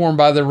transformed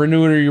by the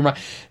renewing of your mind.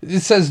 It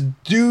says,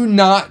 you do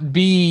not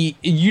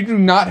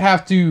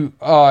have to,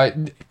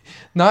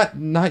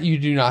 you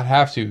do not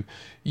have to.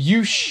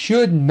 You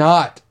should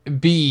not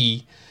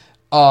be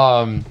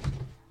following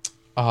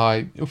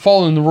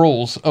the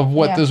rules of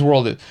what this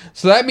world is.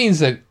 So that means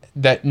that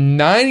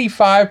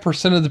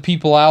 95% of the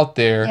people out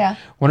there,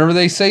 whenever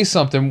they say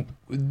something,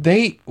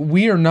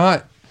 we are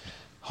not.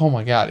 Oh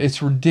my God,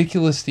 it's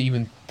ridiculous to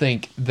even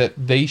think that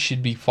they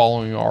should be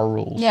following our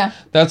rules. Yeah,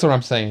 that's what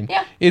I'm saying.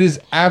 Yeah, it is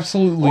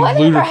absolutely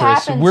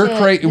ludicrous.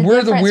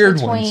 We're the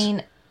weird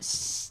ones.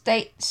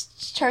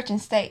 Church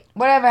and state.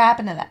 Whatever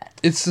happened to that?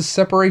 It's the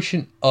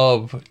separation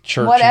of church and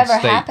state. Whatever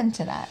happened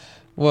to that?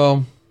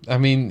 Well, I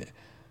mean,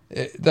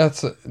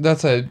 that's a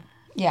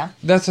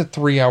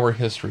 3-hour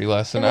history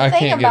lesson. I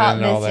can't get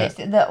into all that.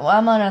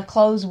 I'm gonna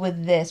close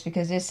with this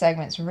because this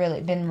segment's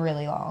been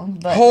really long.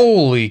 But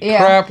holy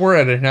crap, we're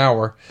at an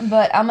hour.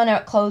 But I'm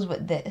gonna close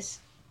with this.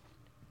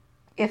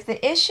 If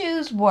the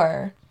issues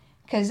were,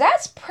 because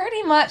that's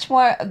pretty much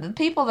what the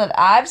people that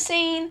I've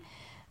seen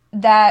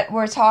that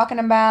we're talking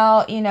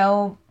about, you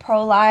know,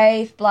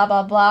 pro-life, blah,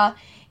 blah, blah.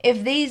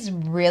 If these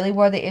really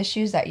were the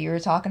issues that you were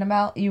talking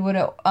about, you would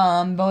have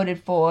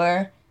voted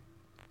for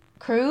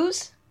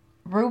Cruz,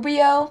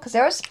 Rubio, because they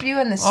were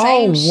spewing the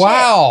same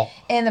shit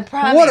in the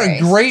primaries. What a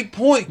great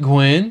point,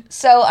 Gwen.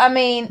 So, I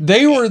mean...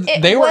 They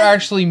were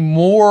actually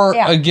more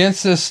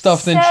against this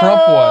stuff than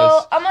Trump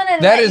was.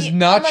 That is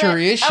not your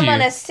issue. I'm going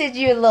to send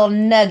you a little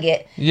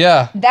nugget.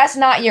 Yeah. That's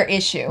not your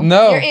issue.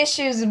 No. Your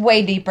issue is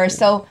way deeper.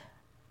 So...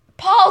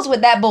 pause with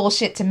that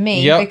bullshit to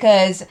me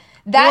because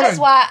that is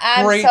why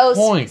I'm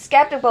so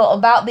skeptical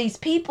about these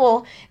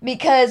people,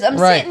 because I'm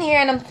sitting here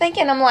and I'm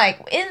thinking, I'm like,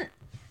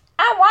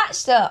 I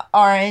watched the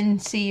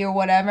RNC or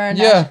whatever,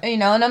 and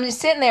and I'm just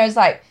sitting there, it's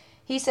like,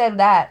 he said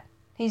that.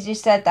 He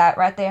just said that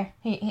right there.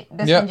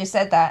 This one just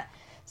said that.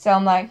 So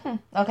I'm like,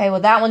 okay,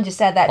 well that one just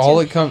said that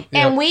too.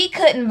 And we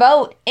couldn't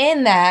vote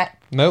in that.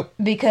 Nope.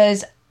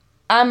 Because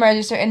I'm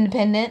registered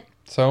independent.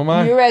 So am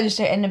I. You're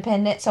registered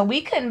independent, so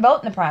we couldn't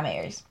vote in the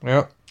primaries.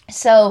 Yep.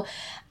 So,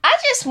 I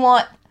just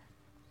want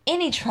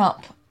any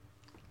Trump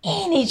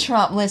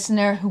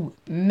listener who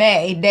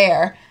may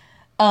dare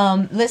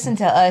listen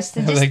to us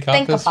to just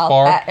think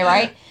about that,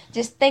 right?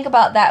 Just think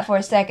about that for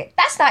a second.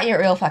 That's not your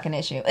real fucking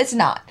issue. It's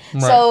not.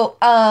 Right. So,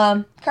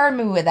 curb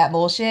me with that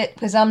bullshit,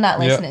 because I'm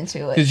not listening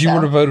to it. Because you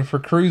would have voted for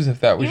Cruz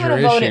if that was your issue.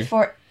 You would have voted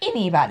for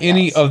anybody else.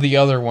 Any of the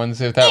other ones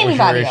if that was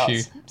your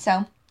issue.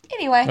 So,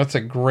 anyway. That's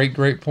a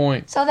great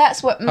point. So,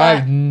 that's what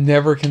I've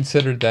never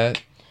considered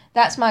that.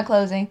 That's my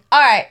closing.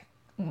 All right.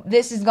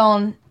 This is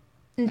going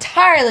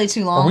entirely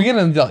too long. Are we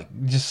going to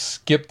just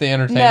skip the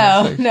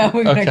entertainment section? No,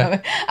 we're going to go. All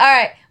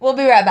right. We'll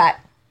be right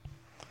back.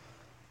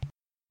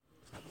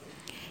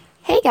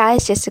 Hey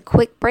guys, just a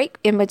quick break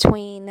in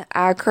between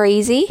our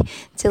crazy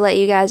to let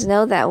you guys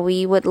know that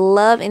we would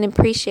love and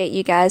appreciate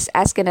you guys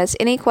asking us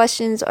any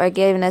questions or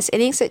giving us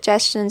any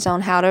suggestions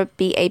on how to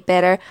be a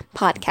better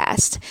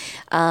podcast.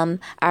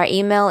 Our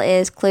email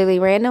is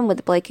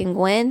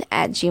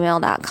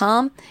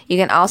clearlyrandom@gmail.com. You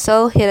can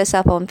also hit us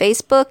up on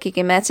Facebook. You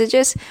can message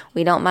us.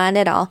 We don't mind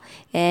at all.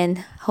 And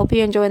hope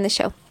you're enjoying the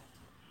show.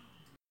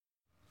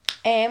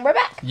 And we're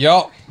back.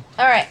 Yup.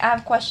 All right, I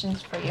have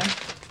questions for you.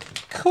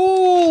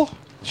 Cool.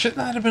 Shouldn't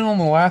that have been on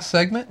the last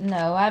segment?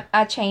 No,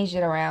 I changed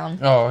it around.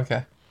 Oh,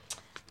 okay.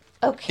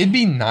 Okay. It'd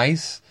be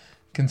nice,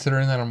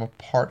 considering that I'm a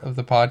part of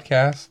the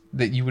podcast,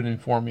 that you would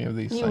inform me of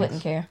these things. You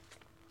wouldn't care.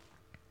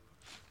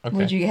 Okay.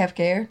 Would you have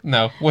cared?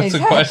 No. What's the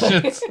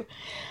questions?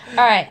 All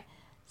right.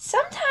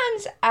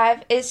 Sometimes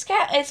it's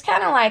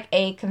kind of like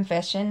a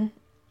confession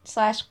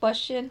 /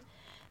 question.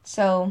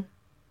 So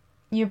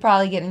you're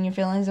probably getting your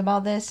feelings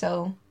about this,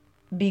 so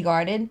be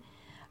guarded.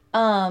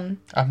 I'm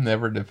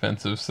never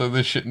defensive, so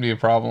this shouldn't be a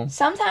problem.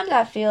 Sometimes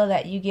I feel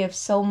that you give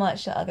so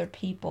much to other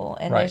people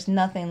and there's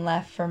nothing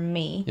left for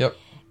me. Yep.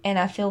 And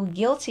I feel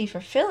guilty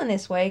for feeling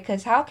this way,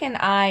 because how can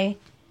I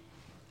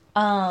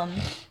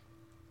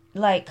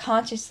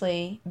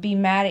consciously be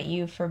mad at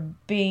you for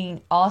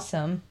being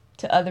awesome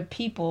to other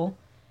people,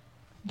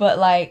 but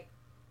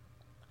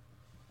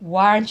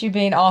why aren't you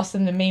being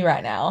awesome to me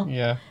right now?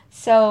 Yeah.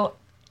 So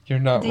you're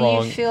not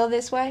wrong. Do you feel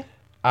this way?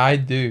 I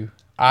do.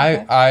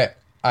 Okay.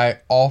 I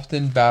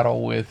often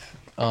battle with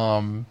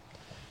the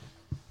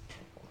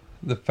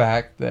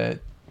fact that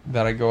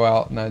I go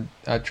out and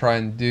I try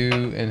and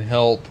do and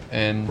help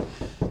and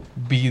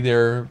be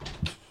there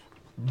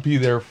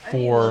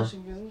for.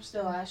 I'm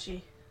still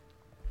ashy.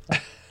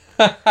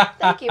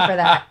 Thank you for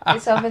that.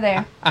 It's over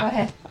there. Go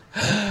ahead.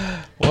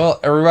 Well,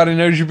 everybody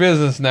knows your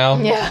business now.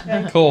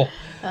 Yeah. Cool.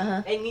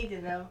 Uh-huh. They need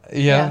to know.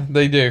 Yeah,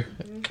 they do.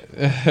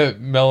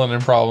 Mm-hmm.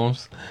 Melanin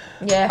problems.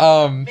 Yeah.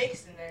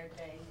 Fixing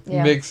everything.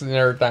 mixing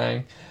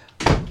everything.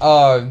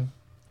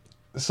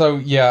 So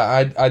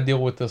yeah, I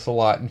deal with this a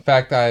lot. In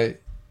fact, I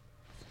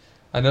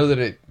know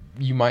that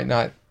you might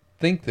not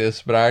think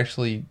this, but I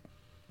actually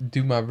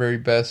do my very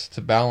best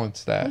to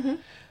balance that.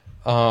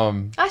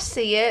 Mm-hmm. I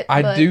see it.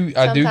 I do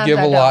give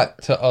a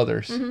lot to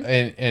others,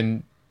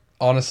 and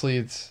honestly,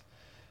 it's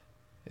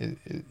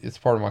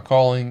part of my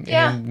calling,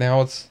 and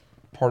now it's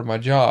part of my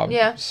job.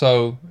 Yeah.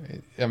 So,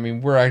 I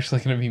mean, we're actually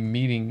going to be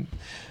meeting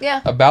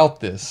about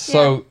this.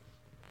 So,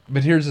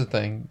 but here's the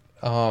thing.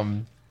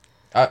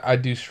 I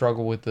do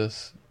struggle with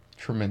this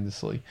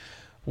tremendously.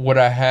 Where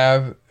I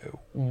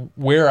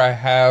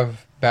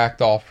have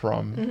backed off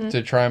from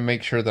to try and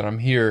make sure that I'm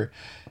here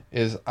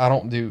is I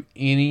don't do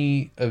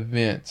any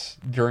events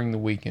during the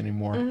week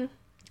anymore.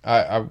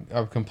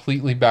 I've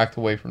completely backed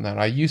away from that.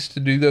 I used to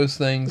do those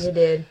things. You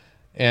did.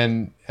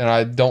 And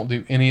I don't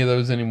do any of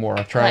those anymore.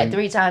 I try like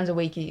 3 times a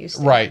week you used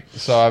to. Right.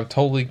 So I've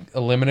totally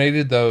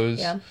eliminated those.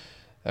 Yeah.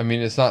 I mean,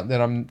 it's not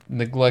that I'm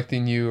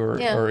neglecting you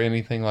or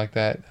anything like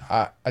that.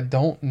 I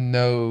don't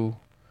know,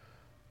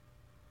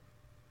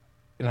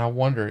 and I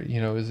wonder,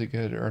 is it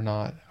good or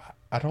not?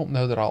 I don't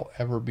know that I'll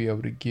ever be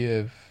able to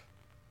give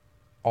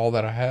all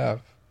that I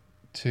have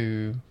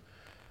to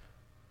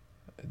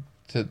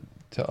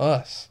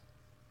us.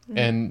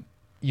 And,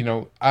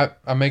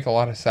 I make a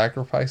lot of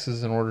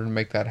sacrifices in order to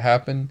make that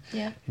happen.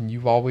 Yeah. And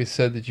you've always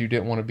said that you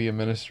didn't want to be a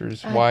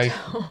minister's wife.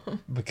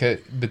 But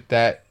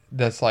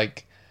that's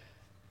like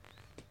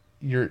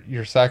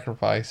your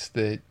sacrifice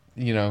that,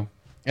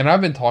 and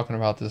I've been talking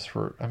about this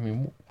for,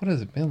 what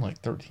has it been, like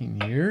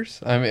 13 years?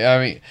 I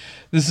mean,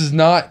 this is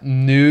not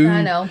new.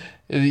 I know.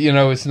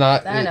 It's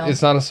not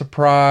a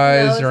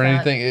surprise or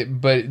anything,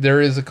 but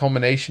there is a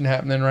culmination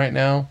happening right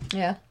now.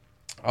 Yeah.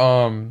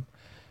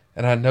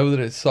 And I know that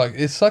it sucks.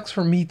 It sucks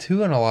for me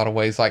too in a lot of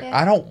ways. Like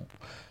I don't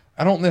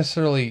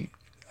necessarily,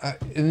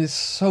 and it's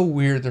so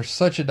weird. There's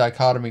such a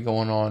dichotomy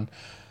going on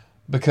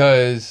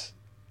because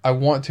I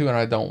want to and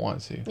I don't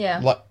want to. Yeah.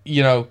 Like,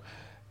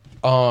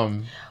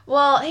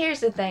 well,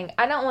 here's the thing.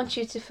 I don't want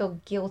you to feel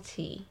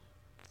guilty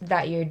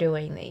that you're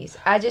doing these.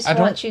 I just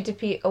want you to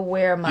be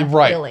aware of my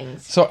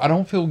feelings. So I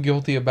don't feel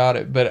guilty about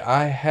it, but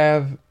I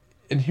have,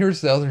 and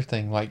here's the other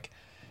thing, like,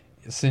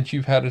 since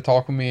you've had to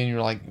talk with me and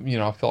you're like,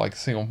 I feel like a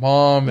single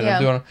mom and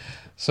I'm doing,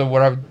 so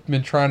what I've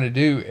been trying to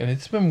do, and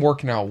it's been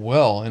working out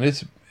well, and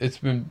it's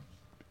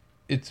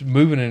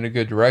moving in a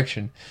good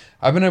direction.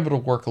 I've been able to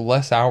work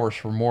less hours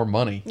for more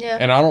money. Yeah.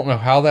 And I don't know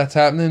how that's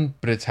happening,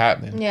 but it's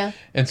happening. Yeah.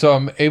 And so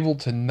I'm able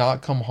to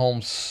not come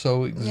home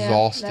so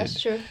exhausted. Yeah,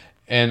 that's true.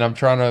 And I'm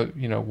trying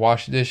to,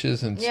 wash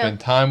dishes and spend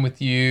time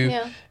with you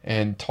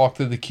and talk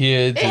to the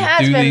kids it and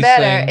has do been these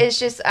better. things. It's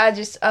just,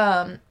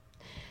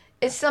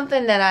 it's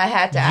something that I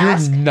had to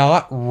ask. You're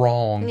not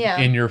wrong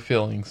in your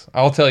feelings.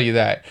 I'll tell you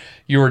that.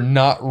 You're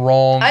not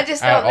wrong. I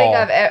just don't think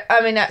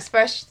I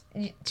expressed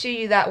to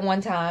you that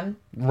one time.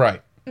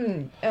 Right.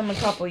 A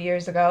couple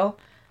years ago.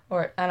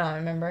 Or I don't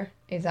remember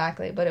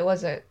exactly, but it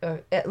was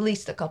at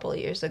least a couple of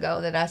years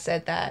ago that I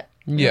said that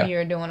when you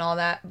were doing all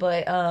that.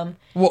 But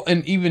well,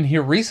 and even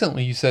here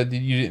recently, you said that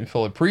you didn't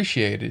feel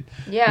appreciated,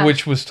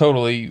 which was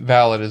totally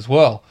valid as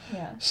well.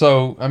 Yeah.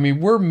 So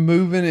we're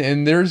moving,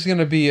 and there's going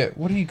to be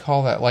what do you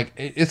call that? Like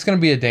it's going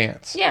to be a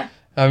dance. Yeah.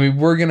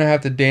 We're going to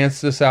have to dance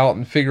this out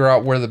and figure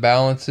out where the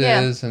balance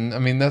is,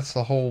 and that's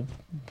the whole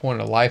point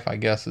of life, I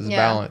guess, is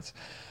balance.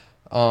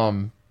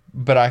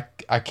 But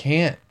I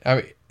can't.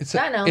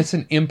 It's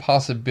an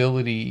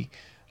impossibility.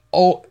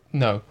 Oh,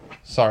 no.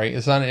 Sorry.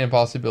 It's not an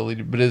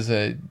impossibility, but it's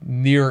a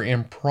near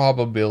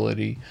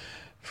improbability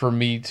for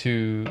me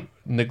to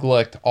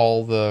neglect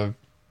all the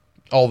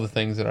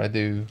things that I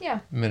do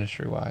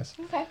ministry-wise.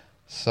 Okay.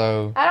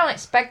 So I don't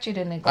expect you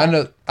to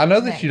neglect. I know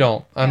that you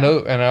don't. I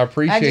know, and I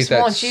appreciate that so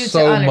much. I just want you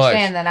to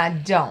understand that I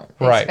don't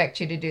expect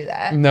you to do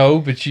that. No,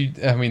 but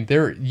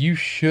you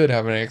should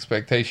have an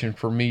expectation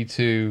for me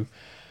to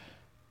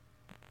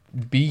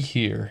be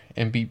here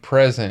and be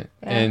present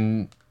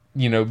and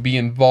be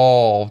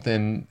involved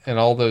and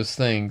all those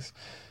things.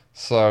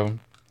 So,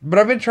 but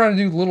I've been trying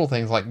to do little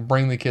things like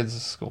bring the kids to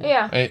school.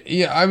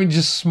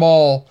 Just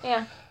small.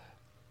 Yeah.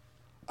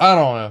 I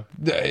don't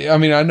know.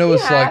 I know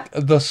it's like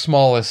the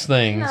smallest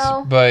things,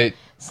 but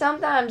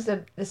sometimes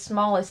the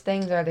smallest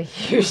things are the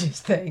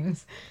hugest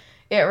things.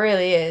 It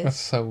really is. That's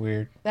so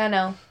weird. I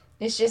know.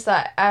 It's just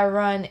like I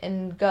run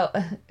and go,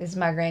 as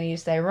my granny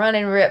used to say, run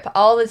and rip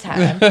all the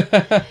time.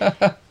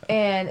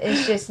 And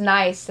it's just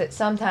nice that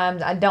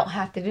sometimes I don't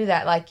have to do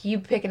that. Like you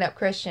picking up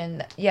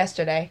Christian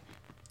yesterday,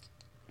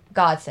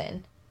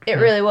 godsend. It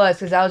really was,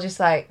 because I was just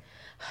like,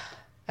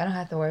 I don't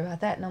have to worry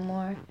about that no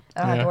more. I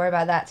don't have to worry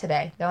about that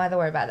today. Don't have to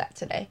worry about that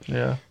today.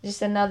 Yeah.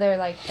 Just another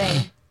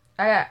thing.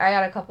 I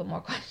got a couple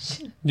more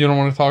questions. You don't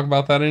want to talk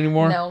about that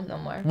anymore? No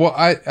more. Well,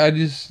 I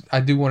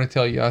do want to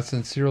tell you, I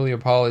sincerely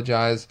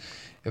apologize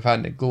if I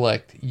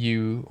neglect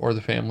you or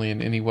the family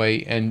in any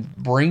way, and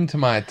bring to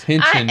my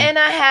attention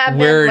I have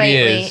where been lately,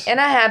 it is.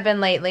 And I have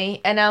been lately,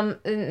 and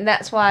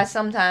that's why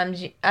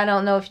sometimes I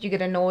don't know if you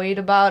get annoyed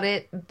about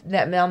it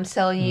that I'm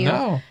telling you.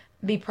 No.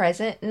 be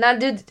present. And I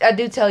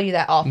do tell you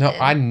that often. No,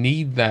 I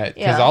need that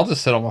because Yeah. I'll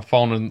just sit on my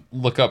phone and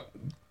look up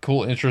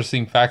cool,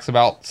 interesting facts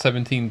about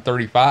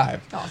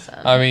 1735. Awesome.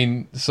 I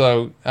mean,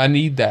 so I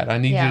need that. I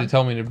need Yeah. you to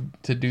tell me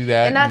to do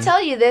that. And I'll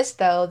tell you this,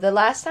 though. The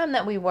last time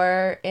that we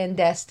were in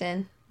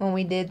Destin, when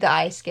we did the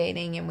ice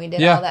skating and we did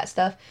Yeah. all that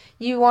stuff,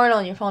 you weren't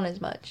on your phone as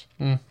much.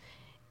 Mm.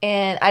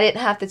 And I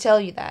didn't have to tell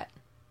you that.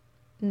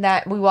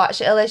 That we watched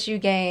the LSU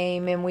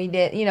game and we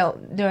did,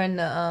 during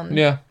the...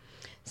 Yeah.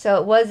 So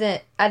it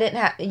wasn't... I didn't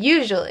have...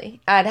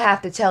 Usually, I'd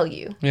have to tell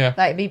you. Yeah.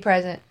 Like, be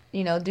present,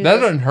 do That this.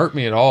 doesn't hurt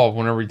me at all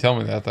whenever you tell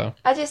me that, though.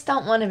 I just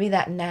don't want to be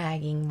that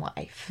nagging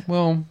wife.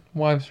 Well,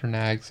 wives are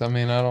nags. I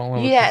mean, I don't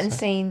know. You hadn't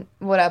seen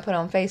what I put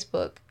on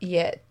Facebook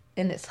yet,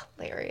 and it's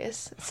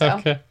hilarious. So,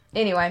 Okay.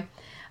 anyway.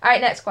 All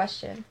right, next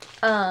question.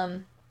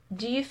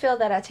 Do you feel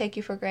that I take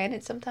you for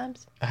granted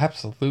sometimes?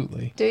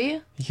 Absolutely. Do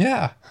you?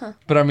 Yeah. Huh.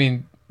 But I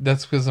mean,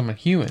 that's because I'm a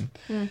human.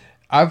 Hmm.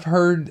 I've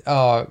heard,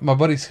 my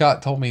buddy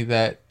Scott told me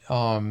that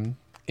in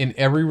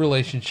every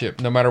relationship,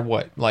 no matter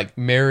what, like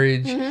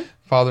marriage,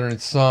 father and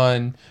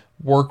son,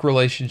 work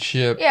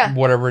relationship, Yeah.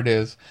 whatever it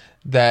is,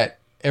 that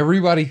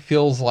everybody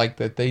feels like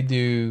that they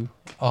do,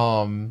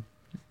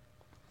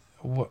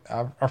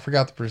 I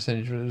forgot the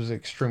percentage, but it was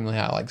extremely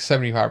high, like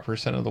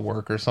 75% of the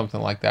work or something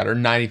like that, or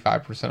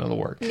 95% of the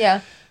work.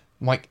 Yeah.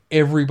 Like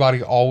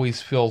everybody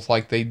always feels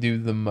like they do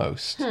the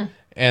most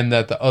and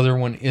that the other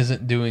one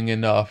isn't doing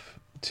enough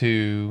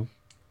to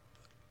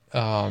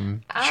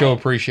show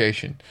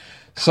appreciation.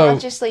 So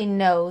Consciously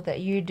know that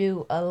you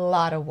do a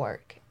lot of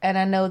work, and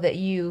I know that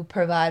you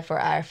provide for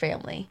our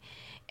family,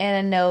 and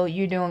I know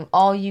you're doing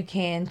all you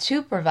can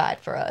to provide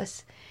for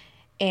us,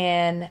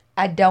 and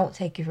I don't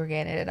take you for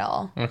granted at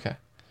all. okay.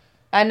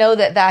 I know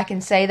that I can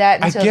say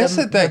that. I Until guess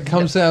that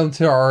comes down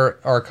to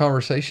our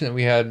conversation that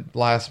we had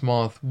last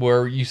month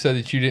where you said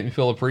that you didn't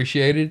feel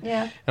appreciated.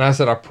 Yeah. And I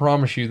said, I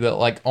promise you that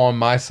like on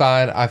my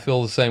side, I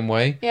feel the same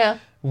way. Yeah.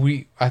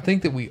 I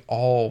think that we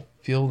all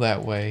feel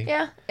that way.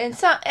 Yeah, and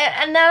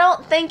I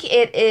don't think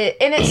it is,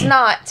 and it's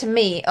not to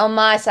me on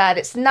my side.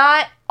 It's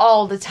not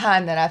all the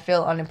time that I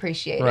feel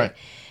unappreciated. Right.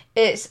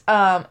 It's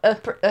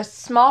a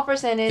small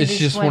percentage. It's is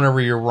just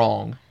whenever you're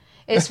wrong.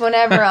 It's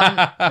whenever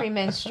I'm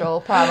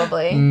premenstrual,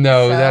 probably.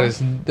 No,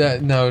 So,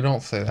 no,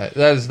 don't say that.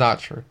 That is not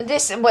true.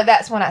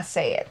 That's when I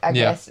say it, I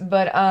guess.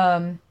 But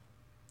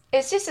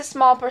it's just a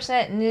small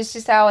percent, and it's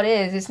just how it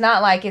is. It's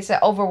not like it's an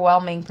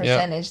overwhelming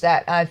percentage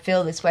that I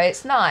feel this way.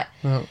 It's not.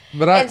 No,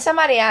 but And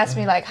somebody asked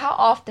me, like, how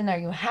often are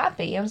you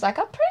happy? I was like,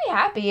 I'm pretty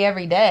happy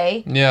every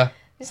day. yeah.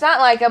 It's not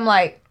like I'm,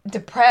 like,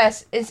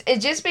 depressed. It's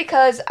just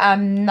because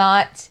I'm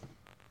not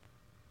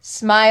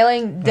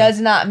smiling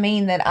does not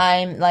mean that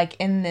I'm, like,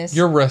 in this...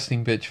 Your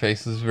resting bitch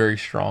face is very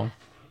strong.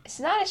 It's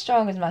not as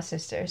strong as my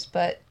sister's,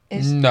 but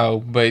it's... No,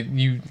 but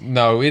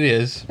it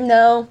is.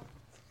 No,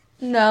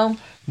 No,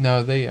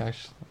 they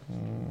actually.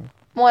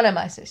 one of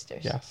my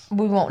sisters. Yes.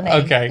 We won't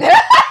name. Okay.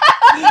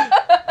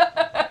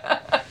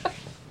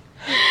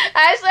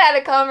 I actually had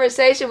a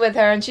conversation with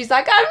her, and she's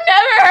like, I've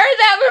never heard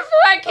that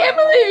before. I can't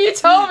believe you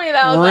told me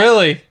that. I was like,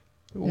 Really?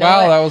 No Wow,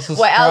 one- that was a surprise.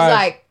 Well, I was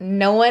like,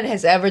 no one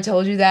has ever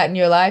told you that in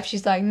your life?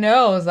 She's like,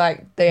 no. I was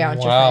like, they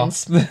aren't your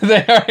friends.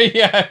 They are,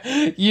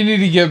 yeah. You need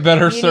to get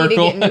better You circle.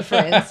 need to get new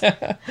friends.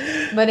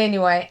 But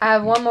anyway, I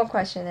have one more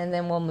question, and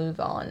then we'll move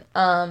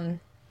on.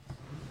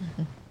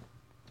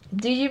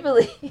 Do you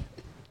believe...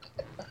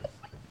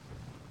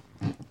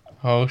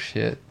 Oh,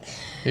 shit.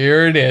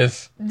 Here it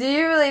is. Do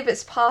you believe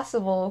it's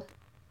possible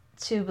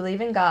to believe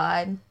in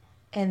God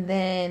and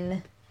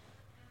then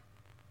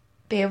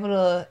be able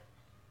to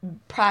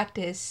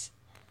practice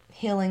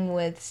healing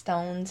with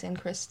stones and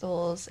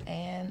crystals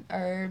and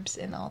herbs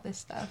and all this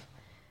stuff?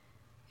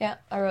 Yeah,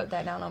 I wrote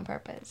that down on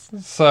purpose.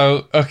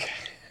 So, okay.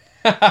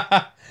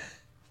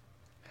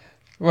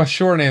 Well,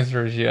 short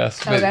answer is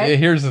yes. But Okay.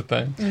 here's the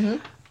thing. Mm-hmm.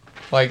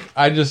 Like,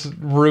 I just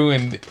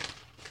ruined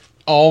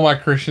all my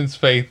Christian's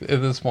faith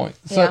at this point.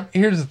 So, Yeah.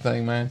 here's the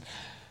thing, man.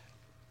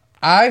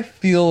 I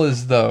feel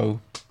as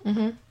though,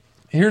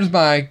 here's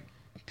my,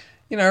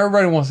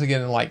 everybody wants to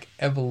get into, like,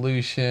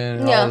 evolution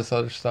and all this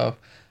other stuff.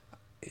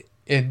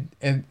 And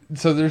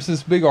so there's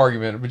this big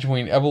argument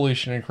between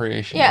evolution and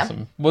creationism.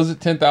 Yeah. Was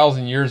it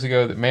 10,000 years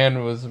ago that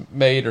man was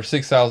made, or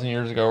 6,000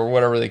 years ago, or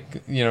whatever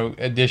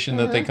addition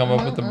that they come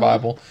up with the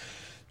Bible?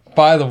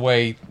 By the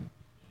way,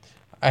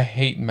 I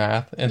hate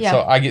math, and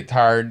so I get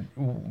tired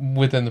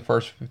within the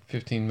first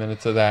 15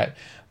 minutes of that.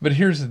 But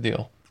here's the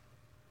deal.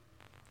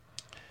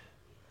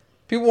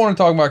 People want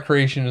to talk about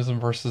creationism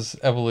versus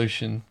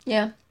evolution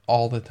Yeah.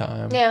 all the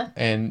time. Yeah.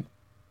 And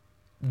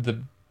the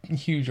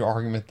huge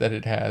argument that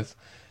it has.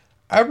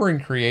 I bring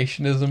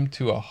creationism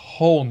to a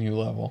whole new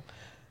level.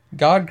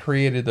 God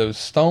created those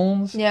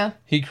stones. Yeah.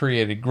 He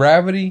created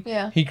gravity.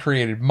 Yeah. He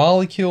created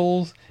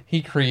molecules.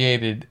 He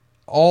created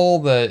all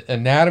the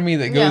anatomy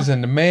that goes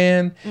into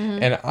man.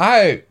 And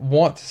I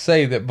want to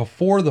say that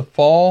before the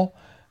fall,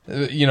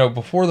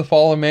 before the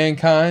fall of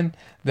mankind,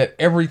 that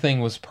everything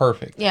was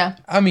perfect. Yeah.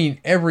 I mean,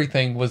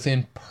 everything was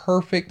in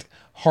perfect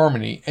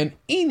harmony. And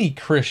any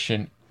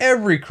Christian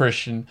every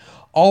Christian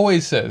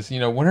always says,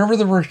 whenever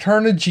the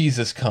return of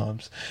Jesus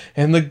comes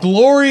and the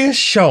glory is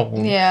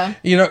shown,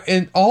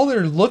 and all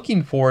they're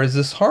looking for is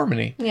this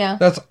harmony. Yeah.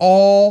 That's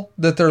all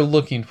that they're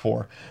looking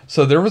for.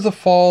 So there was a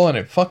fall and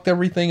it fucked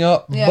everything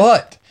up,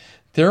 but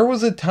there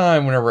was a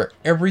time whenever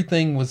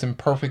everything was in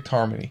perfect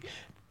harmony.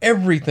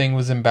 Everything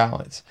was in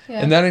balance.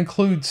 Yeah. And that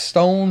includes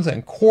stones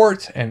and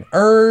quartz and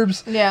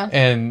herbs. Yeah.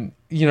 And,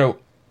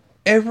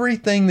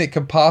 everything that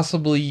could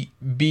possibly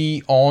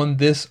be on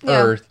this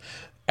earth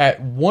at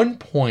one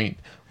point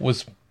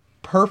was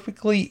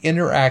perfectly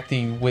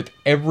interacting with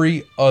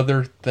every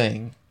other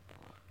thing.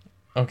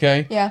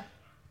 Okay? Yeah.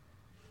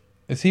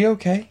 Is he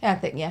okay? I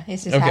think,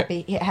 he's just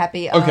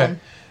happy. Okay.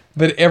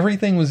 But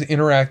everything was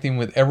interacting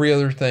with every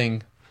other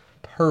thing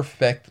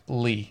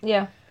perfectly.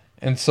 Yeah.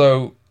 And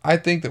so I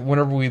think that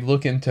whenever we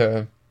look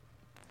into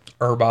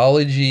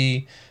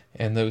herbology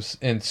and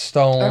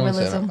stones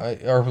and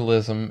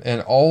herbalism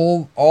and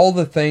all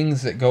the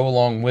things that go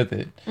along with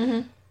it,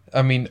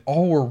 I mean,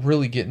 all we're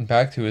really getting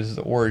back to is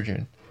the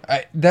origin.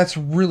 That's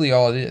really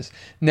all it is.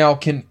 Now,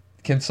 can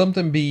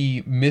something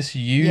be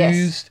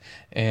misused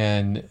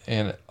and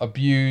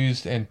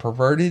abused and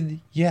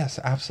perverted? Yes,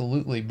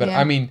 absolutely. But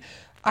I mean,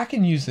 I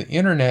can use the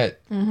internet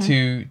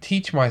to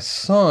teach my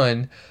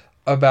son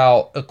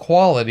about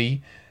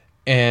equality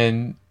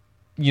and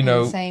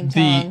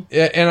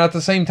and at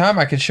the same time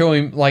I could show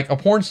him like a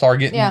porn star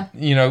getting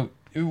whatever.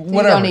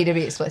 You don't need to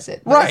be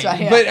explicit, right?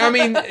 But I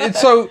mean,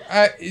 so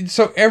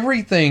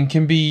everything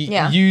can be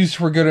used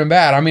for good and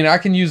bad. I mean, I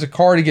can use a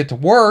car to get to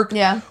work,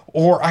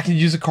 or I can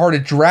use a car to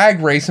drag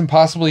race and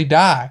possibly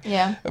die.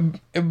 Yeah.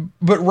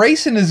 But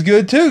racing is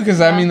good too, because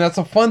I mean that's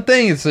a fun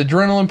thing. It's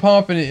adrenaline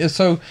pump, and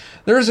so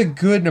there's a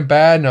good and a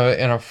bad,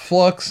 and a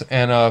flux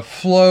and a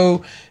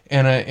flow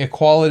and an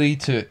equality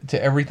to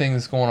everything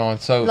that's going on.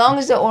 So as long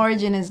as the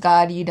origin is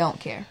God, you don't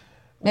care.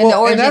 And the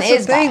origin that's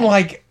is the thing. God.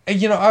 Like,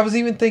 I was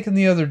even thinking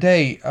the other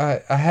day.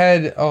 I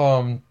had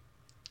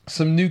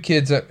some new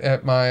kids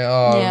at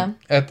my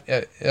what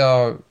did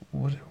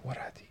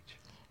I teach?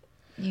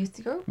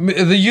 Youth group.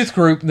 The youth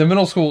group, the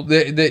middle school.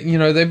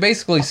 They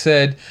basically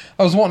said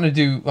I was wanting to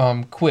do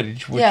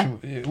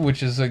Quidditch,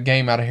 which is a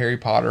game out of Harry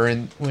Potter,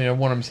 and one of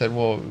them said,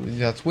 "Well,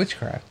 that's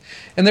witchcraft."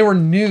 And they were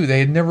new; they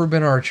had never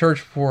been to our church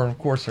before, and of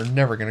course, they're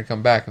never going to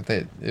come back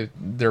if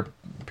their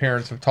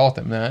parents have taught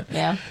them that.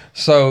 Yeah.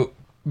 So,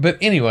 but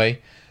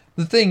anyway,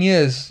 the thing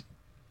is,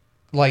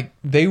 like,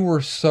 they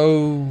were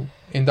so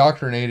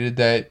indoctrinated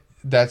that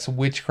that's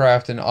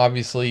witchcraft, and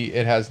obviously,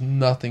 it has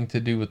nothing to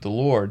do with the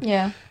Lord.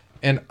 Yeah.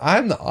 And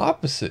I'm the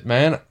opposite,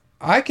 man.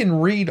 I can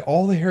read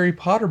all the Harry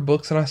Potter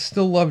books and I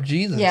still love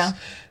Jesus. Yeah.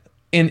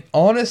 And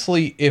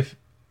honestly, if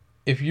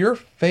your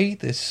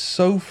faith is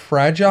so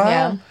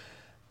fragile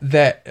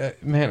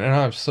that, man, and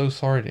I'm so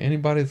sorry to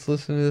anybody that's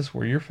listening to this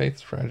where your faith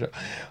is fragile.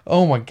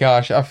 Oh my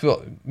gosh, I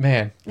feel,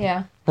 man.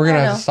 Yeah. We're going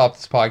to have to stop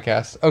this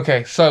podcast.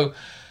 Okay, so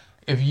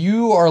if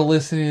you are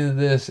listening to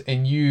this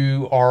and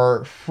you are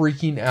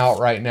freaking out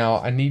right now,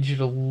 I need you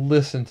to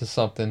listen to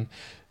something.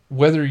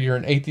 Whether you're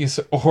an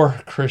atheist or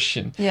a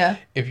Christian,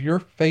 if your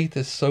faith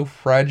is so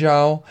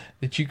fragile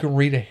that you can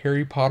read a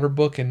Harry Potter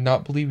book and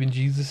not believe in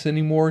Jesus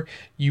anymore,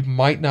 you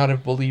might not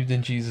have believed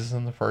in Jesus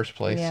in the first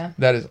place. Yeah.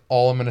 That is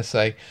all I'm going to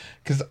say.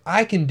 Because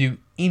I can do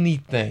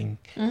anything.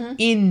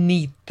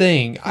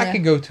 Anything. I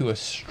could go to a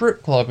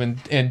strip club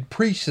and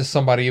preach to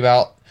somebody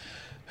about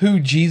who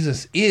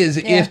Jesus is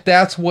if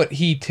that's what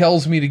he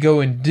tells me to go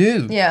and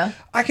do. Yeah.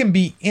 I can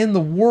be in the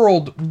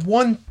world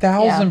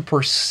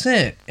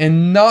 1,000%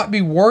 and not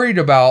be worried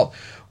about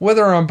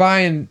whether I'm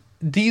buying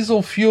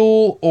diesel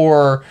fuel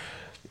or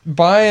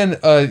buying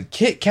a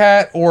Kit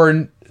Kat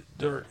or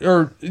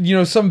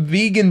some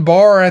vegan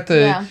bar at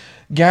the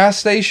gas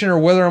station, or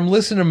whether I'm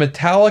listening to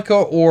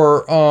Metallica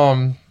or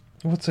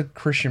what's a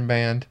Christian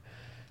band?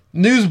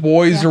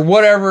 Newsboys or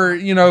whatever,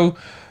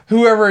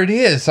 whoever it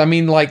is. I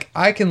mean, like,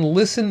 I can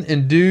listen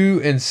and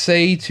do and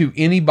say to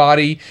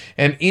anybody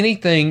and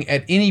anything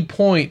at any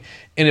point.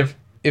 And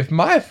if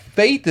my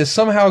faith is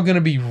somehow going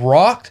to be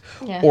rocked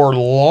or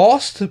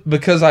lost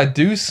because I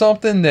do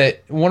something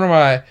that one of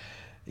my,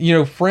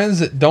 friends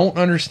that don't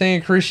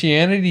understand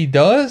Christianity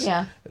does,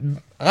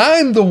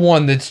 I'm the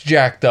one that's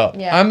jacked up.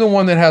 Yeah. I'm the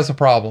one that has a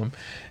problem.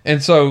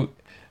 And so,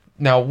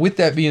 now, with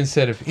that being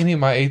said, if any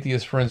of my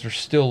atheist friends are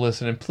still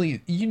listening,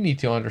 please, you need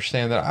to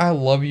understand that I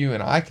love you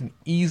and I can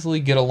easily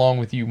get along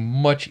with you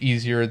much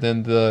easier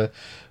than the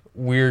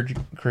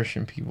weird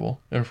Christian people.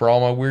 And for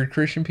all my weird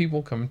Christian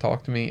people, come and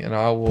talk to me and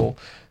I will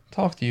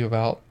talk to you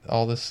about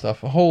all this stuff.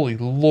 Holy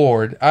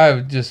Lord, I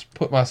would just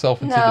put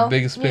myself into the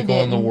biggest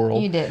pickle in the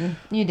world. You didn't.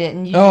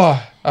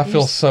 I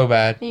feel so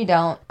bad. You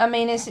don't. I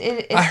mean, it's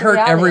I hurt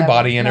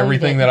everybody and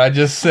everything that I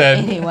just said.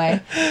 Anyway,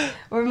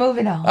 we're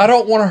moving on. I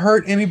don't want to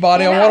hurt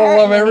anybody. I want to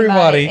love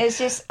everybody. It's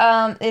just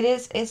it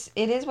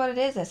is what it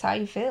is. That's how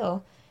you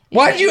feel.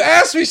 Why'd you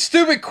ask me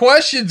stupid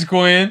questions,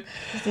 Gwen?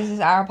 This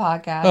is our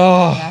podcast.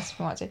 Oh. That's if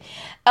you want to.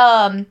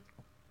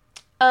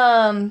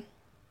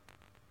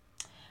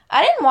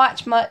 I didn't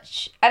watch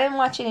much. I didn't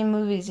watch any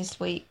movies this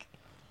week.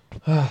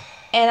 And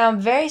I'm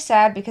very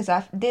sad because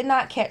I did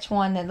not catch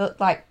one that looked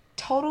like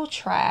total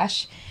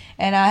trash.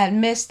 And I had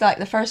missed like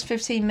the first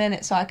 15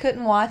 minutes, so I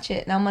couldn't watch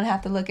it. And I'm going to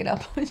have to look it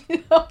up on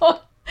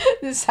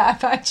the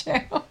Sci-Fi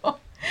Channel.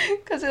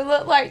 Because it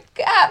looked like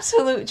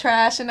absolute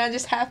trash, and I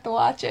just have to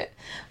watch it.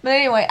 But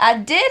anyway, I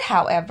did,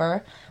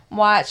 however,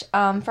 watch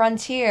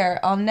Frontier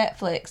on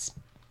Netflix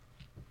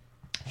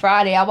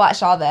Friday. I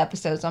watched all the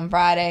episodes on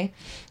Friday.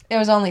 There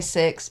was only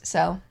 6,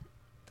 so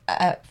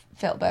I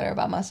felt better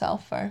about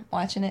myself for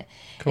watching it.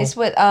 Cool. It's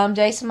with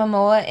Jason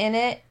Momoa in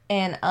it,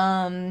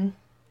 and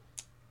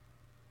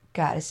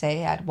gotta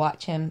say, I'd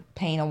watch him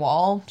paint a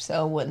wall,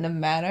 so it wouldn't have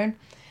mattered.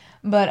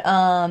 But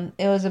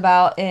it was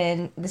about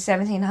in the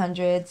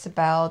 1700s,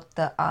 about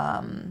the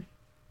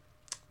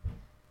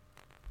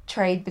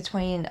trade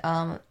between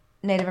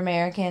Native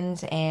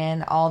Americans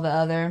and all the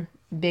other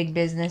big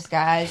business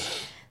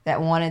guys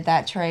that wanted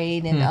that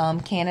trade,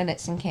 and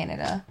candidates in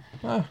Canada.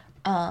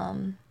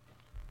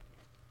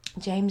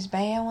 James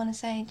Bay, I want to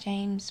say,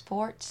 James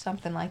Fort,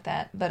 something like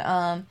that.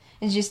 But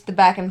it's just the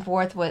back and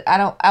forth with.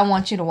 I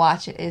want you to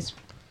watch it.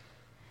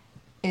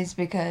 Is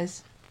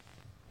because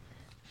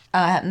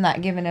I'm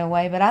not giving it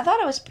away, but I thought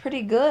it was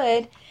pretty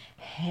good.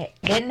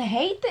 Didn't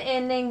hate the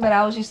ending, but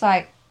I was just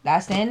like,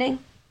 that's the ending?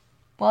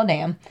 Well,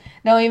 damn.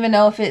 Don't even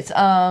know if it's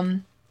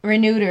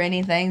renewed or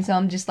anything, so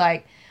I'm just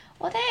like,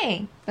 well,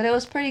 dang. But it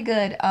was pretty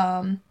good.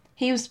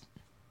 He was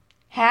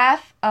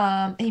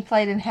he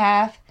played in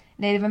half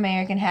Native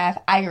American, half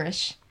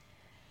Irish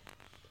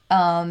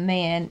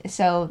man.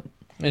 So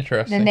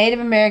interesting. The Native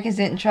Americans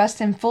didn't trust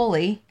him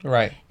fully,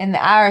 right? And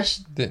the Irish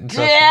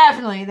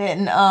definitely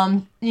didn't.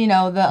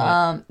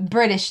 The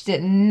British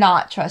did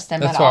not trust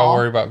him. That's at why all. I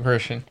worry about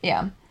Christian.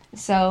 Yeah.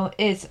 So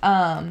it's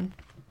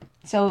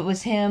so it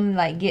was him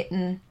like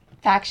getting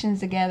factions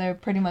together,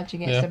 pretty much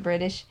against the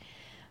British.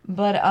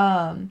 But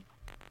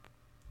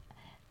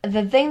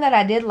the thing that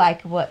I did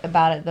like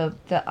about it,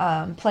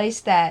 the place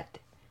that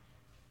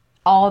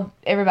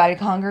everybody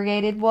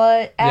congregated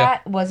was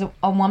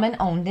a woman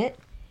owned it.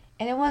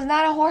 And it was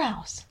not a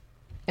whorehouse.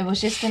 It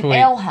was just an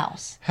ale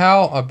house.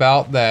 How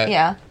about that?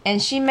 Yeah. And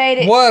she made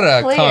it What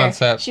a clear.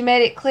 concept. She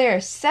made it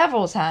clear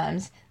several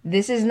times.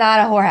 This is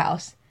not a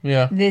whorehouse.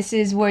 Yeah. This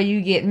is where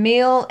you get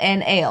meal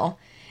and ale.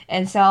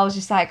 And so I was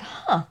just like,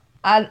 huh.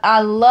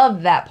 I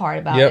love that part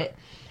about it.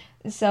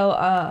 So,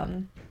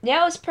 it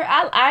was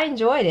I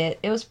enjoyed it.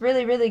 It was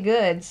really, really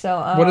good. So,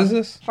 what is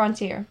this?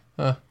 Frontier.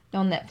 On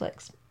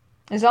Netflix.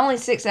 There's only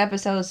 6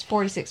 episodes,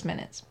 46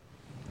 minutes.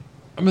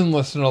 I've been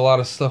listening to a lot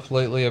of stuff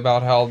lately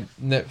about how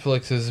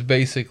Netflix is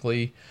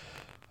basically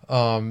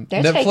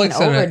Netflix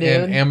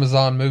and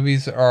Amazon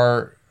movies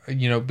are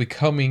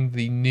becoming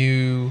the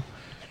new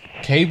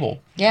cable.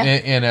 Yeah.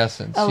 In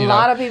essence, a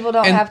lot of people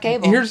don't have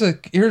cable. Here's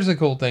a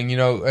cool thing.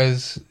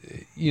 As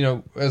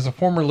a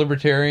former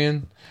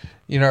libertarian,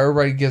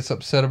 everybody gets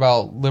upset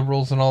about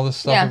liberals and all this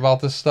stuff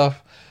about this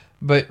stuff.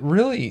 But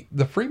really,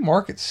 the free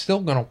market's still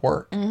going to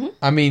work. Mm-hmm.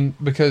 I mean,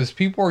 because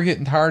people are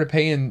getting tired of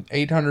paying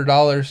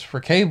 $800 for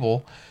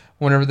cable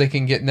whenever they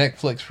can get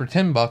Netflix for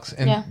 $10.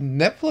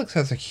 And Netflix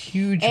has a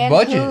huge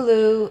budget.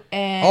 Hulu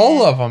and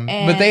all of them.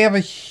 But they have a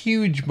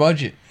huge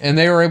budget. And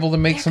they were able to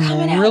make some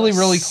really,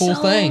 really cool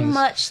things. So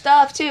much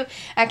stuff, too.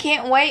 I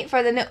can't wait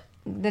for the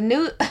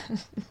new...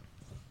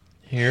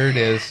 Here it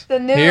is.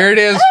 Here it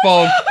is,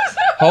 folks.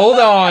 Hold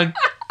on.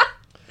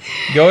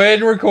 Go ahead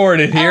and record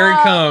it. Here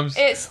it comes.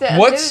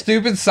 What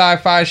stupid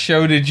sci-fi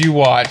show did you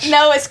watch?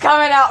 No, it's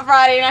coming out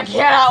Friday and I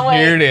cannot wait.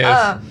 Here it is.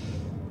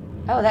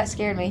 That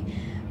scared me.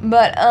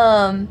 But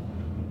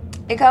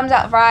it comes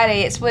out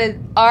Friday. It's with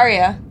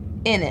Arya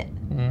in it.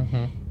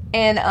 Mm-hmm.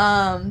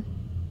 And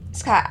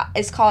it's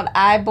called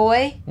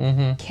iBoy.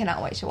 Mm-hmm.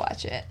 Cannot wait to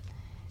watch it.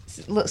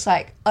 It looks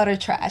like utter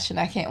trash and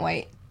I can't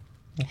wait.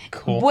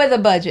 Cool. With a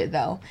budget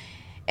though.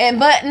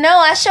 But no,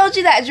 I showed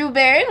you that Drew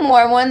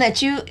Barrymore one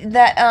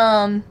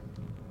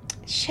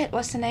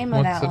what's the name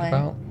of that one? What's it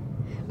about?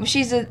 Well,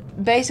 she's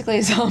basically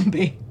a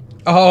zombie.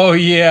 Oh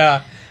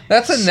yeah.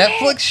 That's a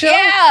Netflix show?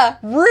 Yeah.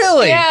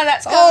 Really? Yeah,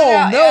 that's coming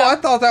out. Oh, no, I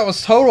thought that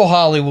was total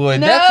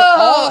Hollywood. No, that's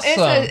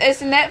awesome.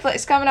 It's a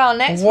Netflix coming out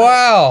next week.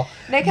 Wow.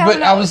 But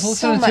I was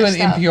listening to an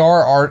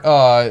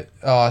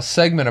NPR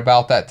segment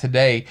about that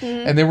today,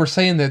 and they were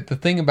saying that the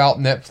thing about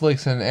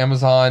Netflix and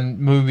Amazon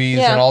movies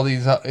and all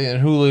these,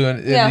 and Hulu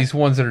and these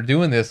ones that are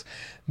doing this,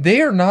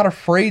 they are not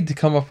afraid to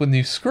come up with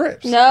new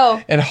scripts.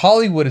 No. And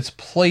Hollywood has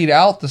played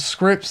out the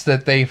scripts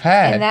that they've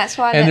had. And that's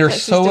why Netflix they're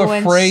so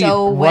afraid.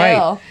 So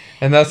well. Right.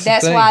 And that's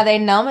why they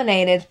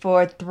nominated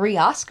for 3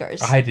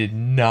 Oscars. I did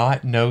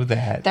not know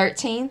that.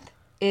 13th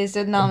is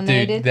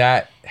nominated. Dude,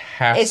 that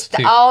has to.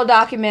 It's all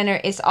documentary.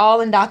 It's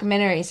all in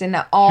documentaries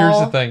and all Here's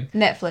the thing.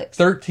 Netflix.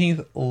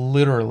 13th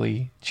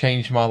literally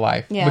changed my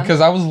life. Yeah. Because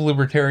I was a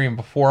libertarian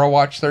before I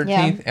watched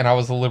 13th and I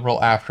was a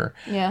liberal after.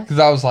 Yeah. Because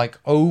I was like,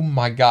 oh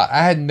my God.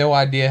 I had no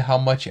idea how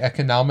much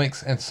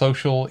economics and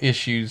social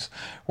issues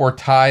were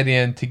tied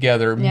in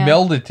together,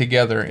 melded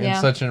together in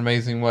such an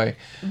amazing way.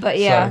 But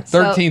yeah.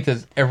 So 13th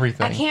is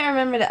everything. I can't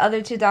remember the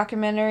other 2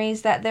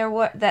 documentaries that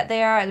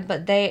they are,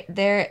 but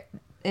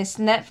It's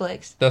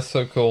Netflix. That's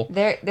so cool.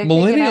 They're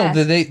Millennial.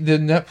 Did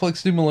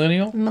Netflix do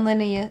Millennial?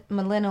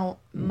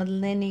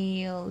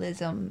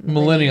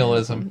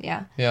 Millennialism.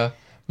 Yeah. Yeah.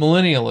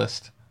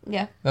 Millennialist.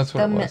 Yeah. That's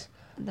what it was.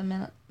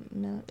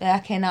 I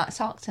cannot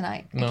talk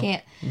tonight. No. I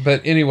can't.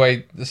 But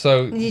anyway,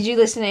 so... Did you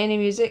listen to any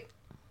music?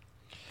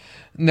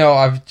 No,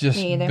 I've just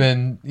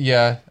been...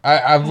 Yeah.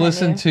 I've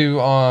listened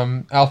to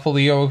Alpha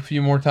Leo a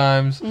few more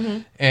times. Mm-hmm.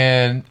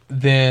 And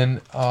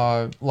then,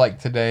 like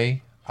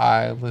today,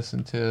 I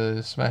listened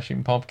to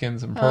Smashing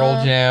Pumpkins and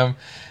Pearl Jam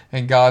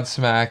and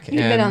Godsmack.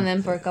 You've been on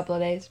them for a couple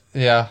of days.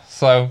 Yeah.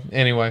 So,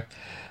 anyway.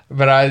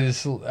 But I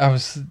just love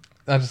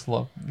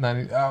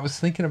 90s. I was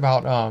thinking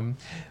about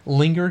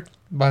Linger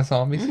by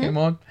Zombies came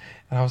on,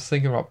 and I was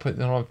thinking about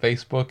putting it on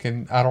Facebook,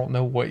 and I don't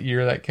know what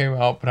year that came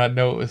out, but I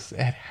know it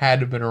had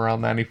to have been around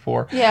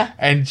 94. Yeah.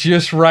 And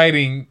just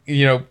writing,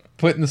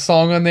 putting the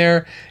song on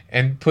there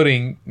and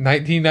putting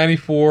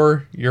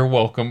 1994, You're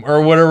Welcome,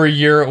 or whatever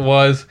year it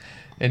was,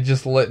 and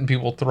just letting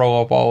people throw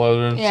up all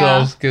over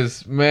themselves,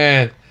 because,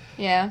 man.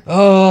 Yeah.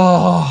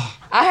 Oh.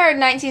 I heard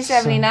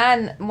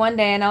 1979 one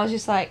day, and I was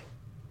just like,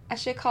 I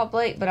should call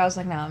Blake, but I was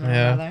like, no, I'm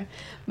not bother.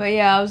 But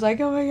yeah, I was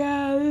like, oh my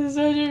God, this is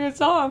such a good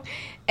song.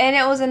 And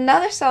it was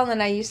another song that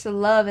I used to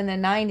love in the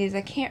 90s.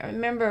 I can't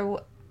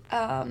remember.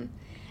 I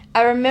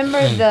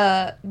remember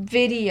the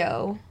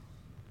video.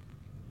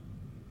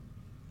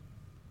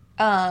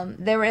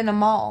 They were in a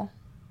mall.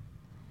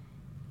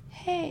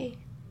 Hey,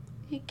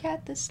 you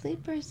got the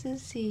sleeper's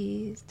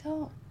disease.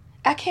 Don't.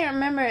 I can't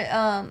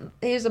remember.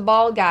 He was a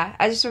bald guy.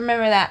 I just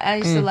remember that. I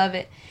used to love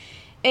it.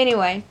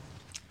 Anyway,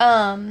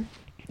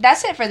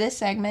 that's it for this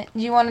segment.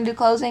 Do you want to do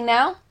closing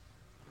now? Or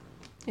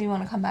do you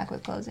want to come back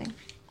with closing?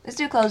 Let's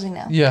do closing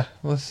now. Yeah,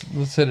 let's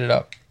hit it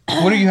up.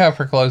 What do you have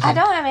for closing? I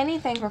don't have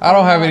anything for closing. I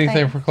don't have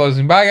anything for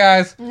closing. Bye,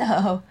 guys.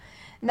 No.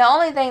 The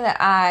only thing that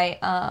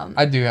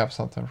I do have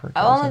something for closing.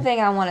 The only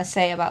thing I want to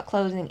say about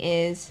closing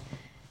is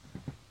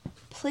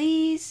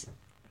please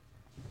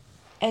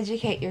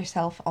educate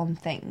yourself on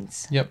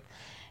things. Yep.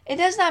 It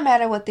does not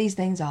matter what these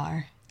things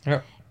are.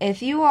 Yep.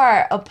 If you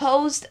are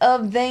opposed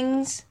of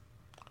things,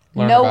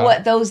 Learn know about what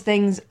it. those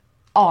things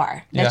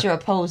are that you're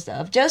opposed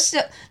of. Just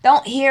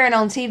don't hear it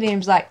on TV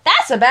and be like,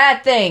 that's a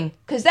bad thing,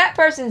 because that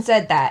person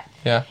said that.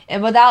 Yeah.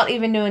 And without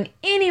even doing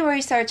any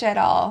research at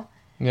all.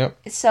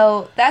 Yep.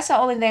 So that's the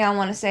only thing I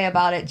want to say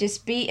about it.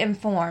 Just be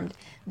informed.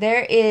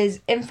 There is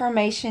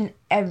information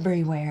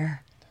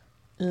everywhere.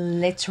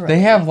 Literally.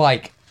 They have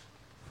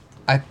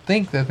I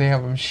think that they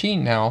have a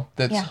machine now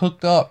that's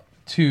hooked up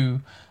to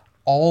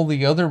all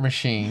the other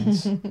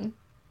machines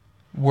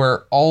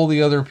where all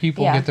the other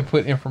people get to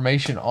put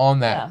information on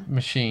that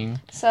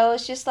machine. So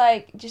it's just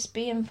just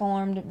be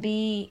informed,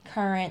 be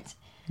current.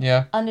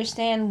 Yeah.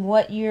 Understand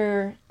what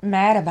you're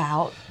mad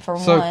about, for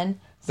one.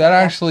 That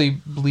actually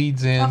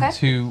bleeds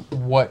into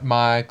what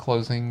my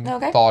closing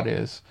thought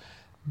is.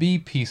 Be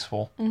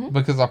peaceful.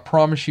 Because I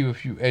promise you,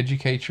 if you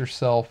educate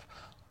yourself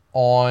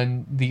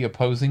on the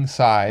opposing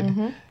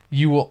side,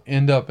 you will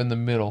end up in the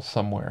middle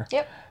somewhere.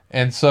 Yep.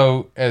 And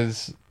so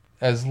as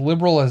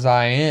liberal as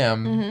I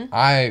am,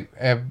 I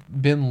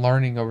have been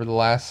learning over the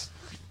last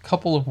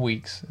couple of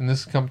weeks, and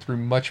this has come through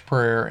much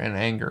prayer and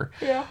anger.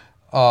 Yeah.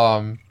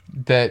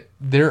 That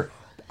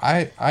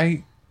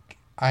I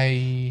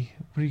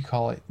what do you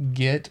call it?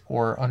 Get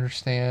or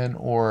understand,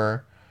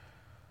 or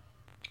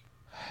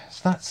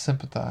it's not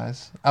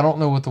sympathize. I don't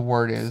know what the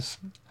word is,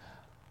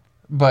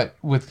 but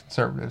with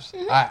conservatives,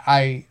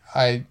 I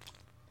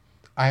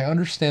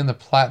understand the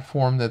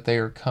platform that they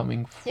are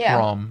coming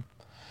from,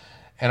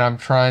 and I'm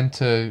trying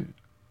to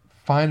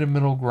find a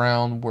middle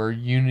ground where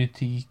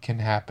unity can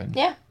happen.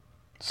 Yeah.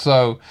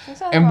 So,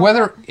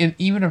 and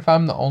even if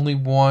I'm the only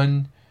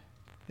one,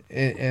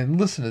 and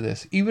listen to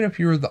this, even if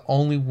you're the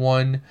only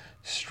one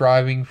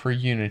striving for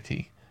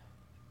unity,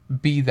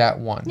 be that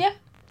one. Yeah.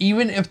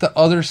 Even if the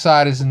other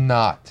side is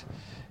not,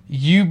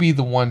 you be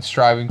the one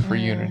striving for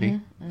unity.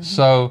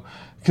 So,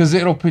 because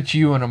it'll put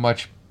you in a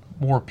much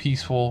more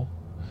peaceful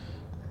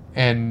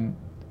and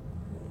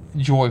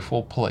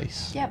joyful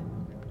place. Yep.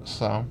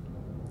 So. All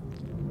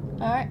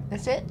right,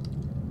 that's it.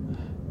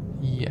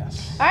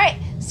 Yes. All right,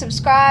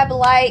 subscribe,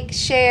 like,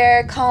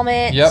 share,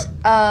 comment. Yep.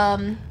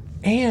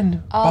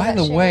 And by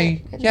the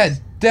way,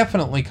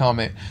 definitely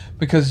comment,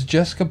 because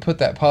Jessica put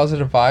that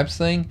positive vibes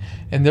thing,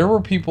 and there were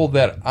people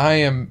that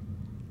I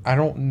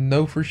don't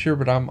know for sure,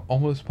 but I'm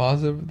almost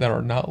positive that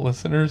are not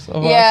listeners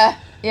of us.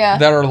 Yeah.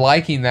 That are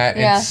liking that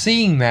and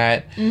seeing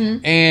that.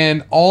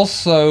 And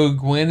also,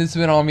 Gwen has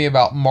been on me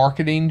about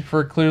marketing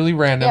for Clearly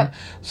Random. Yep.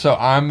 So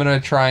I'm going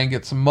to try and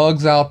get some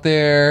mugs out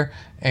there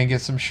and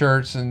get some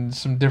shirts and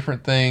some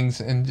different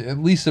things and at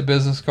least a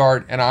business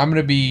card. And I'm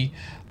going to be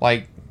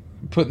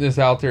putting this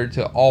out there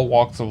to all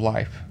walks of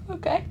life.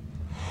 Okay.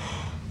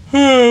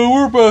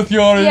 We're both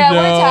yawning. Yeah,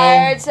 we're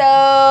tired.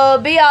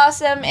 So be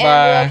awesome,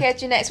 and we'll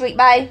catch you next week.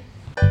 Bye.